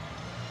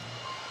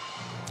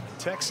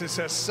 Texas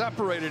has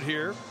separated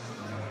here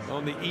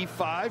on the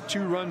E5.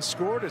 2 runs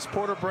scored as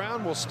Porter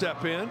Brown will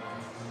step in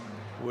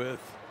with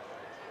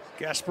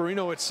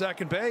Gasparino at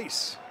second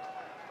base.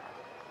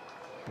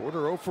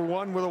 Porter 0 for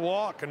 1 with a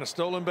walk and a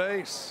stolen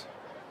base.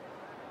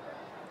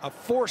 A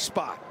 4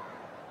 spot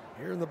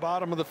here in the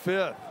bottom of the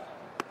 5th.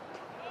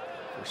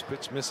 First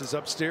pitch misses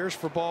upstairs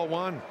for ball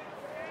 1.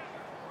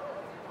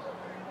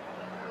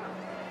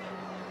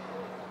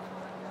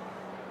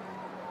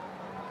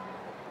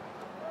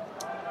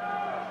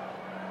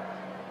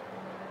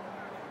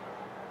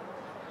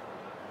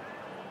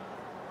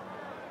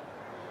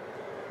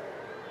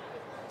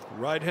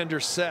 Right-hander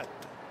set.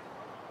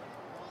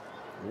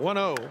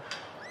 1-0.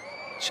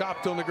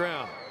 Chopped on the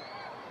ground.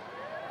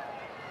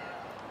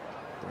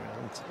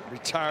 Brown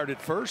retired at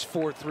first.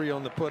 4-3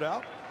 on the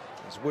putout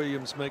as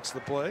Williams makes the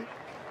play.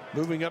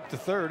 Moving up to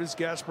third is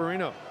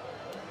Gasparino.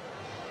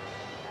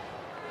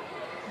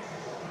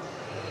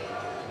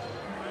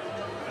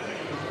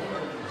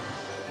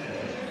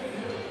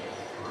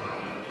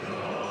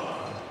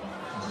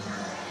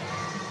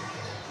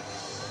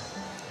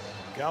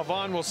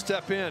 Galvan will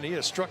step in. He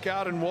has struck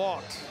out and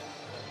walked.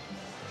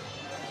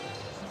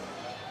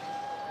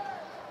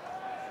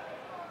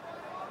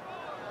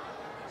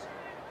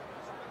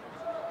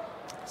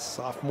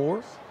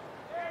 Sophomore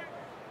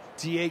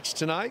DH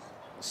tonight.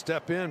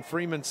 Step in.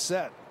 Freeman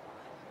set.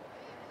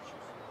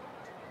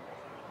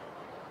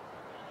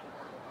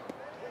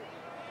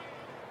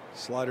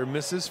 Slider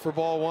misses for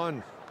ball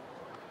 1.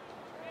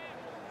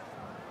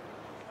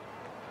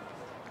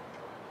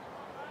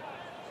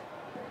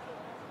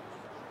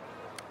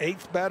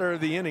 Eighth batter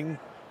of the inning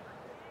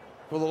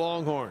for the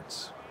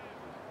Longhorns.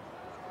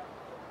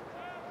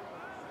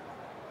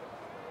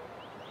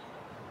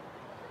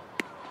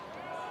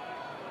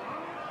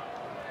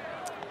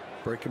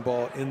 Breaking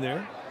ball in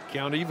there.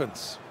 Count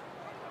evens.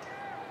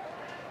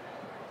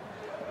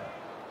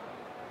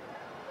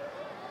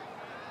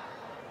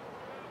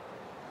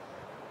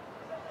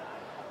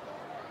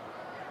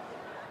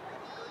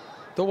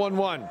 The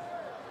 1-1.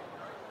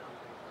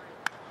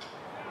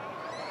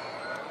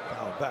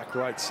 Foul back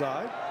right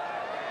side.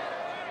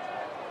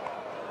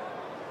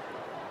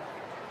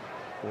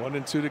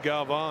 1-2 to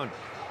Galvan.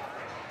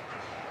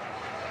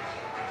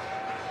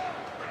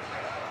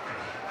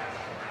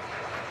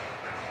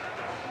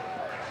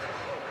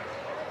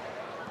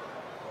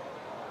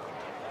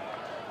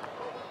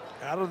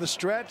 Out of the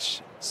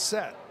stretch,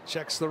 set,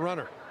 checks the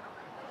runner.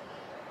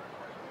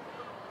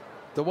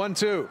 The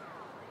 1-2.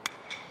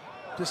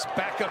 Just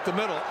back up the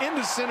middle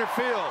into center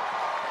field.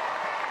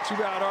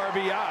 2-out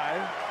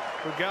RBI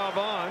for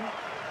Galvan.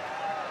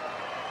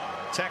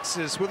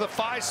 Texas with a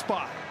 5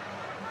 spot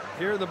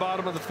here in the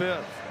bottom of the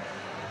 5th.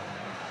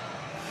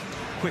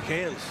 Quick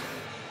hands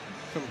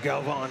from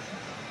Galvan.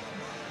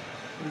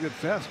 Pretty good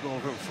fastball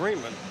from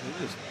Freeman.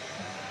 He just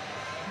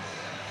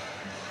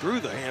threw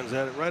the hands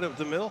at it right up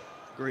the middle.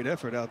 Great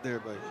effort out there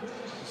by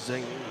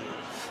Zane.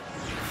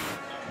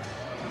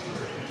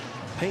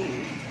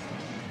 Payne.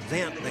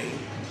 Zant Payne.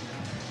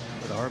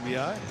 With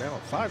RBI, now a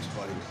 5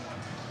 spot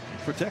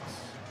for Texas.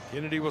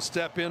 Kennedy will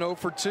step in 0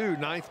 for 2,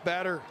 9th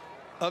batter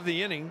of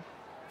the inning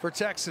for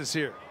Texas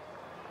here.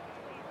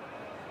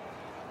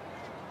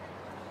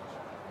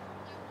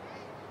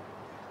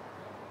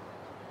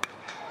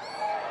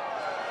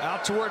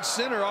 Out towards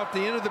center off the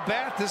end of the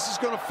bat. This is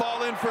going to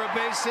fall in for a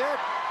base hit.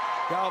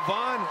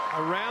 Galvan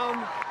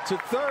around to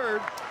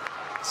third.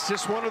 It's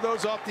just one of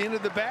those off the end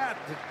of the bat.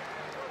 The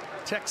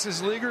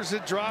Texas leaguers,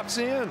 it drops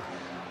in.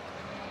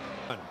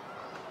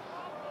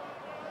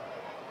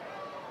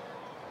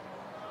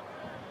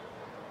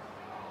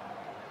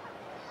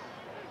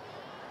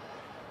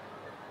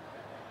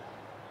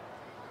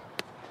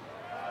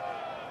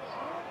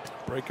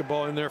 Break a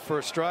ball in there for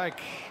a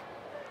strike.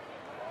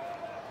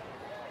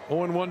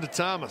 0-1 to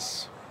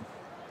Thomas.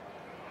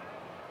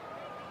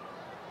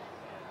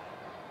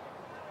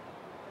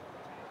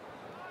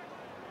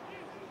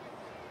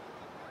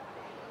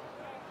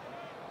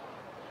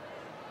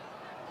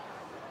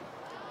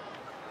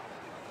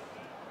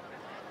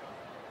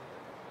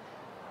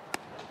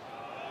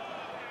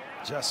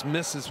 Just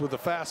misses with a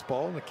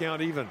fastball, and the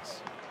count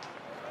evens.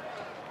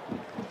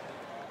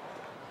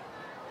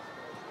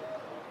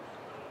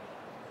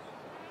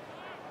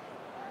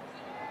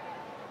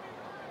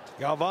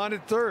 Galvan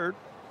at third.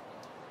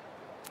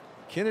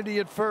 Kennedy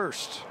at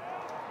first.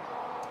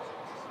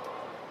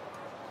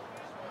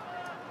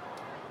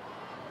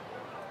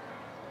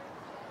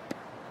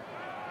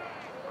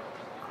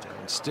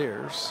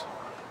 Downstairs.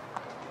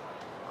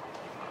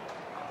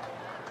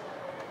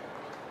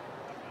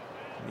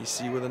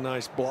 Messi with a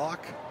nice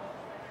block.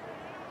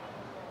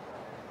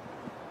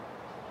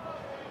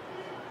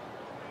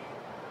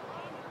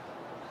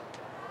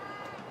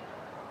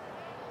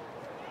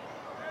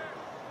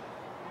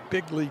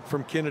 Big lead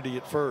from Kennedy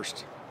at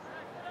first.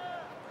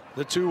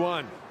 The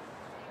 2-1.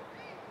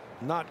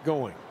 Not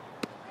going.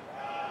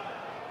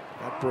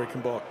 That breaking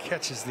ball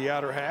catches the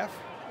outer half.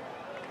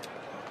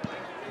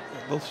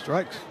 Both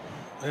strikes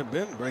have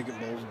been breaking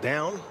balls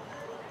down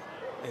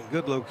in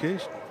good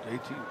location.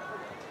 JT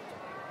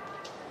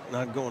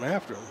not going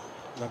after him.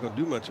 Not going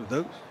to do much with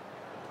those.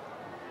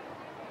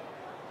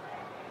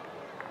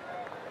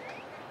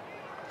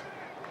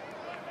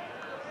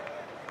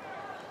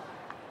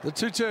 The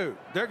 2-2.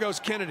 There goes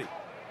Kennedy.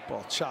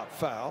 Ball chopped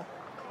foul.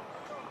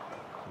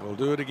 We'll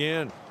do it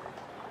again.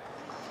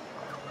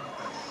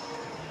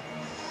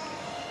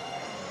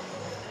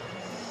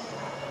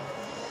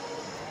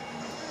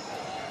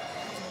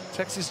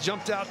 Texas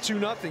jumped out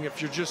 2-0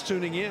 if you're just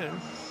tuning in.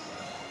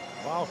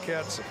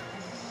 Wildcats of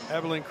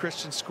Abilene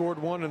Christian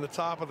scored 1 in the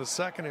top of the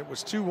 2nd. It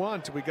was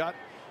 2-1 till we got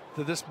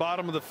to this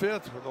bottom of the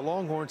 5th, where the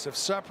Longhorns have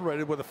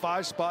separated with a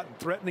 5 spot and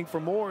threatening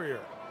for more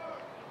here.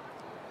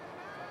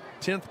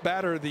 10th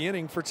batter of the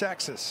inning for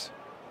Texas.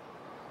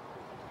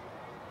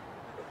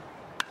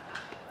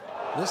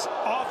 This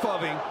off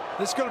of him.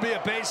 This is going to be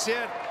a base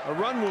hit. A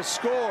run will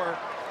score.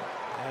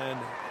 And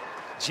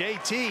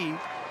JT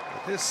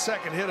with his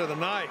 2nd hit of the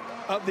night,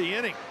 of the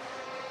inning.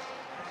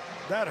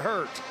 That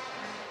hurt.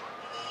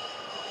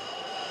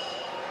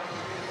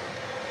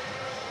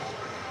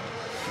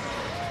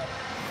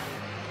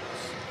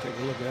 Take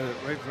a look at it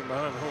right from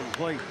behind home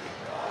plate.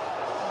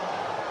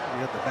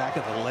 You got the back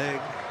of the leg.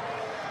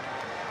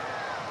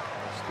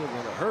 Still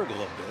going to hurt a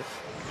little bit.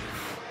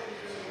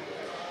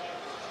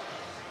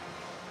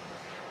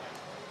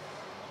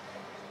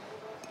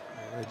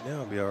 Right now,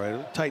 it'll be all right.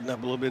 It'll tighten up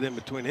a little bit in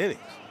between innings.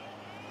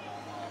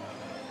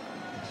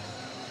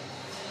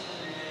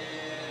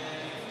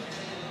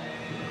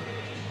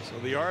 So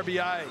the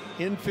RBI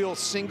infield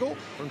single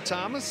from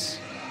Thomas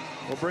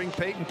will bring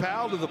Peyton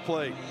Powell to the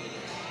plate.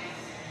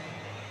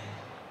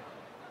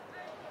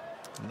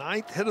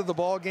 9th hit of the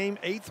ball game,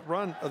 8th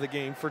run of the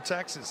game for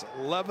Texas.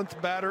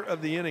 11th batter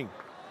of the inning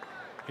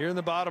here in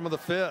the bottom of the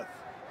 5th.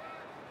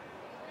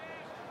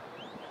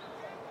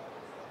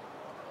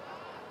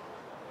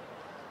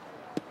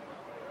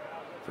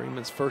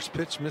 Freeman's first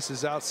pitch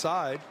misses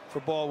outside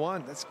for ball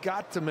one. That's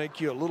got to make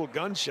you a little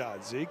gun shy,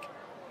 Zeke.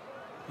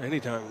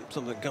 Anytime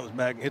something comes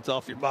back and hits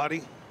off your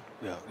body,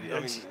 yeah, I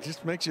mean, It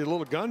just makes you a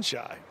little gun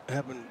shy.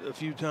 happened a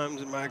few times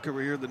in my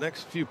career. The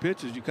next few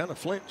pitches, you kind of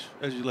flinch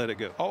as you let it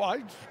go. Oh,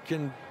 I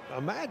can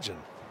imagine.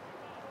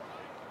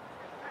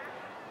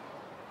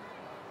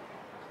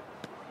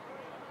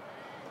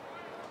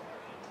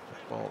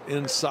 Ball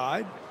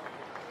inside.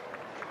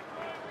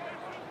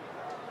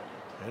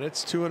 And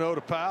it's 2-0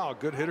 to Powell.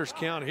 Good hitters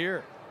count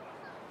here.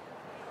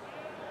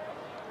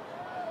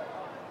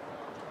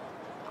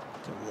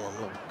 Warm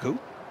little coat.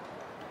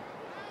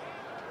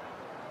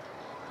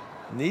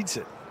 Needs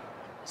it.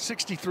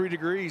 63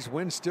 degrees,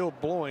 wind still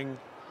blowing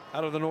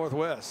out of the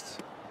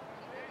northwest.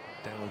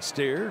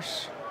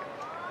 Downstairs.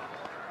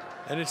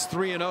 And it's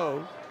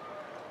 3-0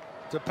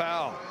 to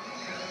Powell.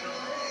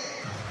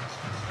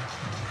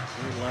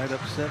 Green light up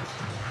 7.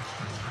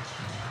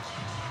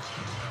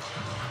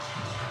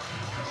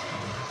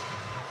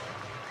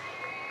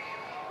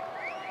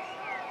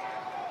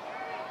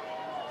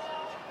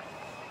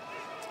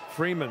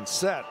 Freeman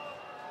set.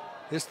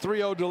 His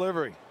 3-0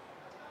 delivery.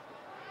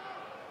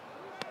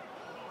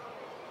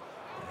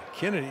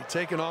 Kennedy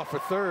taken off for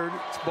third.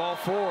 It's ball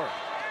 4.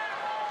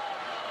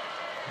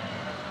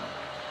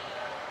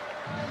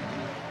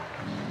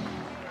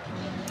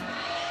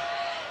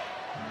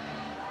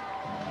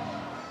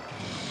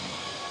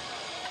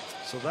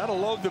 So that'll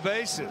load the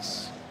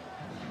bases.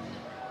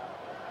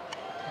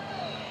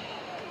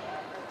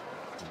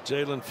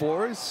 Jalen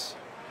Flores,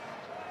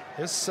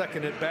 his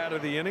second at bat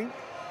of the inning.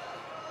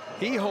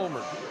 He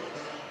homered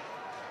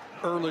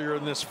earlier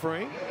in this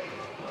spring.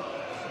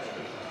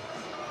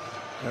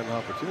 Had an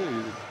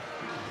opportunity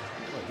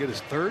to get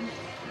his third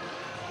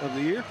of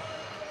the year.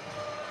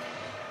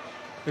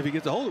 If he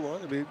gets a hold of one,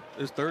 it'll be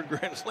his third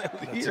Grand Slam of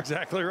the year. That's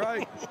exactly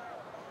right.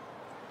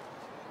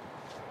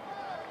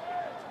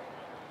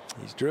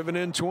 He's driven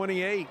in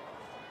 28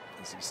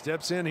 as he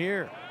steps in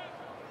here.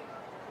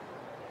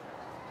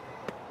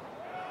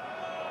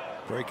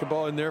 Breaking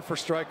ball in there for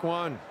strike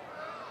one.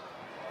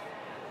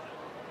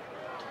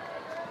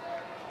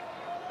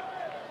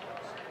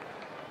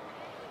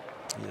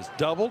 He has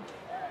doubled,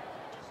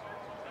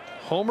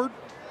 homered.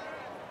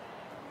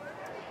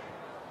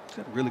 He's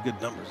got really good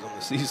numbers on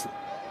the season.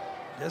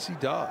 Yes, he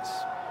does.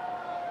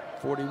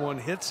 41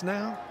 hits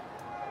now.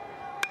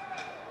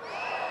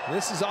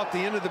 This is off the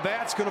end of the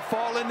bat. It's going to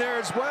fall in there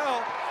as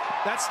well.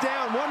 That's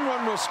down. 1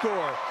 run will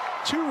score.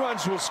 2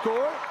 runs will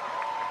score.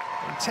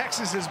 And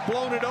Texas has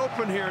blown it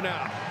open here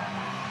now.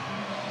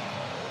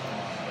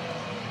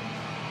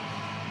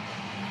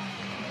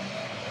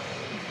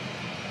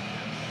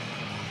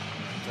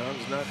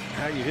 It's not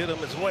how you hit them,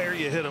 it's where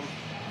you hit them.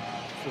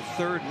 The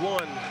third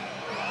one.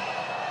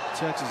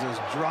 Texas has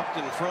dropped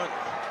in front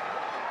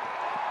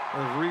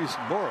of Reese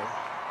Borough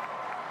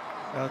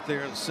out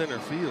there in center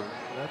field.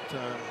 That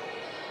time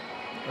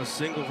a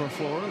single for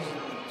Flores.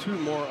 2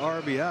 more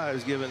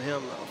RBIs, giving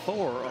him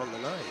 4 on the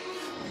night.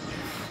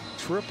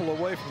 Triple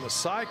away from the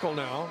cycle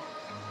now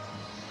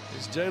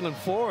is Jalen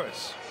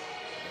Flores.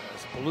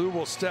 As Blue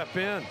will step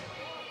in.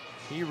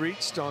 He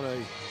reached on a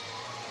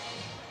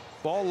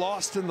ball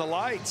lost in the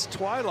lights.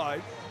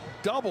 Twilight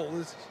double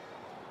his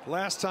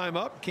last time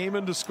up, came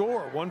in to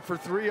score. 1 for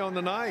 3 on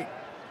the night.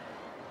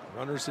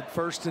 Runners at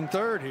first and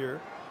third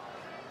here.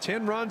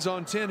 10 runs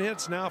on 10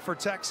 hits now for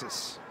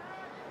Texas.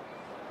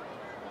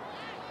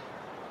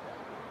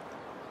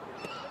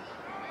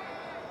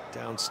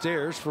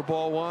 Downstairs for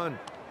ball 1.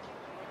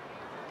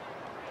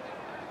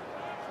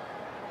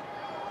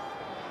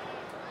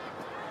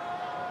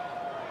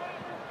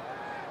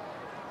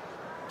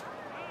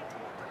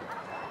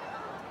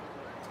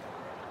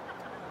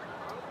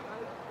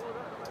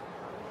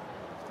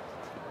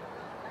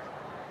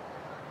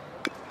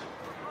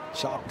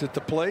 Chopped at the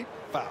plate,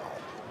 foul.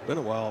 Been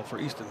a while for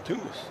Easton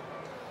Tunis.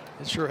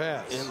 It sure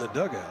has. In the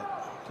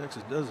dugout.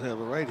 Texas does have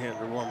a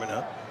right-hander warming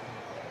up.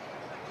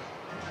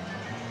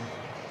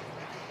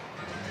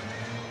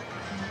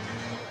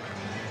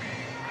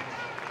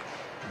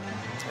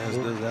 As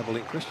does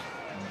Abilene Christian.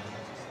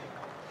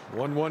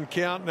 1-1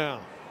 count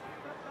now.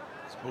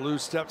 As Blue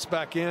steps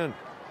back in.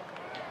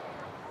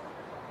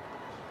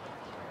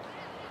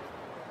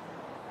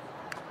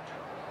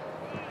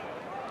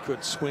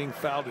 Good swing,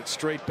 fouled it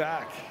straight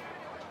back.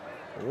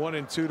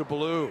 1-2 to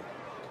Blue.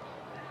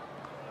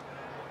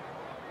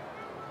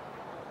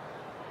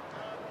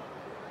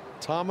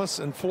 Thomas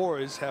and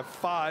Flores have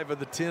 5 of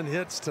the 10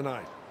 hits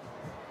tonight.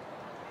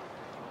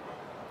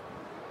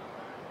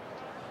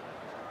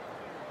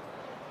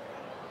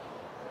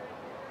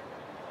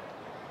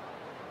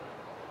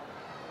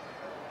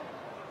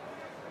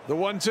 The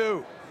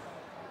 1-2.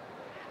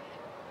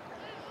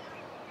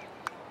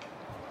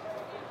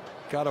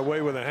 Got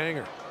away with a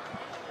hanger.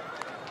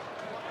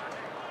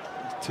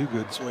 2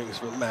 good swings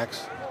from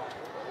Max.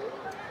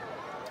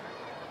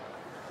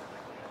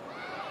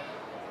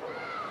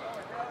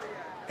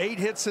 Eight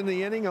hits in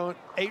the inning on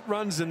 8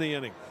 runs in the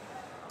inning.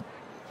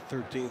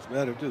 13th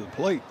batter to the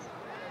plate.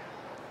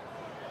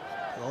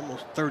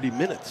 Almost 30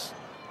 minutes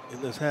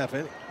in this half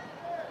inning.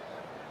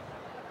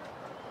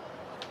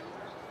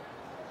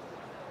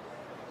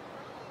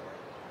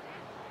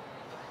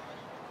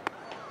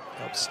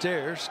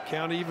 Upstairs,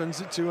 count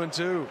evens at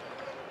 2-2.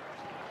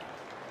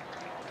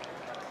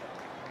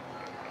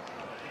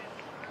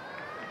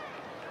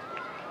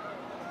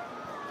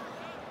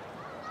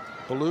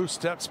 Ballou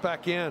steps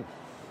back in.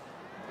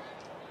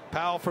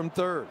 Powell from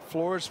third,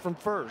 Flores from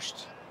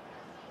first.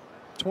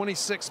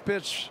 26th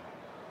pitch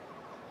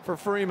for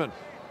Freeman.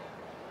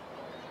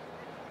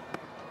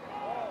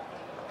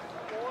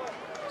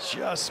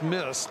 Just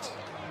missed.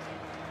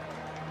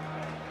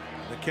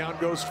 The count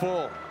goes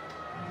full.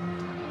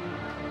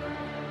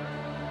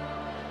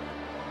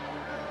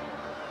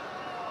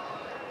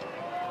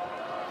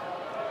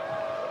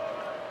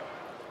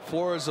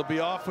 Flores will be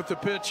off with the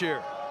pitch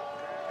here.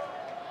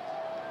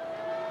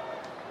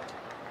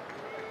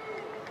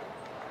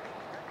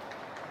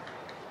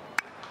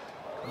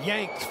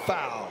 Yanked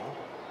foul.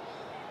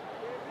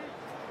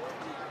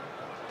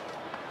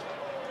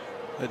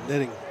 That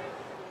netting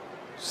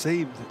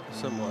saved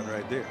someone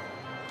right there.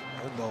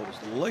 That ball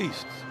was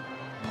laced,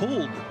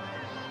 pulled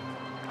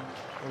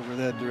over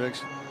that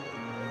direction.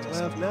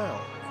 Left now.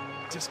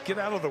 Just get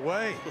out of the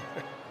way.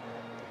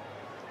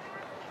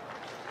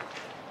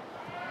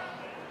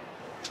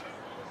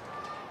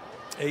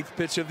 Eighth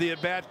pitch of the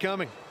at-bat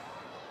coming.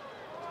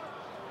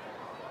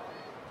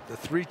 The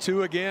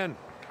 3-2 again.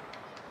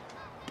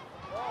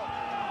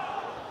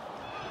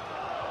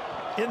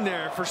 In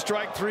there for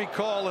strike three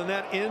call, and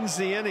that ends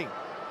the inning.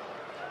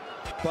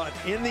 But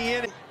in the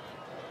inning,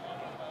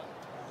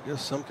 I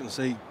guess some can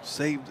say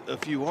saved a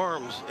few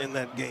arms in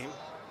that game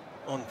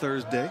on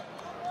Thursday.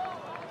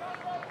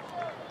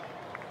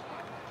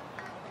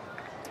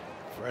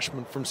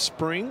 Freshman from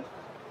Spring,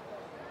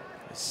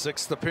 his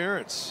 6th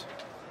appearance.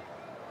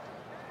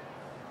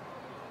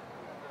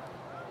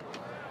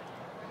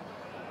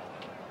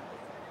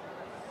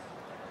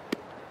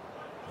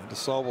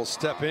 Gasol will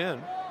step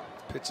in.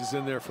 Pitch is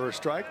in there for a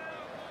strike.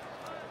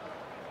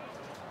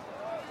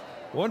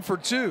 1 for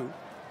 2.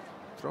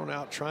 Thrown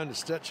out trying to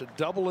stretch a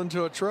double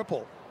into a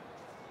triple.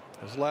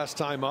 His last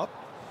time up.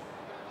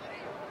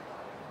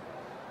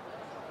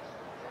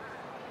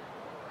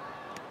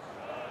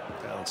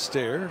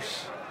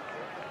 Downstairs.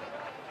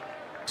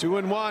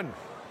 2-1.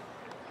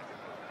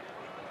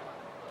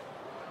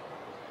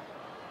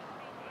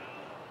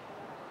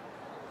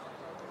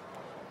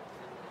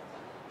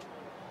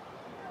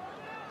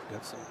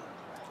 Got some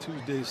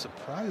Tuesday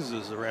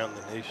surprises around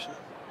the nation.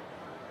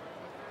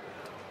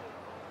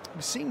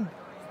 We've seen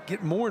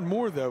get more and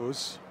more of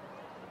those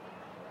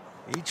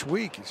each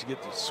week as you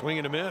get the swing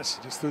and a miss.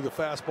 Just threw the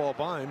fastball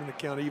by him, and the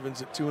count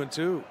evens at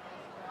 2-2.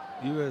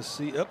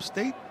 USC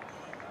Upstate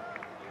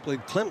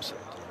played Clemson.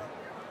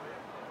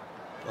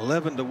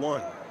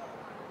 11-1.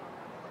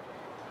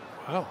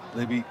 Wow.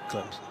 They beat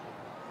Clemson.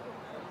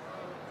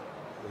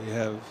 We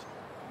have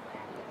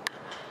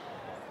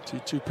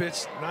 2-2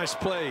 pitch. Nice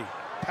play.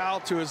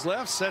 Powell to his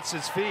left, sets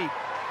his feet.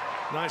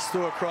 Nice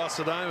throw across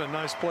the diamond.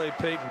 Nice play,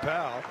 Peyton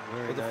Powell,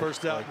 for the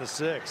first out in the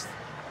 6th.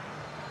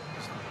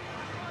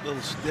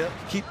 Little step,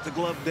 keep the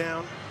glove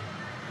down.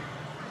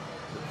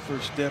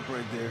 First step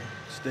right there.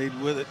 Stayed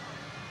with it.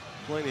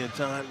 Plenty of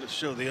time to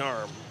show the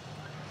arm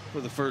for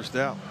the first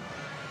out.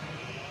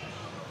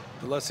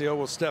 D'Alessio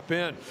will step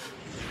in.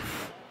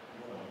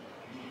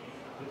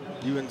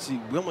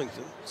 UNC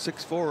Wilmington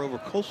 6-4 over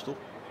Coastal.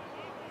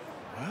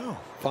 Wow.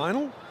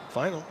 Final?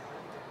 Final.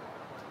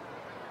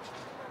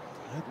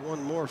 I had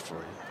one more for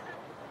you.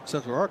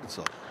 Central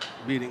Arkansas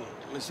beating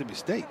Mississippi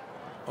State.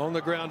 On the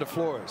ground to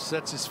Flores.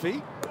 Sets his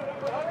feet.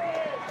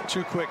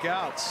 2 quick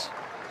outs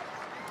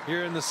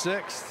here in the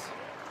 6th.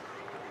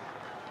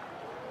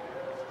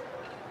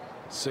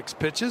 6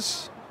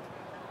 pitches.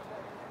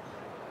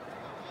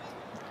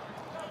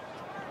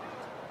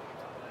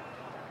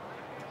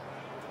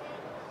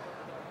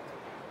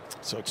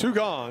 So 2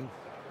 gone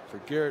for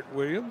Garrett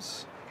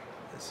Williams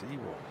as he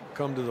will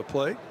come to the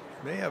plate.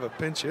 May have a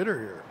pinch hitter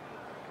here.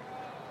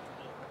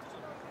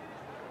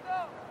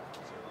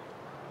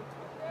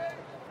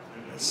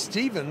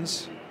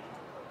 Stevens,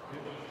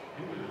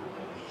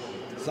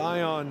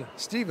 Zion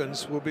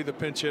Stevens, will be the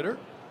pinch hitter.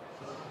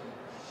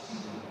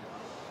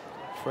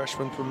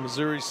 Freshman from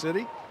Missouri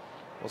City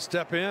will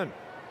step in.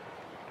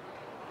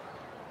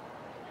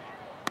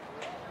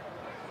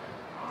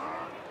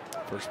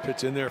 First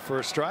pitch in there for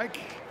a strike.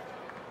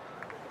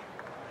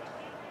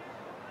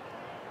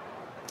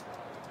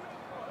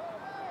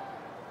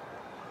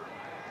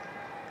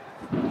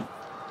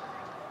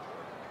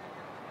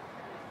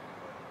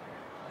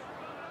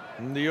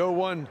 And the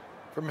 0-1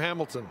 from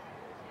Hamilton.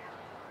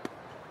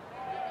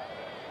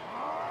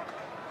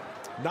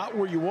 Not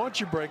where you want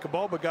your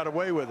breakable, but got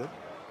away with it.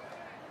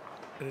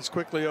 And it's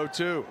quickly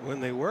 0-2. When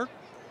they work,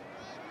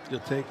 you'll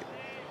take it.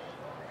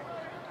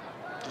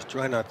 Just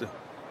try not to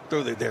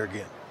throw it there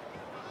again.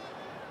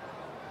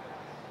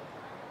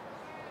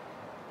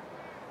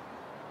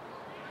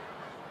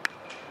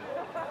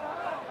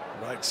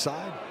 Right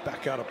side,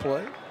 back out of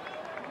play.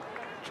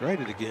 Tried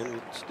it again.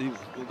 Stevens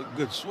with a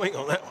good swing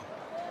on that one.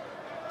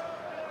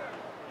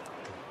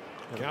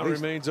 Count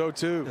remains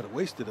 0-2. Got a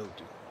wasted 0-2.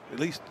 At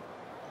least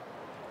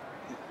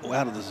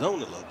out of the zone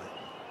a little bit.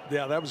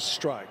 Yeah, that was a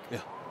strike. Yeah.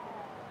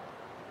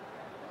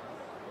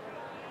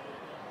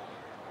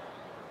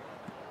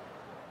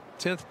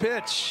 10th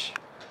pitch.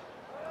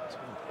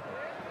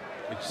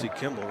 You can see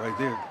Kimball right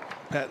there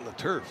patting the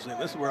turf, saying,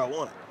 this is where I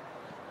want it.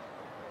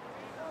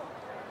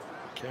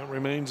 Count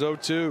remains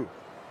 0-2.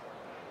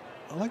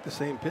 I like the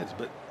same pitch,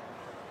 but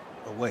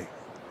away.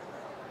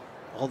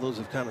 All those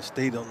have kind of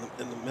stayed in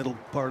the middle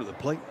part of the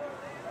plate.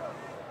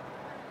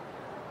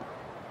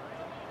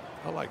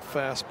 I like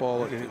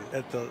fastball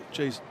at the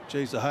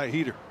chase a high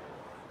heater.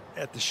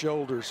 At the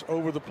shoulders,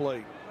 over the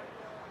plate.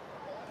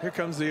 Here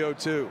comes the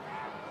 0-2.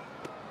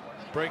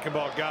 Breaking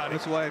ball, got it.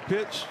 That's why I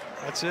pitch.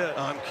 That's it.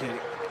 I'm kidding.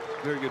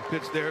 Very good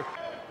pitch there.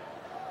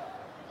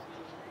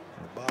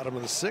 Bottom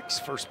of the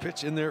 6th, first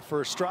pitch in there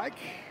for a strike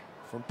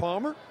from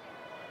Palmer.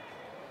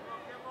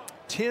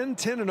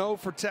 10-0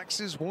 for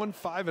Texas,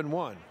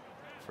 1-5-1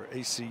 for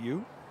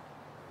ACU.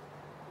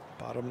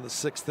 Bottom of the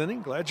 6th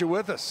inning. Glad you're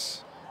with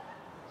us.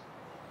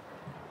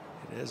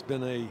 It has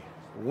been a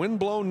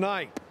wind-blown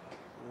night.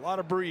 A lot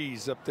of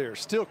breeze up there,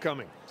 still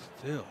coming.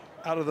 Still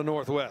out of the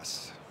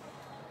northwest.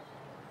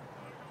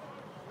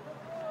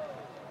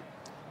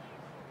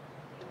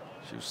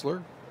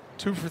 Schuessler,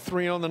 2 for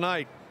 3 on the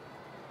night.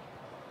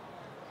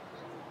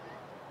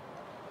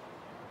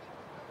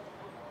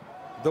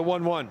 The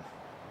 1-1.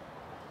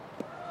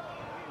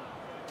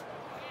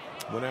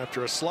 Went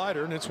after a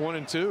slider, and it's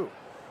 1-2. You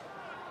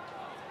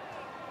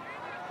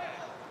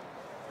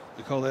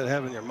call that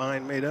having your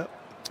mind made up?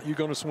 You're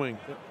going to swing.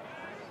 Yep.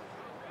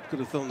 Could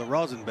have thrown the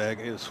rosin bag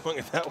and he'd have swung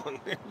at that one.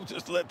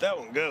 Just let that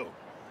one go.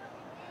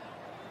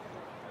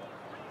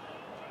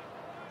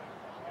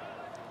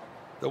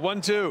 The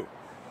 1-2.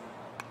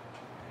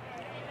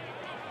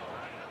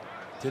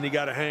 Then he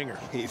got a hanger.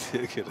 He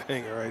did get a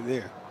hanger right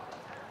there.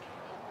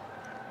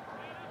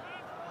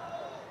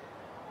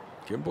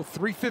 Kimball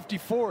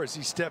 354 as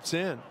he steps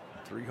in.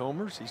 3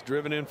 homers. He's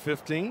driven in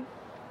 15.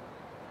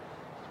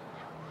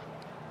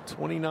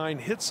 29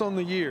 hits on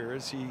the year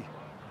as he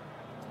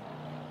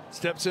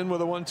steps in with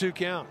a 1-2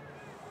 count.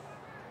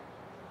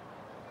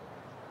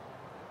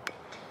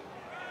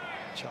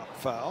 Chop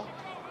foul.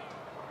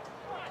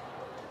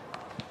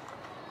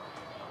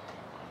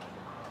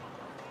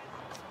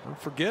 Don't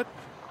forget,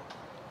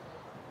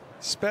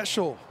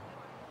 special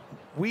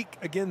week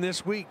again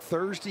this week,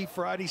 Thursday,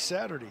 Friday,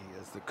 Saturday,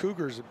 as the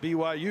Cougars at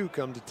BYU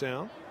come to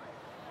town.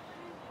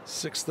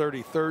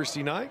 6:30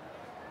 Thursday night.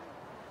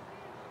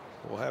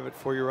 We'll have it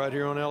for you right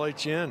here on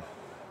LHN.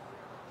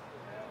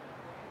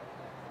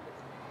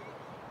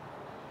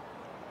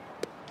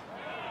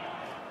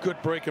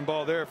 Good breaking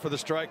ball there for the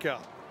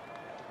strikeout.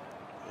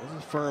 That's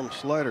a firm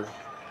slider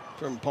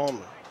from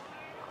Palmer.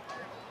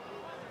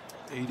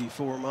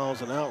 84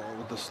 miles an hour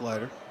with the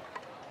slider.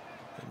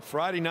 And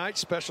Friday night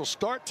special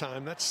start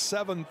time. That's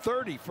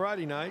 7:30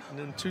 Friday night, and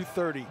then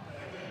 2:30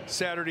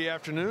 Saturday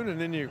afternoon,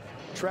 and then you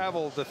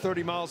travel the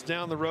 30 miles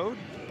down the road.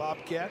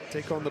 Bobcat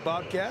take on the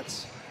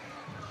Bobcats.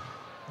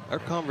 Our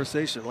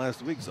conversation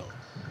last week, so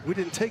we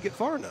didn't take it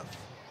far enough.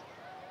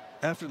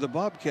 After the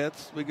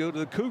Bobcats, we go to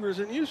the Cougars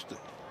in Houston.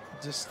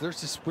 It's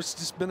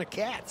just been a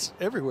cats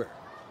everywhere.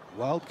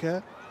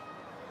 Wildcat,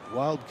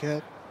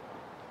 Wildcat,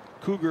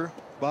 Cougar,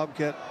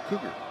 Bobcat,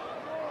 Cougar.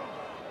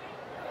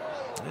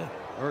 Yeah.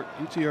 Or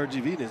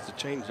UTRGV needs to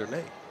change their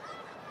name.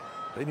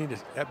 They need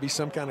to be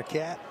some kind of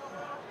cat.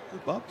 The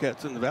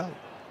Bobcats in the valley.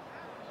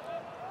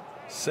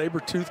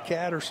 Saber-toothed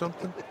cat or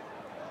something.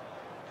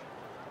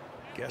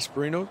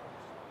 Gasparino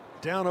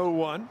down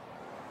 0-1.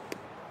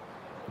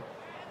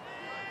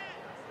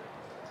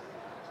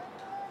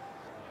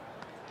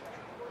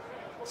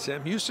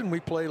 Sam Houston,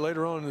 we play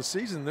later on in the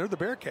season. They're the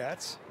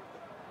Bearcats.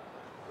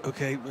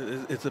 Okay, but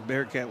it's a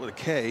Bearcat with a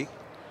K.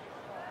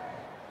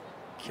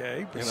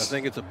 Okay. And I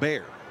think it's a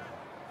bear.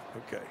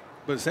 Okay.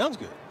 But it sounds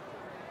good.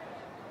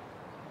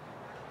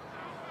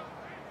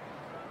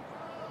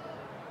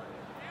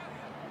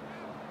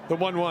 The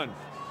 1-1.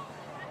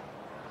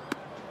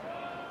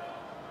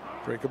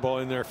 Break a ball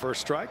in there for a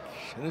strike,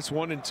 and it's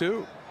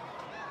 1-2.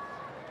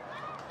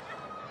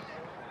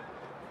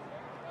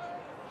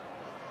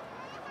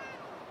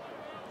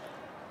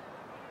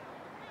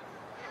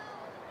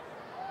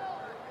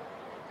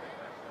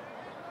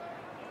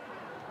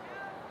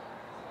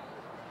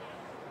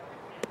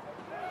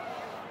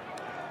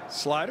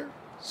 Slider,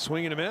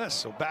 swing and a miss.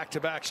 So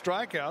back-to-back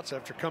strikeouts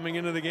after coming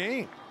into the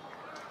game.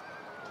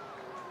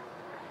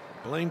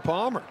 Blaine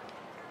Palmer.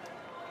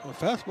 Well,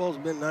 fastball's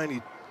been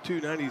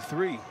 92,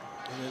 93, and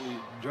then you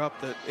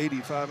drop that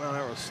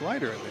 85-mile-an-hour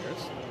slider in there.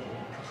 It's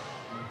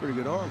a pretty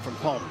good arm from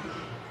Palmer.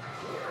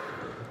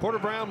 Porter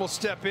Brown will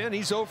step in.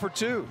 He's 0 for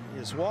 2. He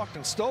has walked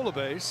and stole a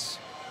base.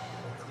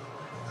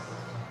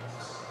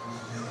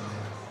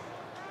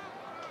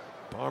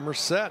 Palmer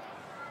set.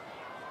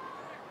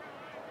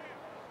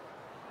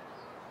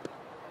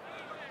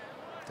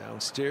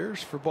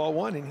 Downstairs for ball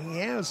 1, and he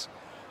has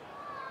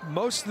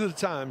most of the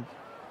time.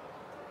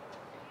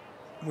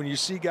 When you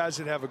see guys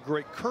that have a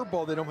great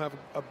curveball, they don't have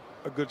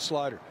a good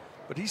slider.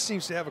 But he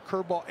seems to have a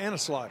curveball and a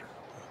slider.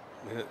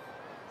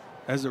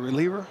 As a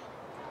reliever,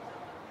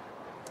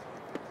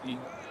 you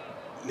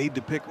need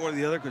to pick one or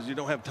the other because you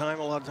don't have time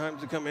a lot of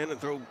times to come in and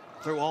throw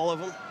all of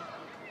them.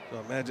 So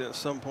imagine at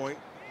some point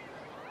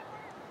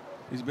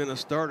He's been a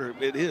starter.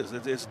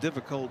 It's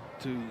difficult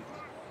to,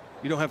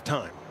 you don't have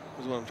time,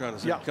 is what I'm trying to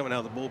say, coming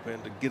out of the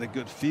bullpen to get a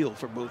good feel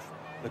for both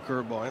the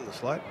curveball and the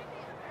slider.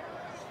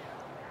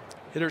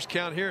 Hitters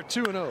count here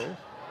 2-0.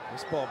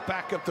 This ball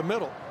back up the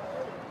middle.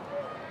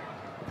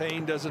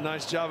 Payne does a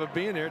nice job of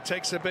being there.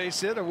 Takes a base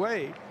hit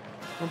away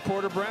from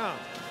Porter Brown.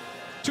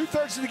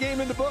 2/3 of the game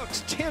in the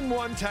books.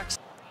 10-1 Texas.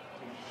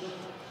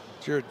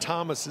 Jared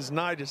Thomas's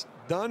night is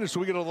done as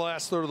we get to the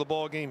last third of the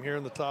ball game here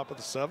in the top of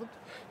the 7th.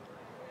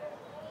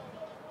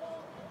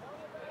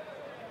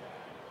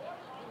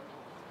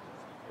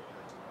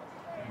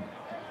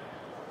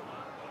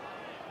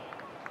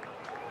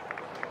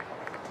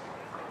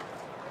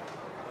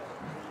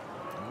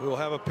 We'll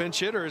have a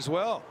pinch hitter as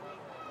well.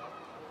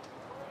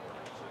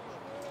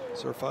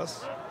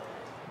 Surface.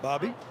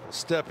 Bobby will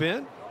step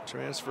in.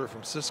 Transfer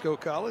from Cisco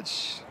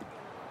College.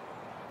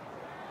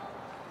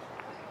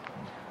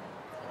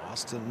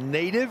 Austin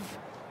native.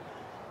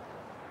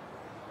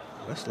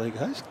 Westlake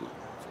High School.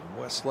 From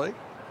Westlake.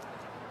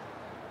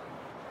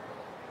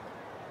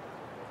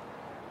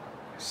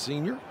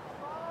 Senior.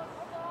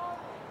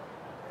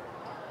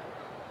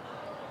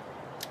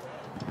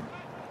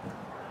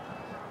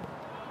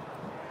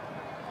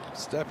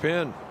 Step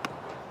in.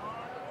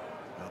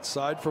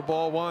 Outside for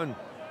ball 1.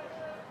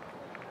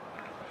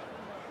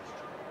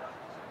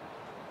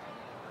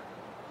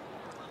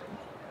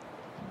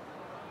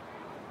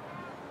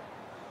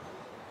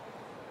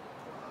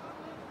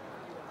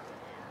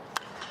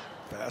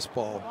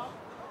 Fastball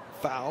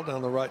foul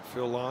down the right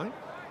field line.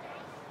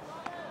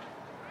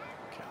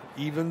 Count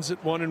evens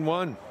at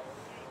 1-1.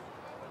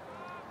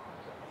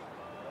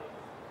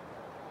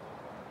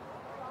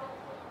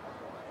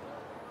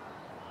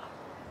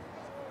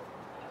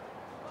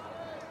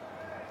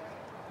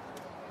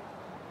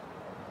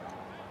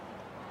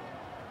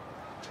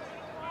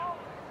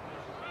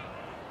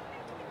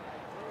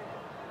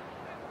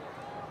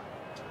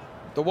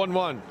 The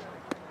 1-1.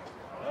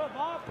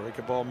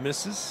 Breaking ball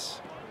misses.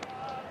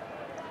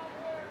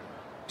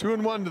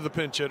 2-1 to the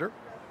pinch hitter.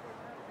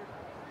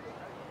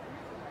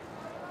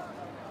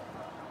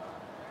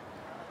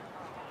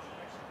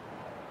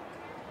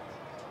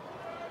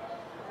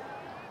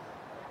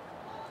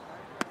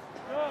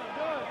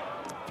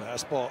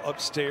 Fastball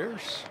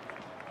upstairs.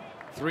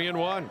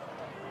 3-1.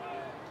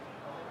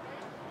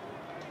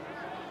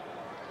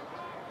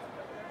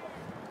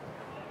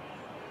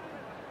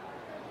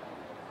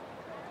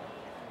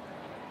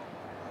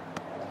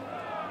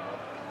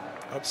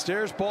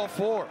 Upstairs, ball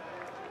 4.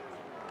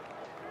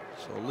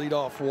 So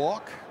leadoff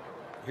walk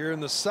here in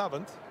the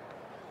 7th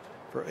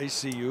for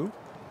ACU.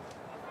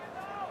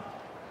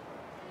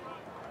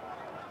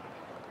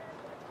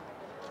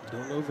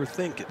 Don't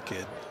overthink it,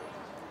 kid.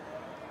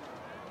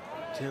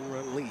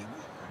 10-run lead.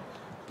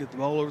 Get the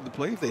ball over the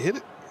plate. If they hit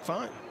it,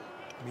 fine.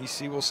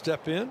 Misi will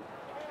step in.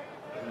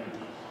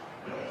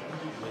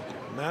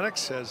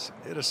 Maddox has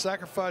hit a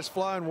sacrifice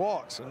fly and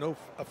walk, so no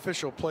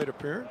official plate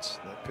appearance.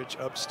 That pitch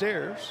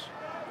upstairs.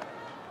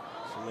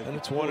 And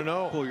it's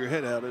 1-0. Pull your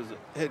head out as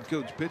a head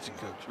coach, pitching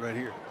coach, right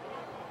here.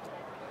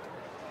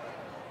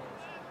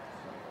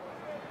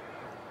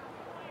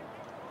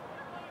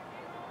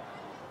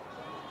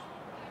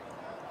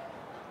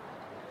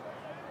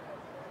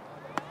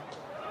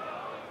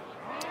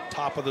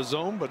 Top of the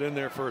zone, but in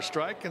there for a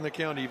strike, and the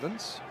count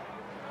evens.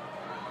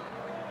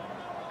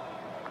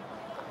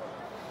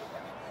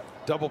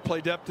 Double play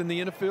depth in the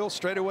infield,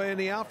 straight away in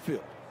the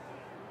outfield.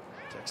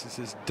 Texas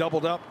has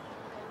doubled up.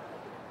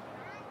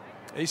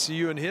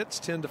 ACU in hits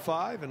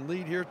 10-5 and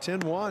lead here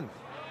 10-1.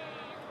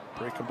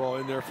 Breaking ball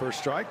in there for a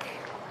strike.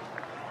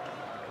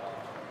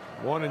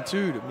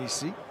 1-2 to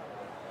Misi.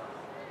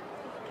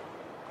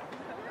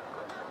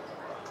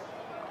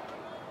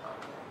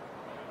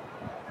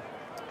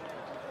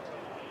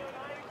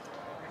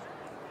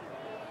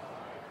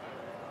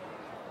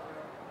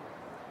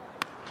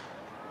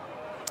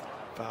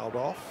 Fouled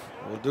off.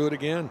 We'll do it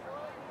again.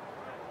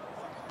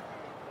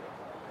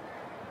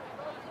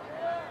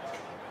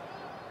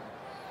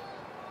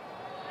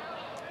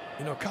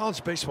 You know,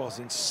 college baseball is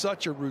in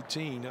such a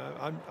routine.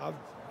 I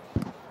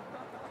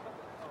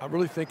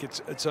really think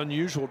it's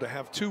unusual to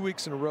have 2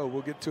 weeks in a row.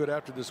 We'll get to it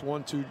after this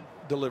 1-2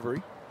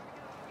 delivery.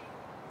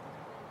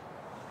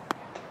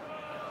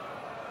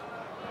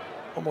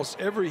 Almost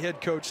every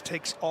head coach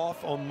takes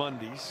off on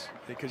Mondays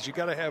because you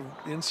got to have,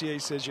 the NCAA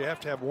says you have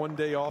to have 1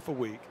 day off a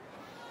week.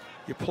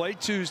 You play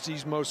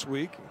Tuesdays most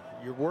week.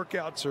 Your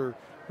workouts are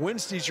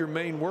Wednesday's your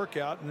main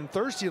workout, and then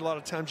Thursday a lot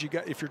of times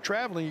if you're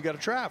traveling, you got to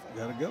travel.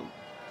 Got to go.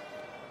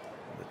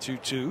 The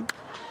 2-2.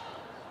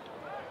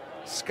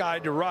 Sky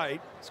to right.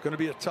 It's going to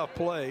be a tough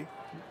play.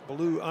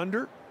 Blue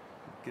under.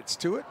 Gets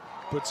to it.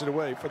 Puts it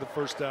away for the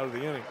first out of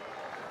the inning.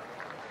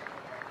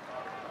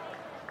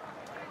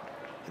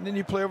 And then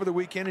you play over the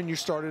weekend and you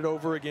start it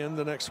over again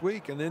the next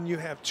week. And then you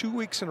have 2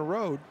 weeks in a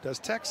row, does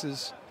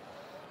Texas,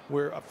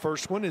 where a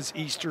first one is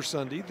Easter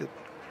Sunday that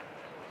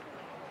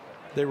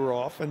they were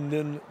off. And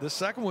then the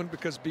second one,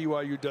 because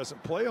BYU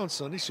doesn't play on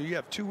Sunday, so you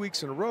have 2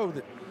 weeks in a row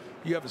that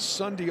you have a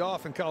Sunday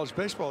off in college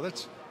baseball.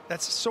 That's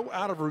so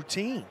out of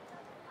routine.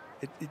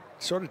 it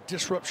sort of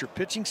disrupts your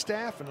pitching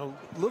staff and a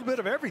little bit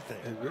of everything.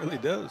 It really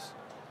does.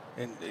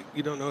 And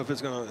you don't know if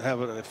it's going to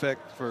have an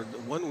effect for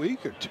 1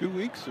 week or 2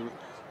 weeks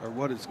or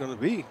what it's going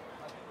to be.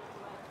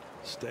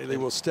 Staley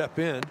will step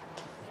in,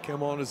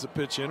 come on as a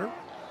pitch hitter.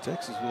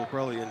 Texas will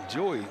probably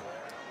enjoy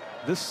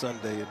this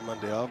Sunday and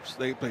Monday off.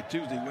 They play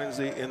Tuesday,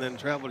 Wednesday, and then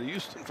travel to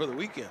Houston for the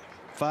weekend.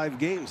 5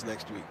 games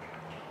next week.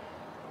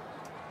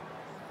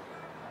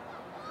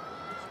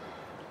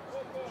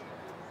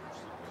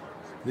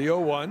 The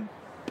 0-1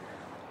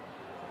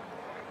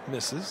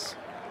 misses.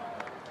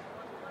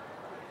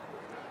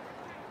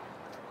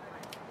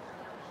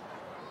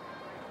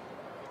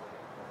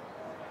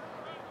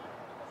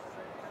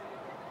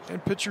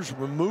 And pitchers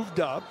were moved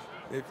up.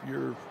 If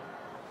you're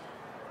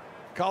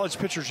college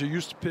pitchers are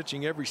used to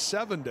pitching every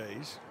 7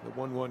 days, the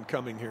 1-1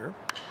 coming here.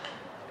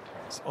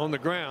 It's on the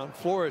ground.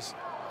 Flores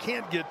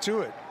can't get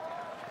to it.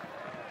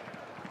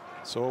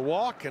 So a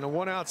walk and a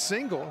 1-out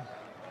single.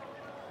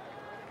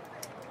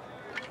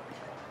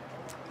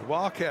 The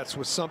Wildcats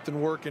with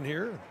something working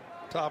here.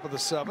 Top of the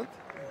 7th.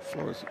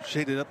 Flores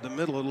shaded up the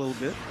middle a little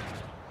bit.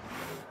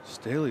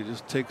 Staley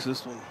just takes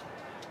this one.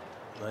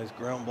 Nice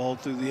ground ball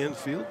through the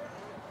infield.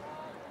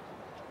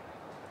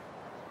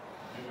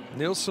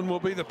 Nielsen will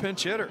be the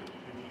pinch hitter.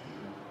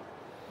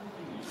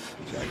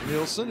 Jack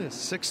Nielsen is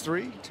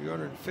 6'3",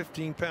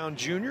 215-pound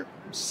junior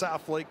from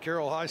South Lake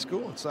Carroll High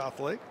School in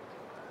South Lake.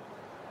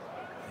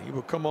 He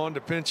will come on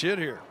to pinch hit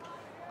here.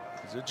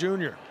 He's a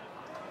junior.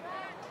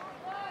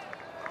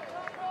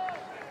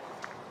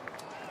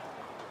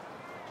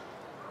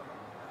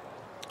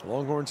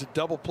 Longhorns at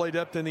double play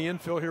depth in the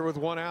infield here with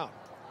 1 out.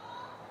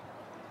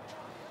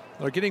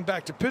 Now getting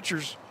back to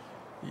pitchers,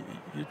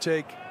 you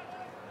take,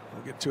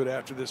 we'll get to it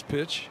after this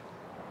pitch.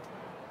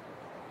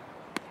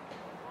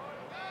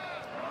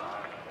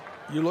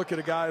 You look at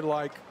a guy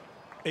like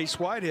Ace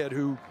Whitehead,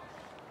 who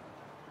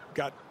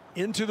got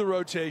into the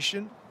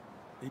rotation.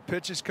 He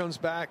pitches, comes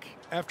back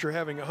after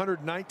having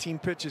 119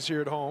 pitches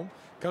here at home,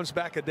 comes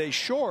back a day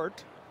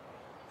short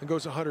and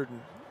goes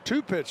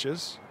 102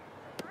 pitches.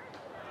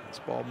 This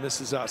ball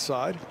misses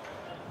outside.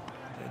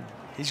 And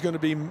he's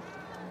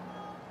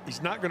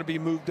not going to be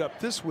moved up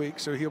this week,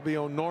 so he'll be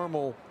on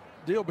normal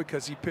deal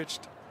because he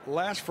pitched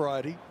last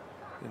Friday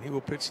and he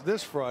will pitch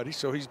this Friday,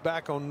 so he's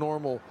back on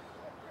normal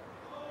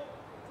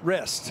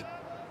rest.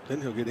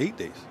 Then he'll get 8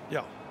 days.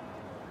 Yeah.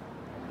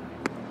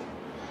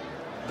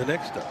 The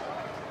next up.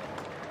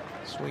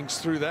 Swings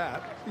through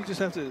that. You just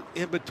have to,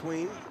 in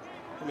between,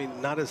 I mean,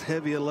 not as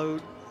heavy a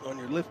load on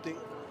your lifting,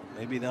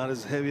 maybe not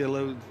as heavy a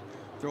load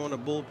throwing a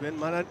bullpen.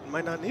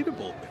 Might not need a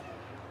bullpen.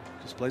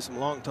 Just play some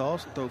long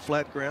toss and throw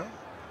flat ground.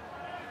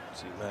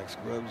 See Max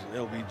Grubbs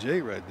and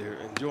LBJ right there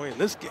enjoying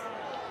this game.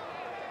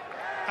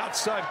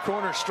 Outside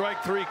corner,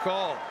 strike 3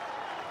 call.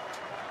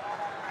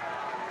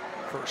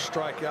 First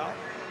strikeout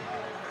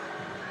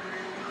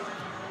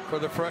for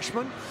the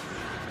freshman.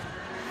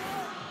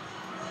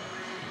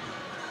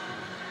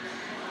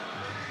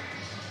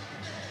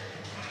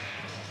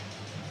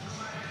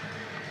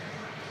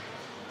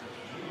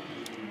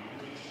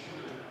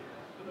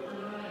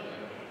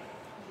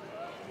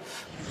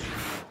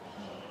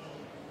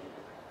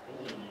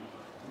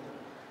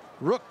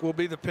 Rook will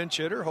be the pinch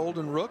hitter.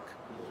 Holden Rook,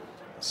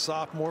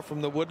 sophomore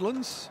from the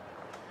Woodlands.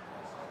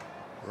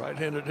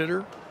 Right-handed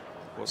hitter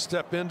will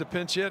step in to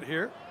pinch hit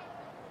here.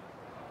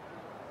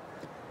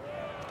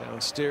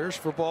 Downstairs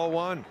for ball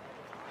 1.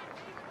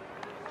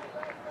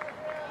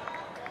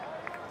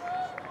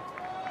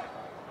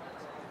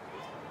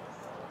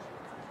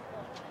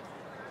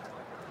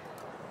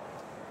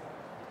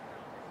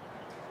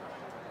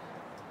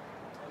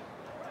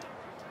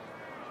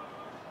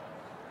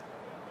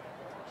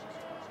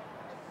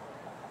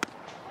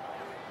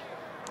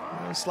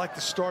 It's like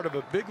the start of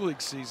a big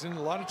league season.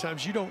 A lot of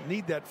times you don't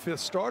need that 5th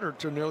starter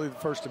till nearly the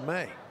 1st of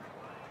May.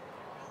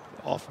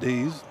 Off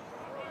days,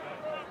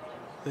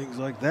 things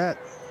like that.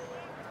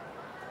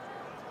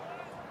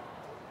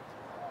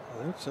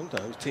 Well,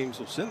 sometimes teams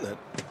will send that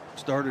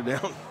starter down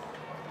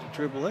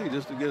to AAA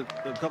just to get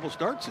a couple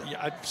starts in.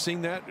 Yeah, I've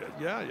seen that.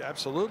 Yeah,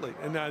 absolutely.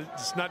 And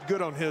it's not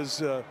good on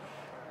his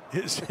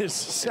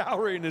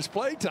salary and his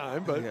play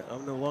time, but yeah,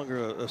 I'm no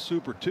longer a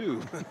Super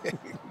 2.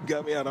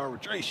 Got me out of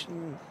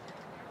arbitration.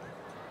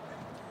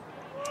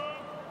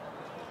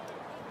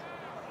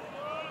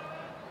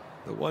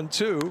 The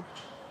 1-2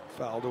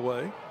 fouled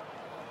away.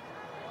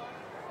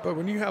 But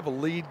when you have a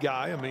lead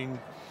guy, I mean,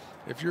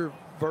 if you're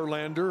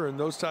Verlander and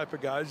those type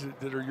of guys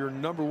that are your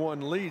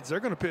 #1 leads, they're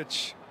going to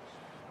pitch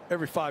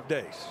every 5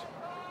 days.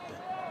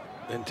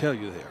 And tell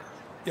you there.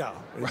 Yeah.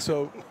 And right.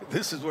 so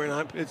this is where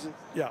I'm pitching.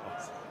 Yeah.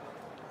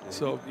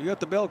 So you got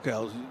the bell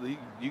cows.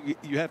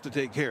 You have to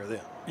take care of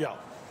them. Yeah.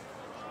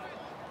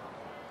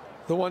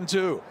 The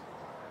 1-2.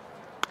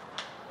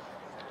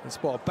 This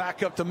ball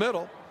back up the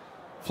middle.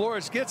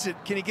 Flores gets it.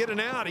 Can he get an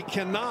out? He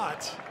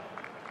cannot.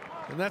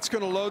 And that's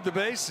going to load the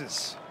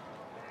bases.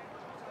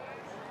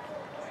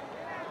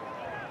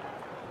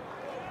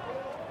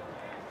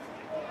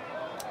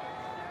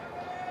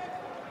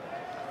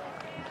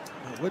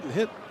 It wouldn't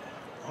hit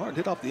hard,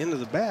 hit off the end of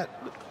the bat.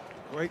 But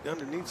right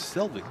underneath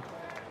Selvey.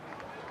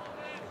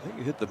 I think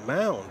he hit the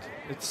mound.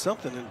 It's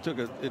something and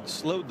it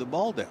slowed the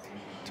ball down.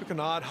 Took an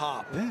odd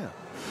hop. Yeah.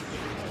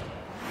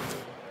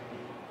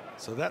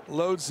 So that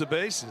loads the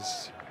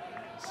bases.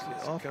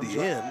 Off the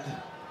end.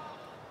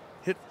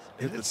 Hit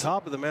the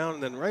top of the mound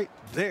and then right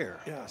there.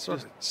 Yeah,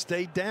 sort of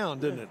stayed down,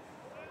 didn't it?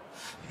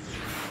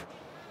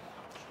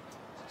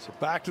 So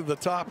back to the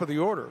top of the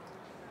order.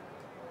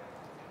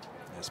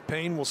 As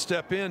Payne will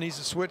step in, he's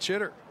a switch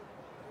hitter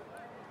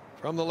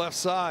from the left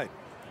side.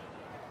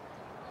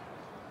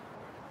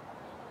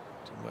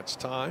 Too much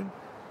time.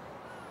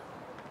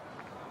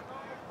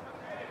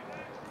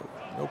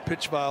 No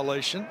pitch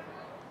violation.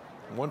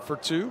 1 for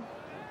 2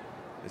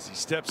 as he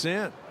steps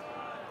in.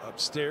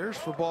 Upstairs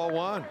for ball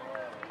 1.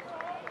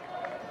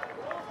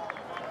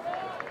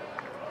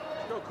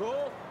 Go,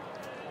 Cole.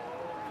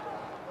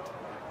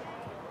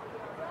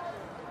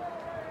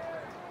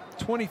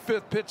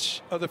 25th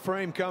pitch of the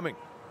frame coming.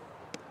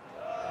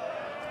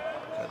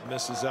 That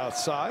misses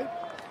outside.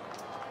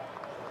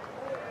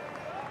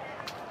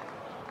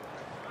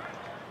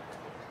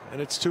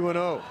 And it's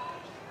 2-0.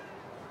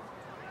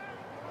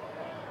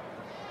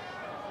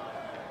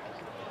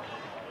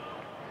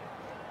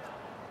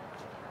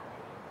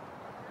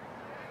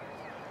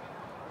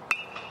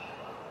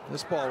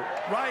 This ball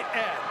right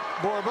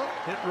at Borba,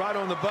 hit right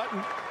on the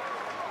button.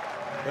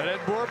 But Ed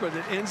Borba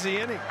that ends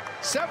the inning.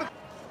 7th.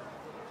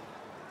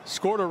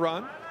 Scored a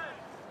run.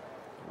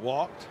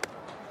 Walked.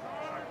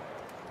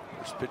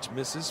 First pitch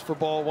misses for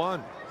ball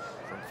 1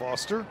 from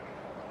Foster.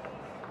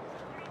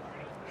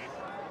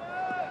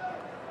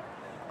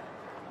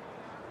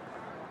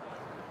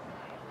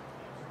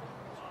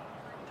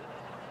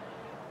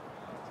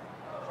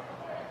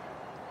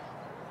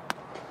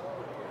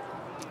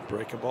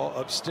 Breaking ball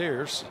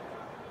upstairs.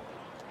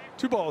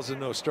 2 balls and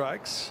no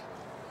strikes.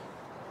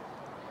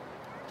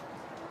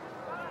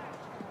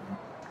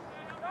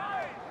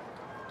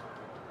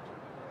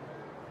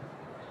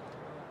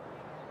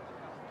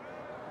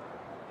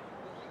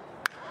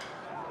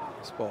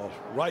 This ball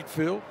right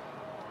field.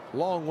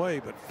 Long way,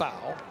 but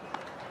foul.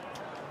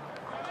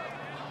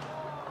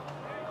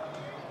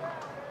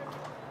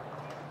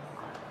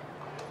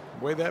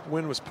 The way that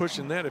wind was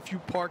pushing that, if you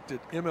parked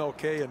at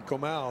MLK and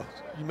Comal,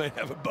 you may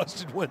have a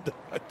busted window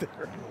right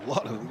there. A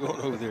lot of them going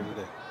over there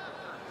today.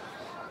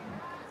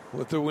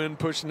 With the wind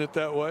pushing it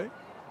that way.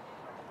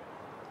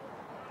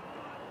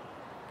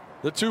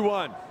 The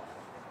 2-1.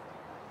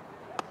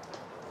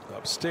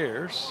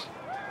 Upstairs.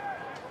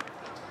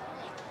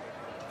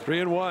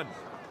 3-1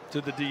 to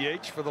the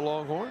DH for the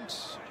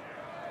Longhorns.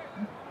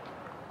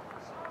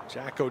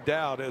 Jack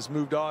O'Dowd has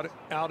moved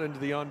out into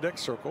the on-deck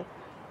circle.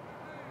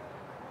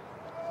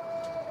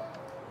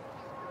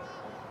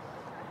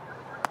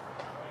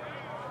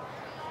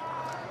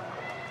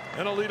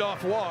 And a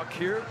leadoff walk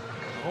here,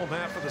 home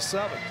half of the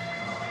 7th.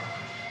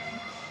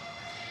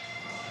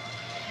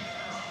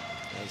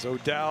 As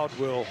O'Dowd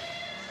will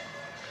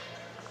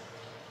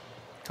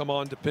come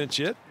on to pinch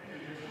hit.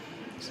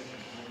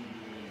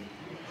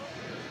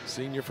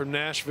 Senior from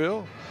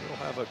Nashville. We'll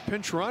have a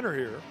pinch runner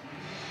here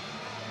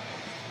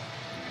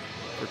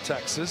for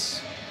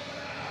Texas.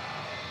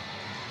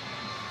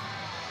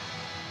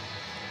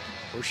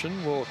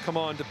 Urshan will come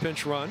on to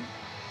pinch run.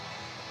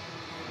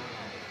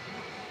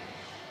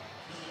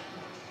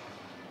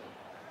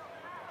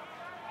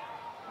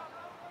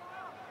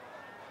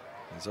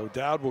 As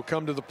O'Dowd will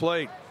come to the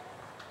plate.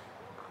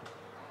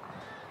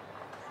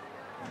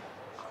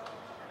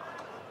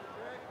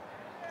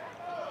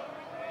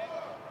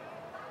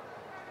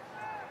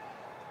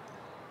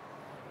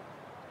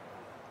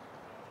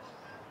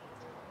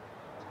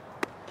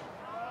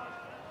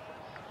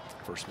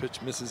 First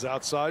pitch misses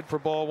outside for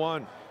ball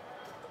 1.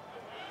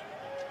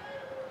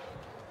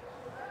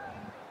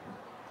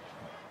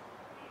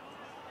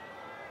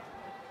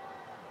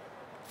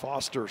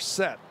 Foster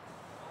set.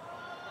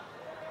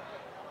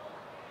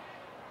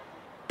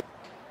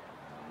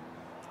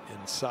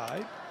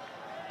 Inside.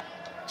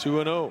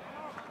 2-0.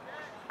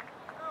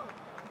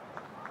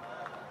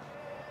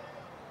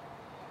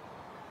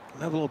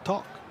 Have a little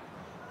talk.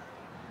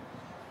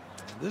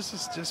 This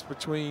is just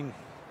between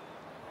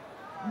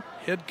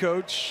head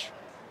coach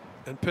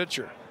and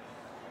pitcher.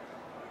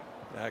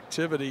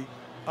 Activity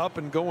up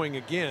and going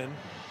again.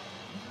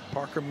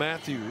 Parker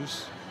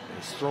Matthews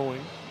is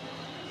throwing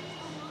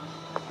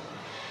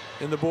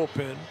in the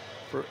bullpen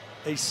for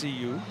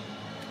ACU.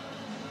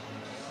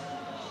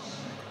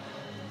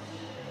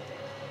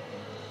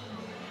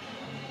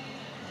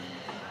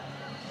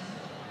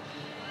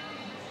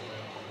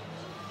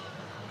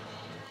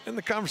 And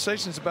the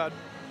conversation's about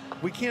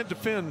we can't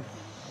defend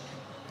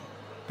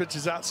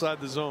pitches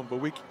outside the zone, but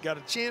we got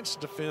a chance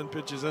to defend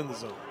pitches in the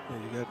zone. Yeah,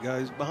 you got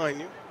guys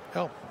behind you.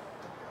 Help.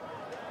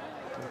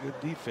 Good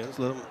defense.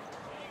 Let them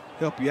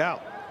help you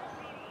out.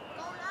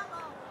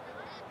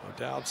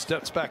 O'Dowd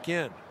steps back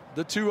in.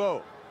 The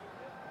 2-0.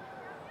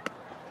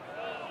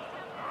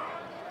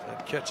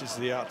 That catches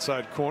the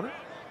outside corner,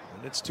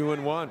 and it's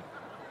 2-1.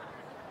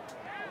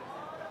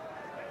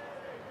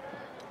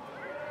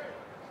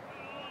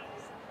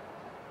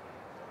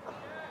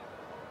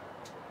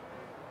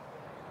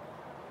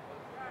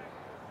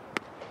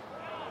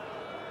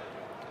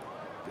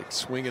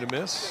 swing and a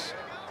miss.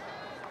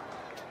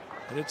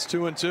 And it's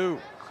 2-2.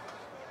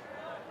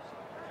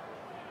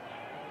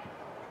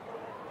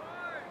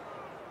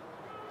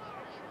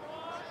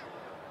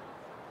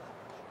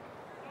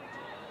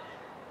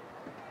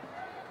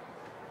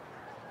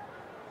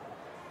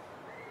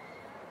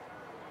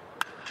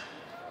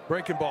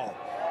 Breaking ball.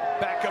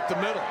 Back up the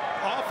middle.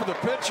 Off of the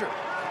pitcher.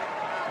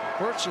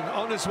 Burchin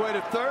on his way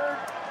to third.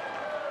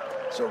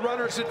 So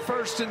runners at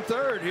first and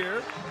third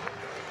here.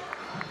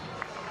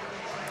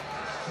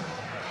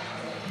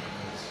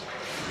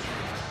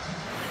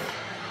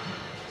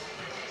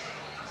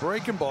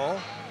 Breaking ball.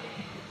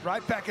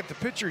 Right back at the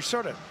pitcher. He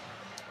sort of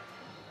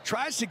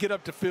tries to get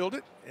up to field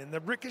it, and the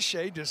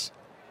ricochet just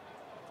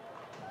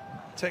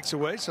takes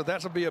away. So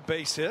that'll be a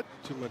base hit.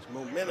 Too much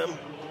momentum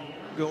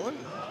going.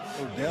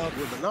 O'Dowd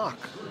with a knock.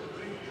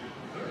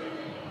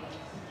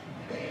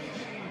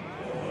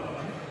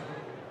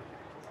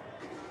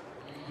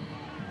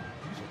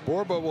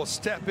 Borba will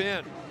step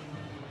in.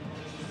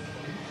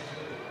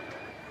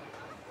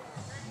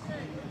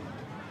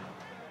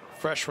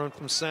 Fresh run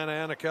from Santa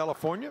Ana,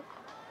 California.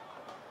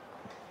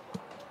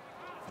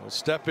 Will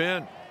step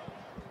in.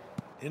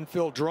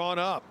 Infield drawn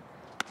up.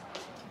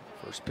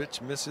 First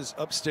pitch misses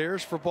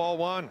upstairs for ball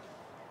one.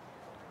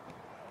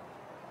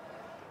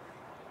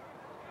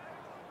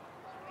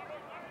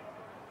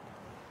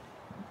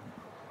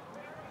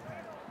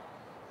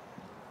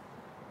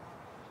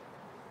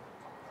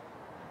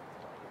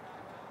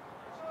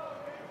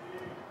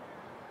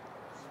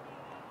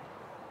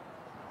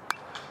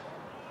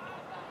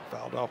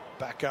 Fouled off,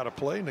 back out of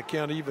play, and the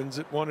count evens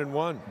at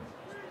 1-1.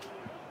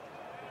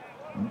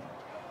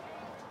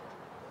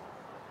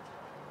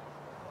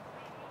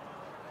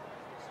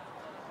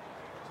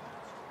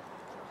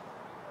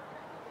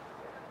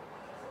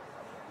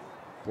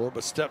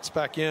 Borba steps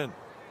back in.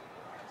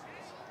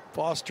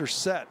 Foster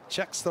set,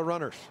 checks the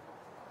runners.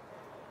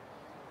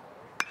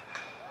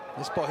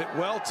 This ball hit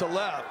well to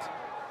left.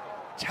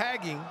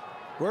 Tagging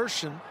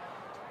Werschen.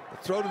 The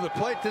throw to the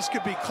plate. This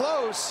could be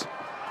close.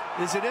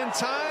 Is it in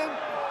time?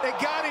 They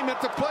got him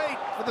at the plate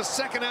for the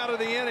second out of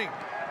the inning.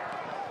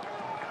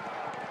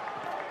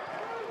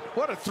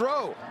 What a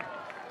throw.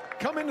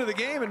 Come into the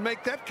game and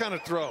make that kind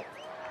of throw.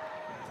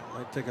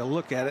 Might take a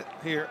look at it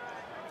here.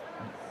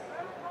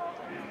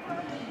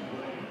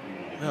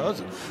 No,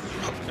 that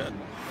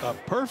was a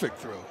perfect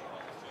throw.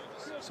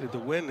 See, the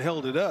wind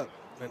held it up,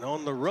 and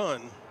on the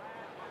run,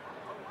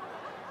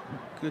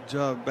 good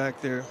job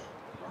back there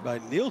by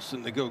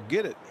Nielsen to go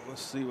get it.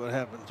 Let's see what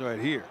happens right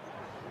here.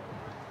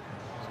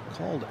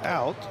 Called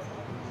out.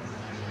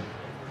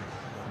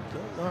 Do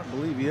not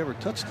believe he ever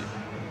touched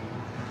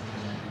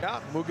it.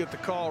 Out, and we'll get the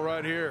call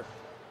right here.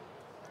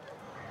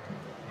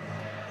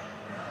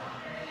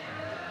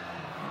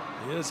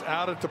 He is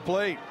out at the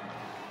plate.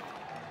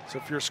 So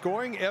if you're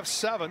scoring,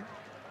 F7, and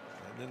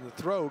then the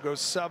throw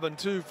goes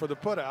 7-2 for the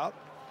putout,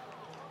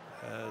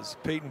 as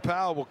Peyton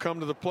Powell will come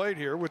to the plate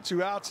here with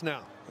 2 outs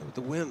now. With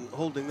the wind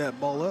holding that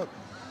ball up,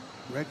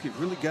 Radke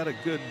really got a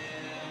good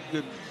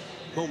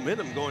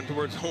momentum going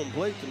towards home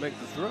plate to make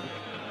the throw.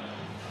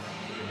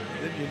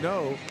 Then you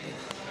know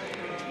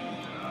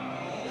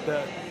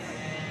that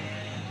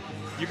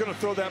you're going to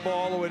throw that ball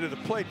all the way to the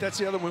plate. That's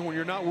the other one when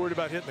you're not worried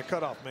about hitting the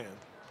cutoff man.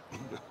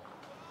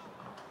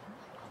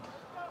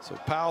 So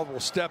Powell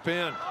will step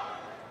in.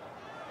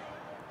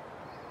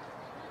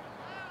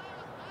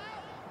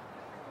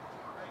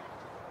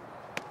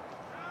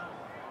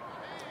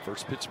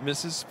 First pitch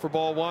misses for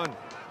ball one.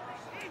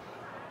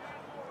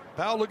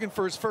 Powell looking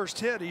for his first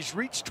hit. He's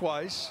reached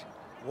twice,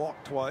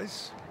 walked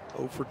twice.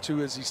 0 for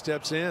 2 as he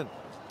steps in.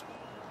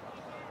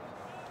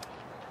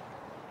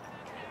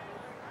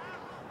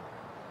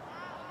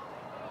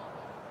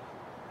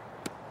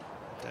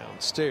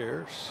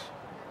 Downstairs.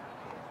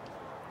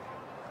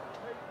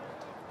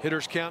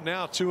 Hitters count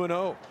now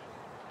 2-0.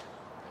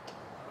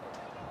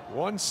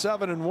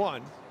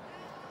 1-7-1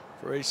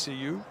 for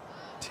ACU.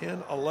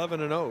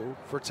 10-11-0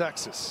 for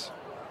Texas.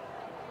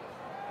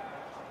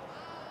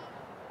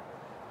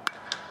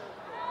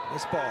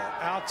 This ball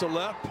out to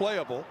left,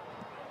 playable.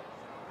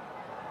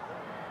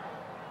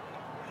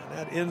 And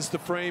that ends the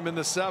frame in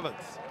the 7th.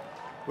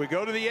 We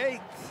go to the 8th.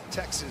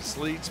 Texas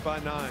leads by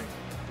 9.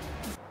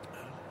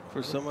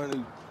 For someone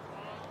who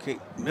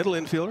came middle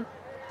infielder.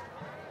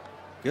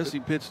 Guess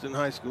he pitched in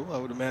high school, I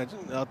would imagine.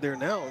 Out there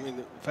now, I mean,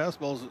 the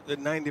fastball's at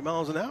 90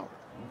 miles an hour.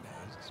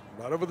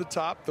 Right over the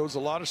top, throws a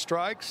lot of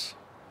strikes.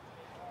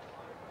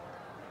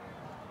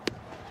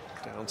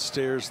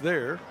 Downstairs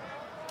there.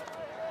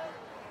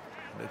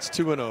 And it's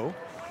 2-0.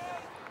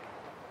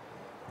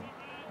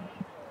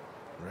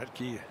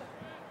 Radke,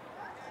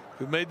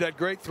 who made that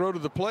great throw to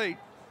the plate,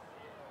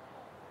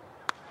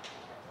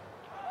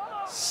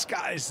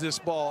 skies this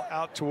ball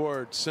out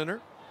toward center.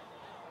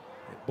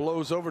 It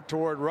blows over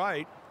toward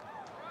right.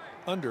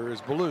 Under is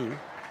Blue.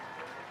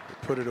 They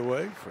put it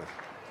away for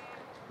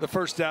the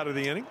first out of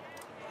the inning.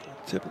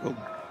 Typical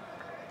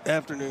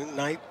afternoon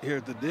night here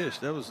at the dish.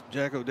 That was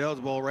Jack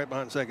O'Dowd's ball right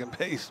behind second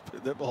base.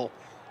 But that ball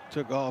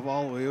took off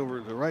all the way over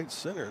to right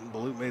center, and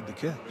Blue made the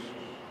catch.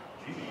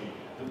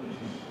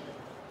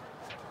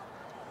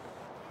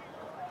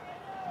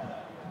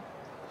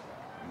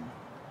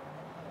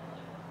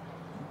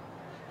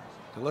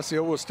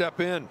 Alessio will step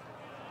in.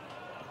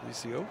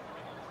 Alessio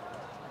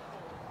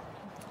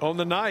on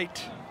the night,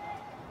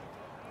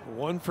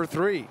 1 for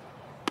 3.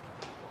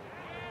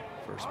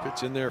 First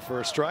pitch in there for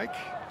a strike.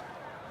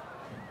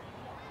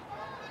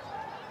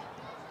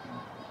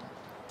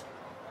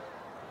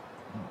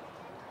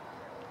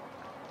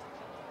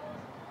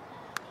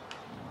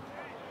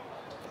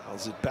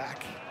 Fouls it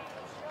back.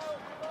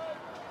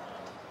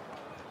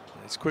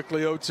 It's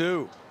quickly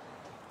 0-2.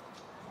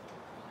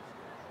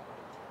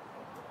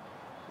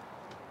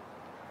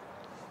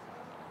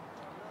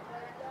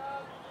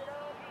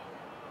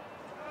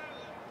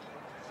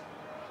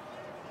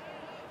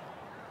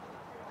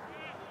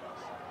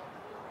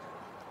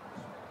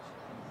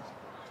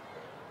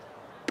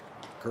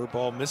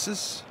 Curveball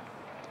misses.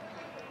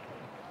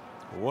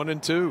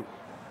 1-2.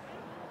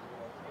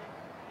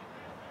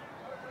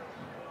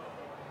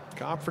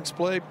 Conference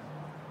play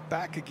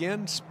back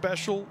again.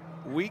 Special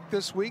week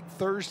this week,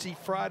 Thursday,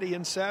 Friday,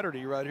 and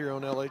Saturday right here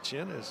on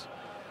LHN as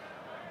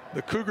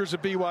the Cougars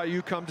of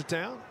BYU come to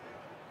town.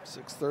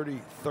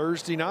 6:30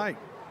 Thursday night.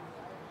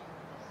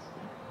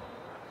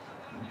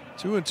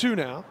 2-2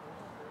 now.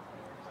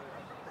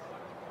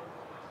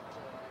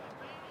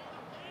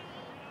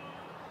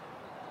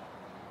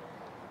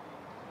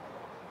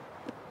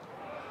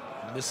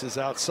 Misses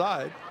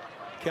outside.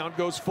 Count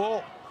goes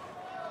full.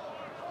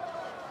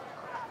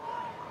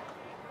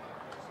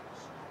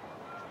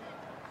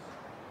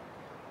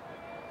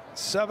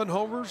 Seven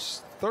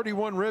homers,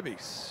 31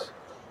 ribbies.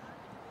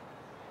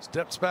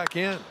 Steps back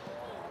in.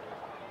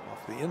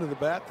 Off the end of the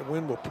bat, the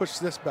wind will push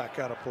this back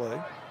out of play.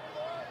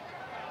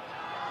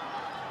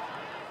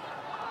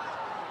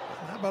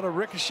 How about a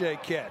ricochet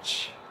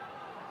catch?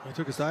 He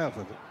took his eye off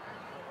of it.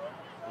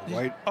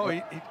 White.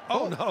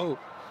 Oh no.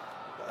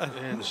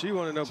 And she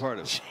wanted no part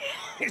of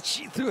it.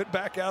 She threw it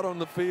back out on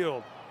the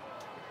field.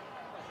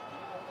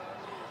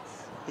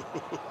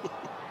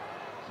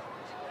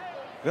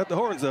 Got the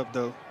horns up,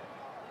 though.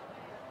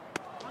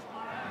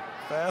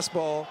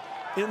 Fastball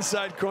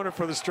inside corner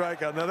for the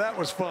strikeout. Now that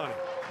was fun.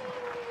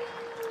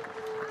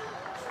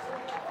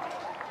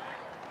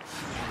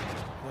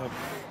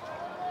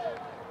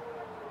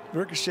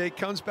 Ricochet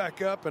comes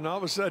back up, and all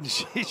of a sudden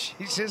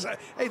she says,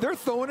 "Hey, they're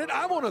throwing it.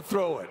 I want to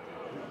throw it."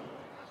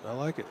 I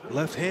like it.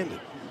 Left-handed.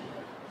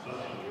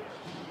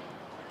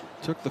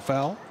 Took the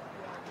foul.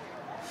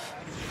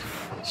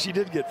 She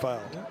did get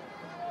fouled. Yeah.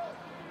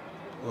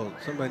 Well,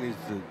 somebody needs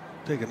to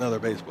take another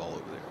baseball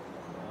over there.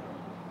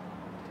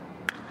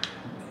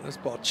 This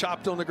ball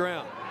chopped on the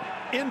ground.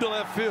 Into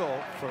left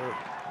field for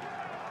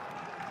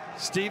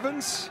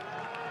Stevens.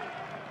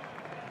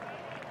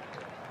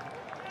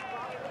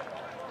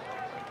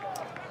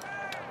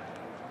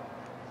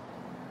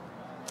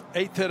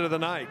 Eighth hit of the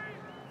night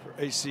for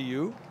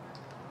ACU.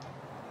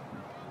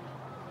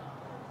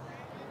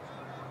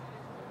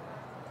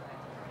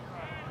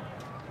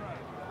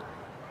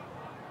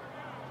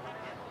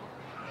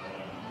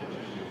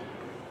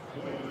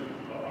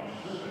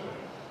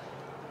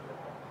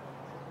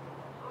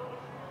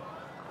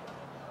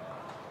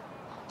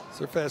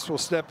 Surface will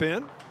step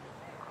in.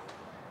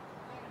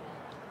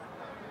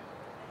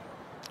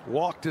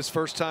 Walked his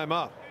first time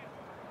up.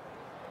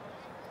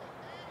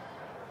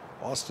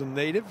 Austin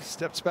native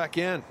steps back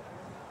in.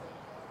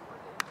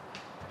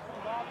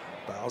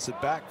 Fouls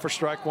it back for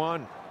strike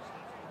one.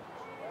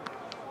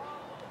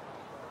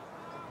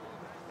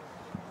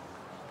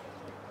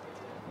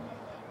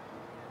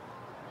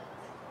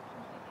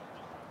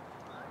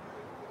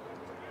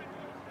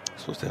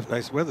 Supposed to have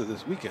nice weather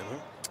this weekend, huh?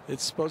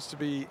 It's supposed to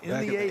be in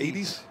Back the in the 80s.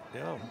 80s?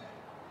 Yeah.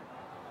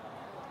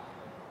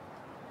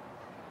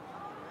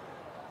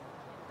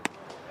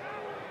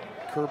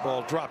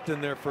 Curveball dropped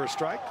in there for a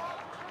strike.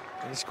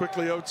 And it's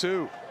quickly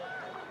 0-2.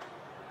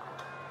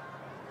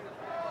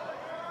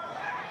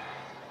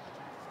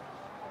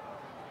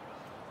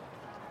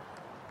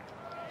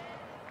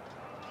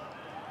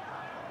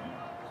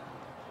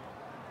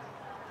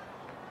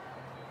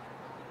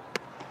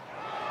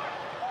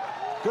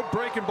 Good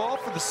breaking ball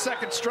for the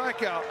second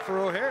strikeout for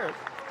O'Hare.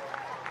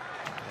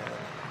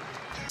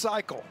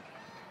 Cycle.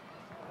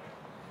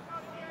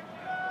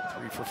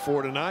 3 for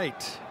 4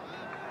 tonight.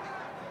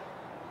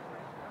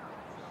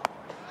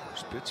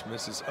 First pitch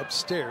misses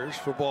upstairs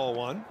for ball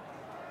one.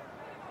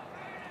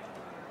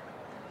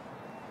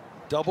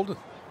 Doubled.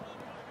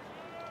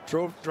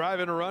 Drive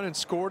in a run and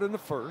scored in the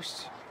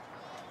first.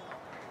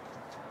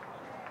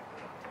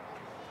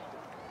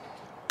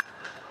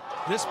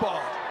 This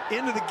ball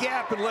into the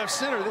gap in left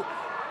center.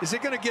 Is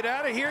it going to get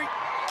out of here?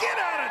 Get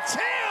out of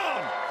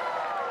town!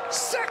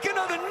 Second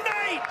of the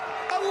night,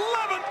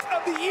 11th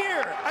of the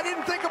year. I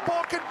didn't think a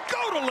ball could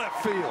go to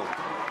left field.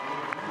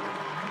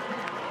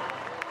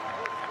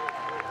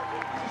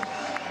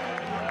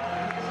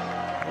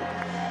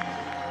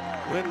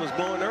 Wind was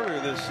blowing earlier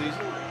this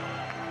season.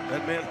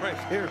 That man right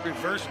there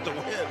reversed the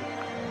wind.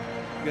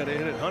 You got to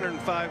hit it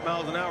 105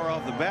 miles an hour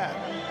off the bat.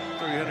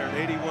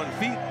 381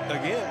 feet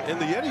again in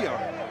the Yeti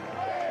yard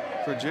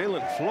for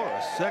Jalen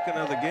Flores, second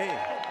of the game.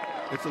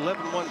 It's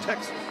 11-1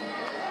 Texas.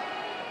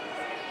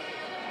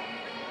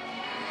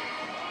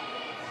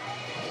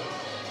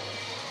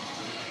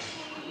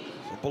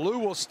 Blue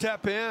will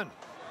step in.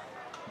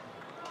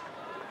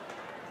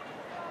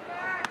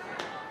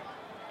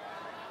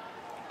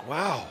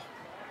 Wow.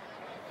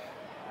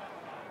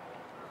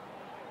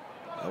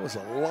 That was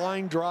a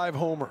line drive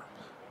homer.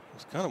 I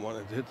was kind of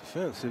wanted to hit the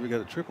fence, see if we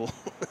got a triple.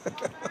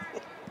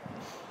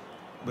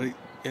 But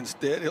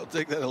instead, he'll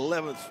take that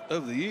 11th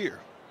of the year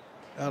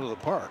out of the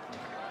park.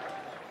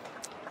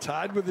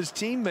 Tied with his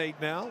teammate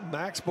now,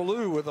 Max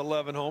Ballou, with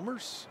 11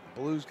 homers.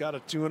 Ballou's got a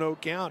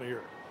 2-0 count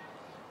here.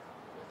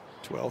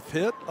 12th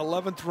hit,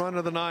 11th run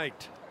of the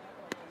night.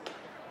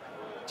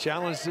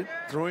 Challenged it,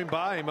 throwing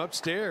by him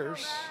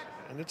upstairs,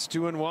 and it's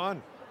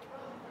 2-1.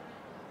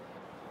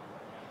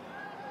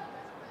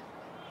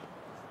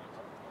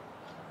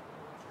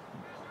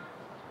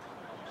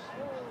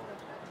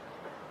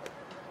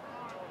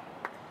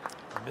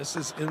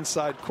 Misses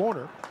inside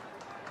corner.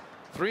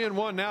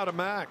 3-1 now to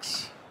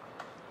Max.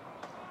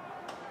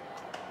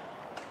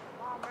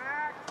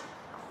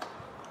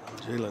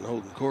 Jalen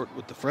holding court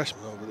with the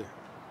freshman over there.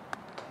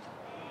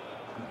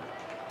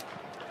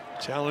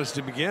 Challenged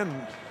him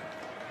again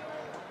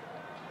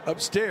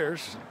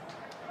upstairs.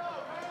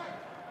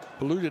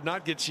 Ballou did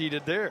not get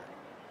cheated there.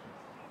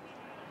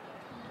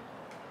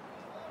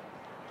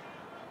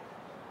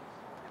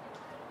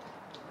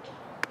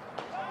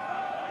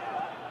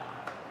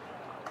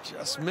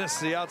 Just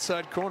missed the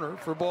outside corner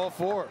for ball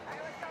 4.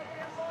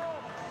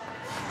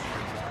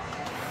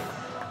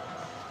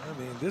 I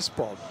mean, this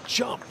ball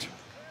jumped.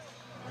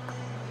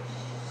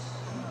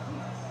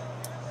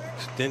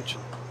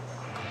 Extension.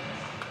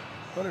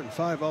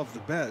 105 off the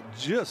bat,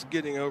 just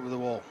getting over the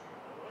wall.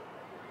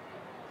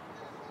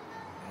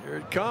 Here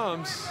it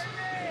comes.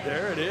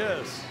 There it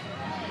is.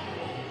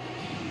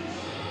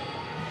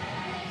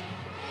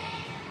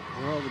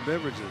 Where are all the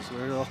beverages?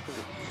 Where are all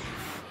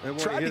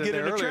Tried to get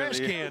in the trash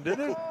can,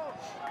 didn't it?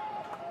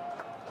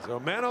 So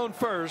man on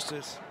first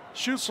as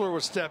Schussler will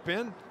step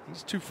in.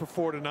 He's 2 for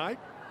 4 tonight.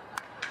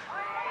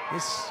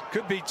 This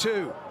could be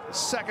 2.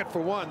 Second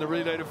for 1. The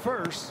relay to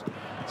first.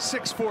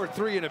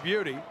 6-4-3 and a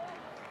beauty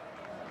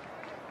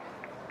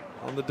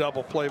on the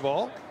double play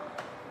ball.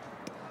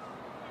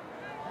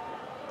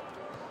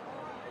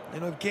 You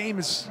know, the game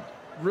is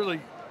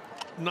really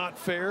not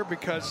fair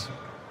because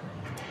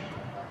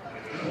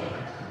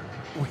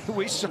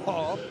we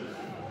saw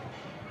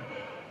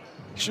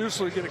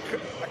Schussler get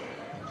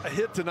a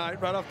hit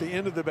tonight right off the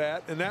end of the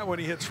bat, and that one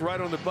he hits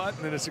right on the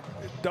button, and it's a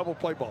double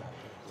play ball.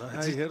 Not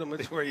how you hit him,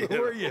 it's where you hit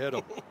him. Where you hit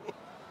him.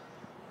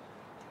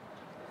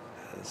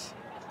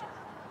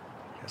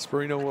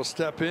 Gasparino will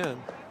step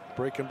in.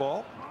 Breaking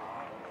ball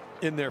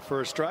in there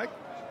for a strike.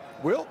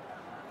 Will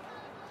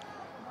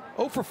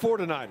 0 for 4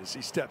 tonight as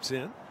he steps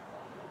in.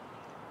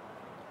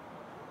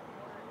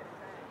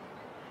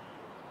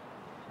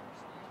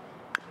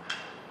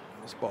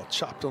 This ball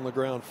chopped on the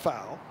ground,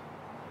 foul.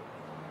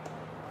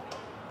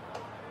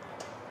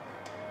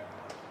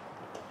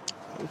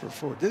 0 for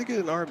 4. Did he get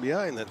an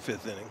RBI in that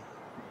 5th inning?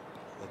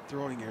 That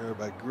throwing error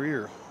by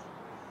Greer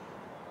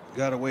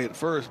got away at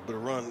first, but a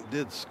run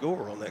did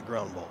score on that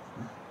ground ball.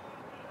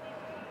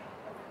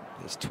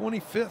 His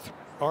 25th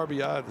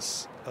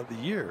RBI of the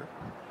year.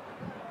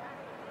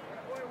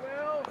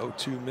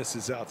 0-2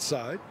 misses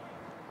outside.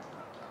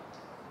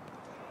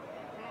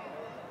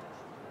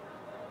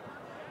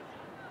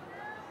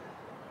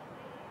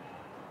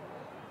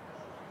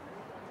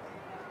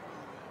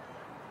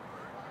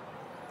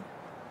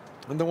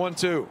 And the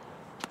 1-2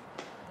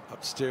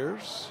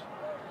 upstairs.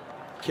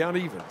 Count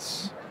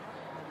evens.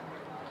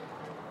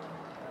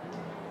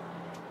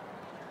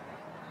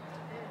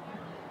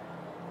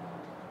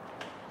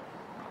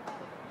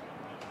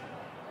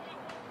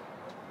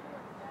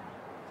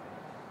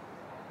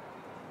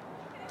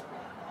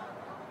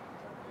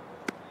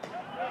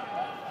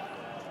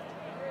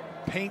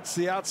 Paints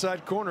the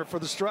outside corner for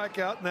the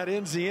strikeout, and that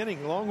ends the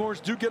inning. Longhorns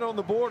do get on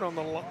the board on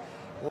the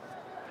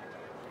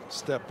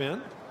step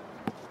in.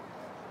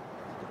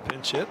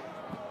 Pinch hit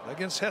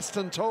against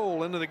Heston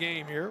Toll into the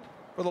game here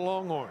for the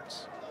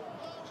Longhorns.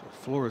 So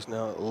Flores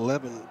now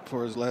 11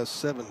 for his last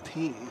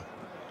 17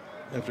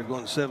 after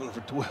going 7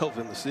 for 12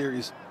 in the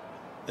series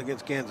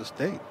against Kansas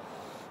State.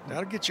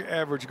 That'll get your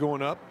average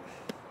going up.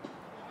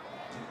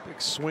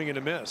 Big swing and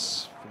a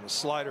miss from the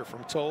slider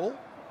from Toll.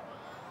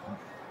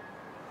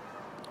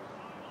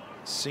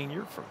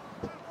 Senior from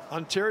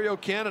Ontario,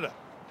 Canada.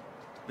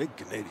 Big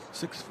Canadian,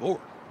 6'4".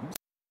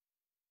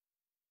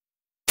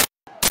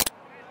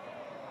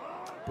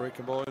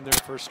 Breaking ball in there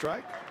for a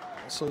strike.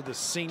 Also the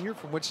senior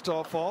from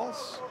Wichita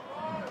Falls.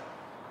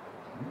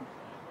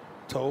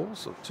 Toll,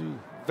 so 2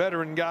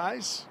 veteran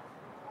guys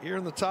here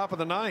in the top of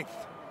the 9th.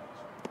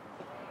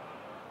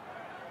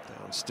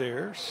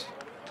 Downstairs.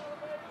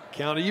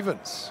 Count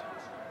evens.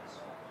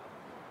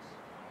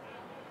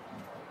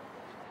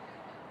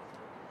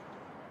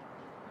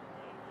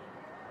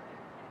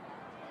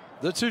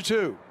 The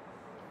 2-2.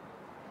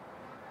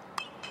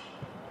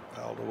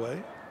 Fouled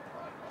away.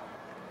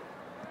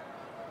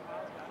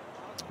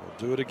 We'll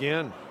do it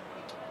again.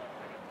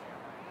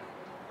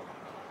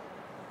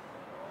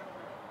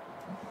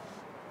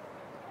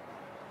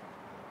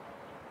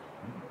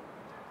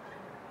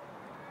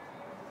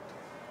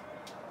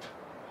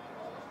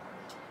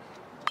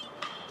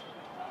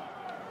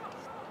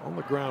 On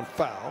the ground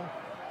foul.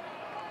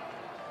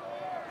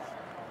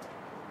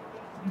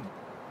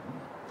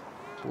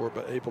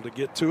 Borba able to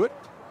get to it.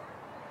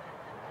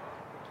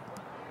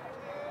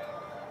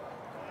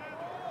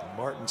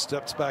 Martin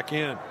steps back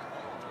in.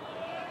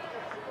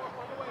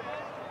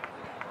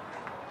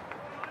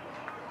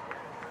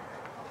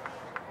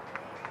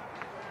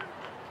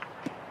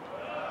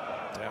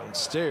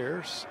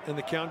 Downstairs, and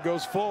the count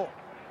goes full.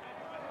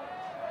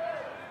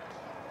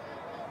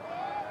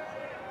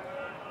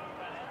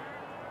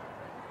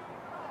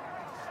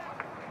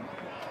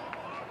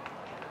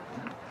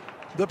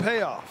 The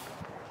payoff.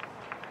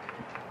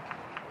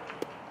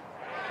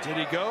 Did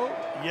he go?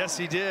 Yes,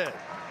 he did.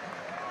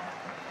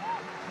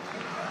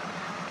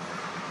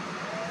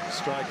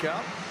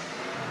 Strikeout.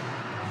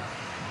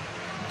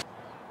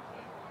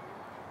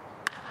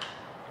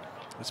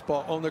 This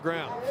ball on the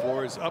ground.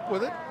 Flores up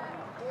with it.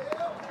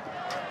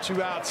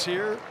 2 outs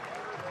here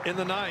in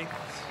the 9th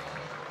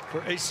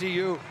for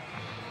ACU.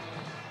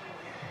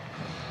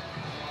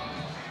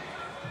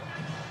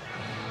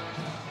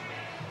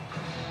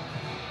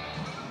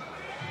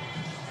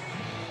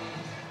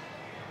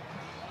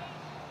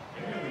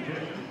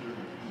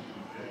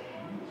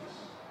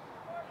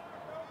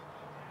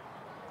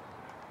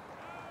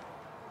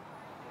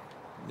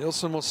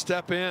 Nilsson will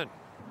step in.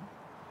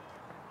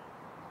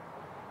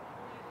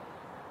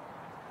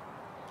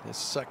 His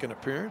second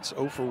appearance,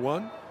 0 for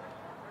 1.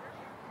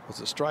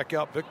 Was a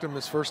strikeout victim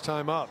his first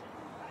time up.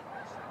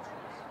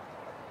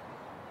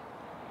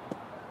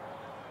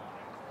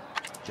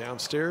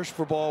 Downstairs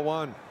for ball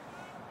 1.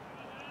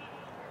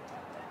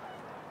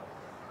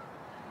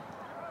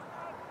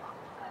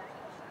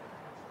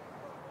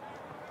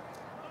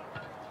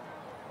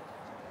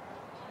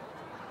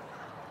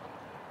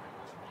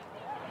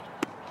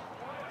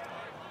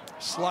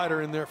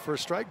 Slider in there for a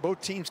strike.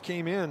 Both teams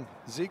came in,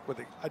 Zeke, with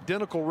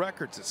identical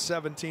records at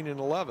 17 and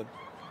 11.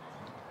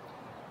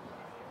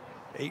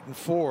 8 and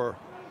 4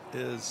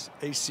 is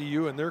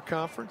ACU in their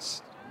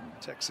conference.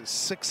 Texas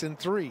 6 and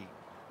 3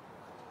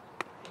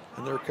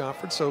 in their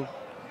conference. So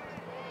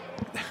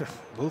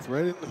both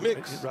right in the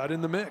mix. Right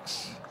in the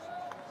mix.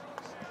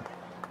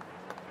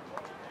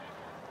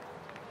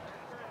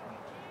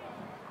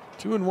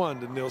 Two and 1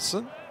 to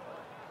Nilsson.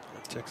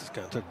 Texas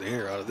kind of took the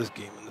air out of this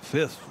game in the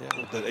 5th.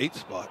 Yeah. With that 8th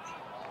spot.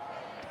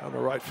 On the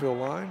right field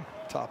line,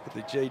 top of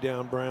the J.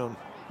 Down Brown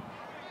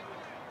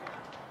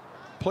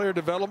Player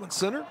Development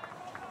Center.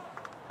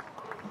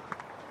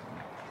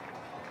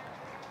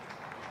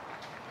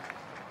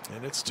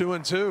 And it's 2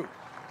 and 2.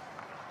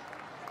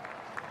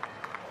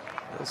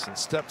 Nilsson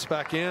steps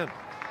back in.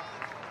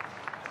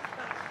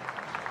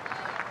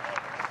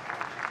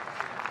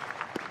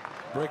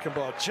 Breaking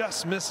ball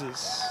just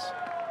misses,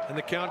 and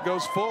the count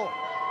goes full.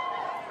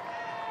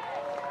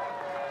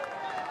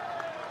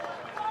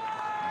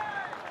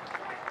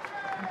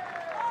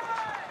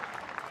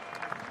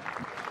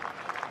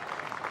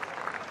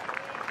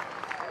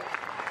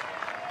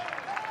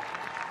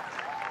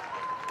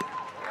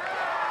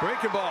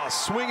 Breaking ball,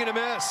 swing and a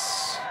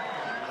miss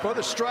for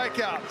the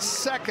strikeout.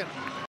 Second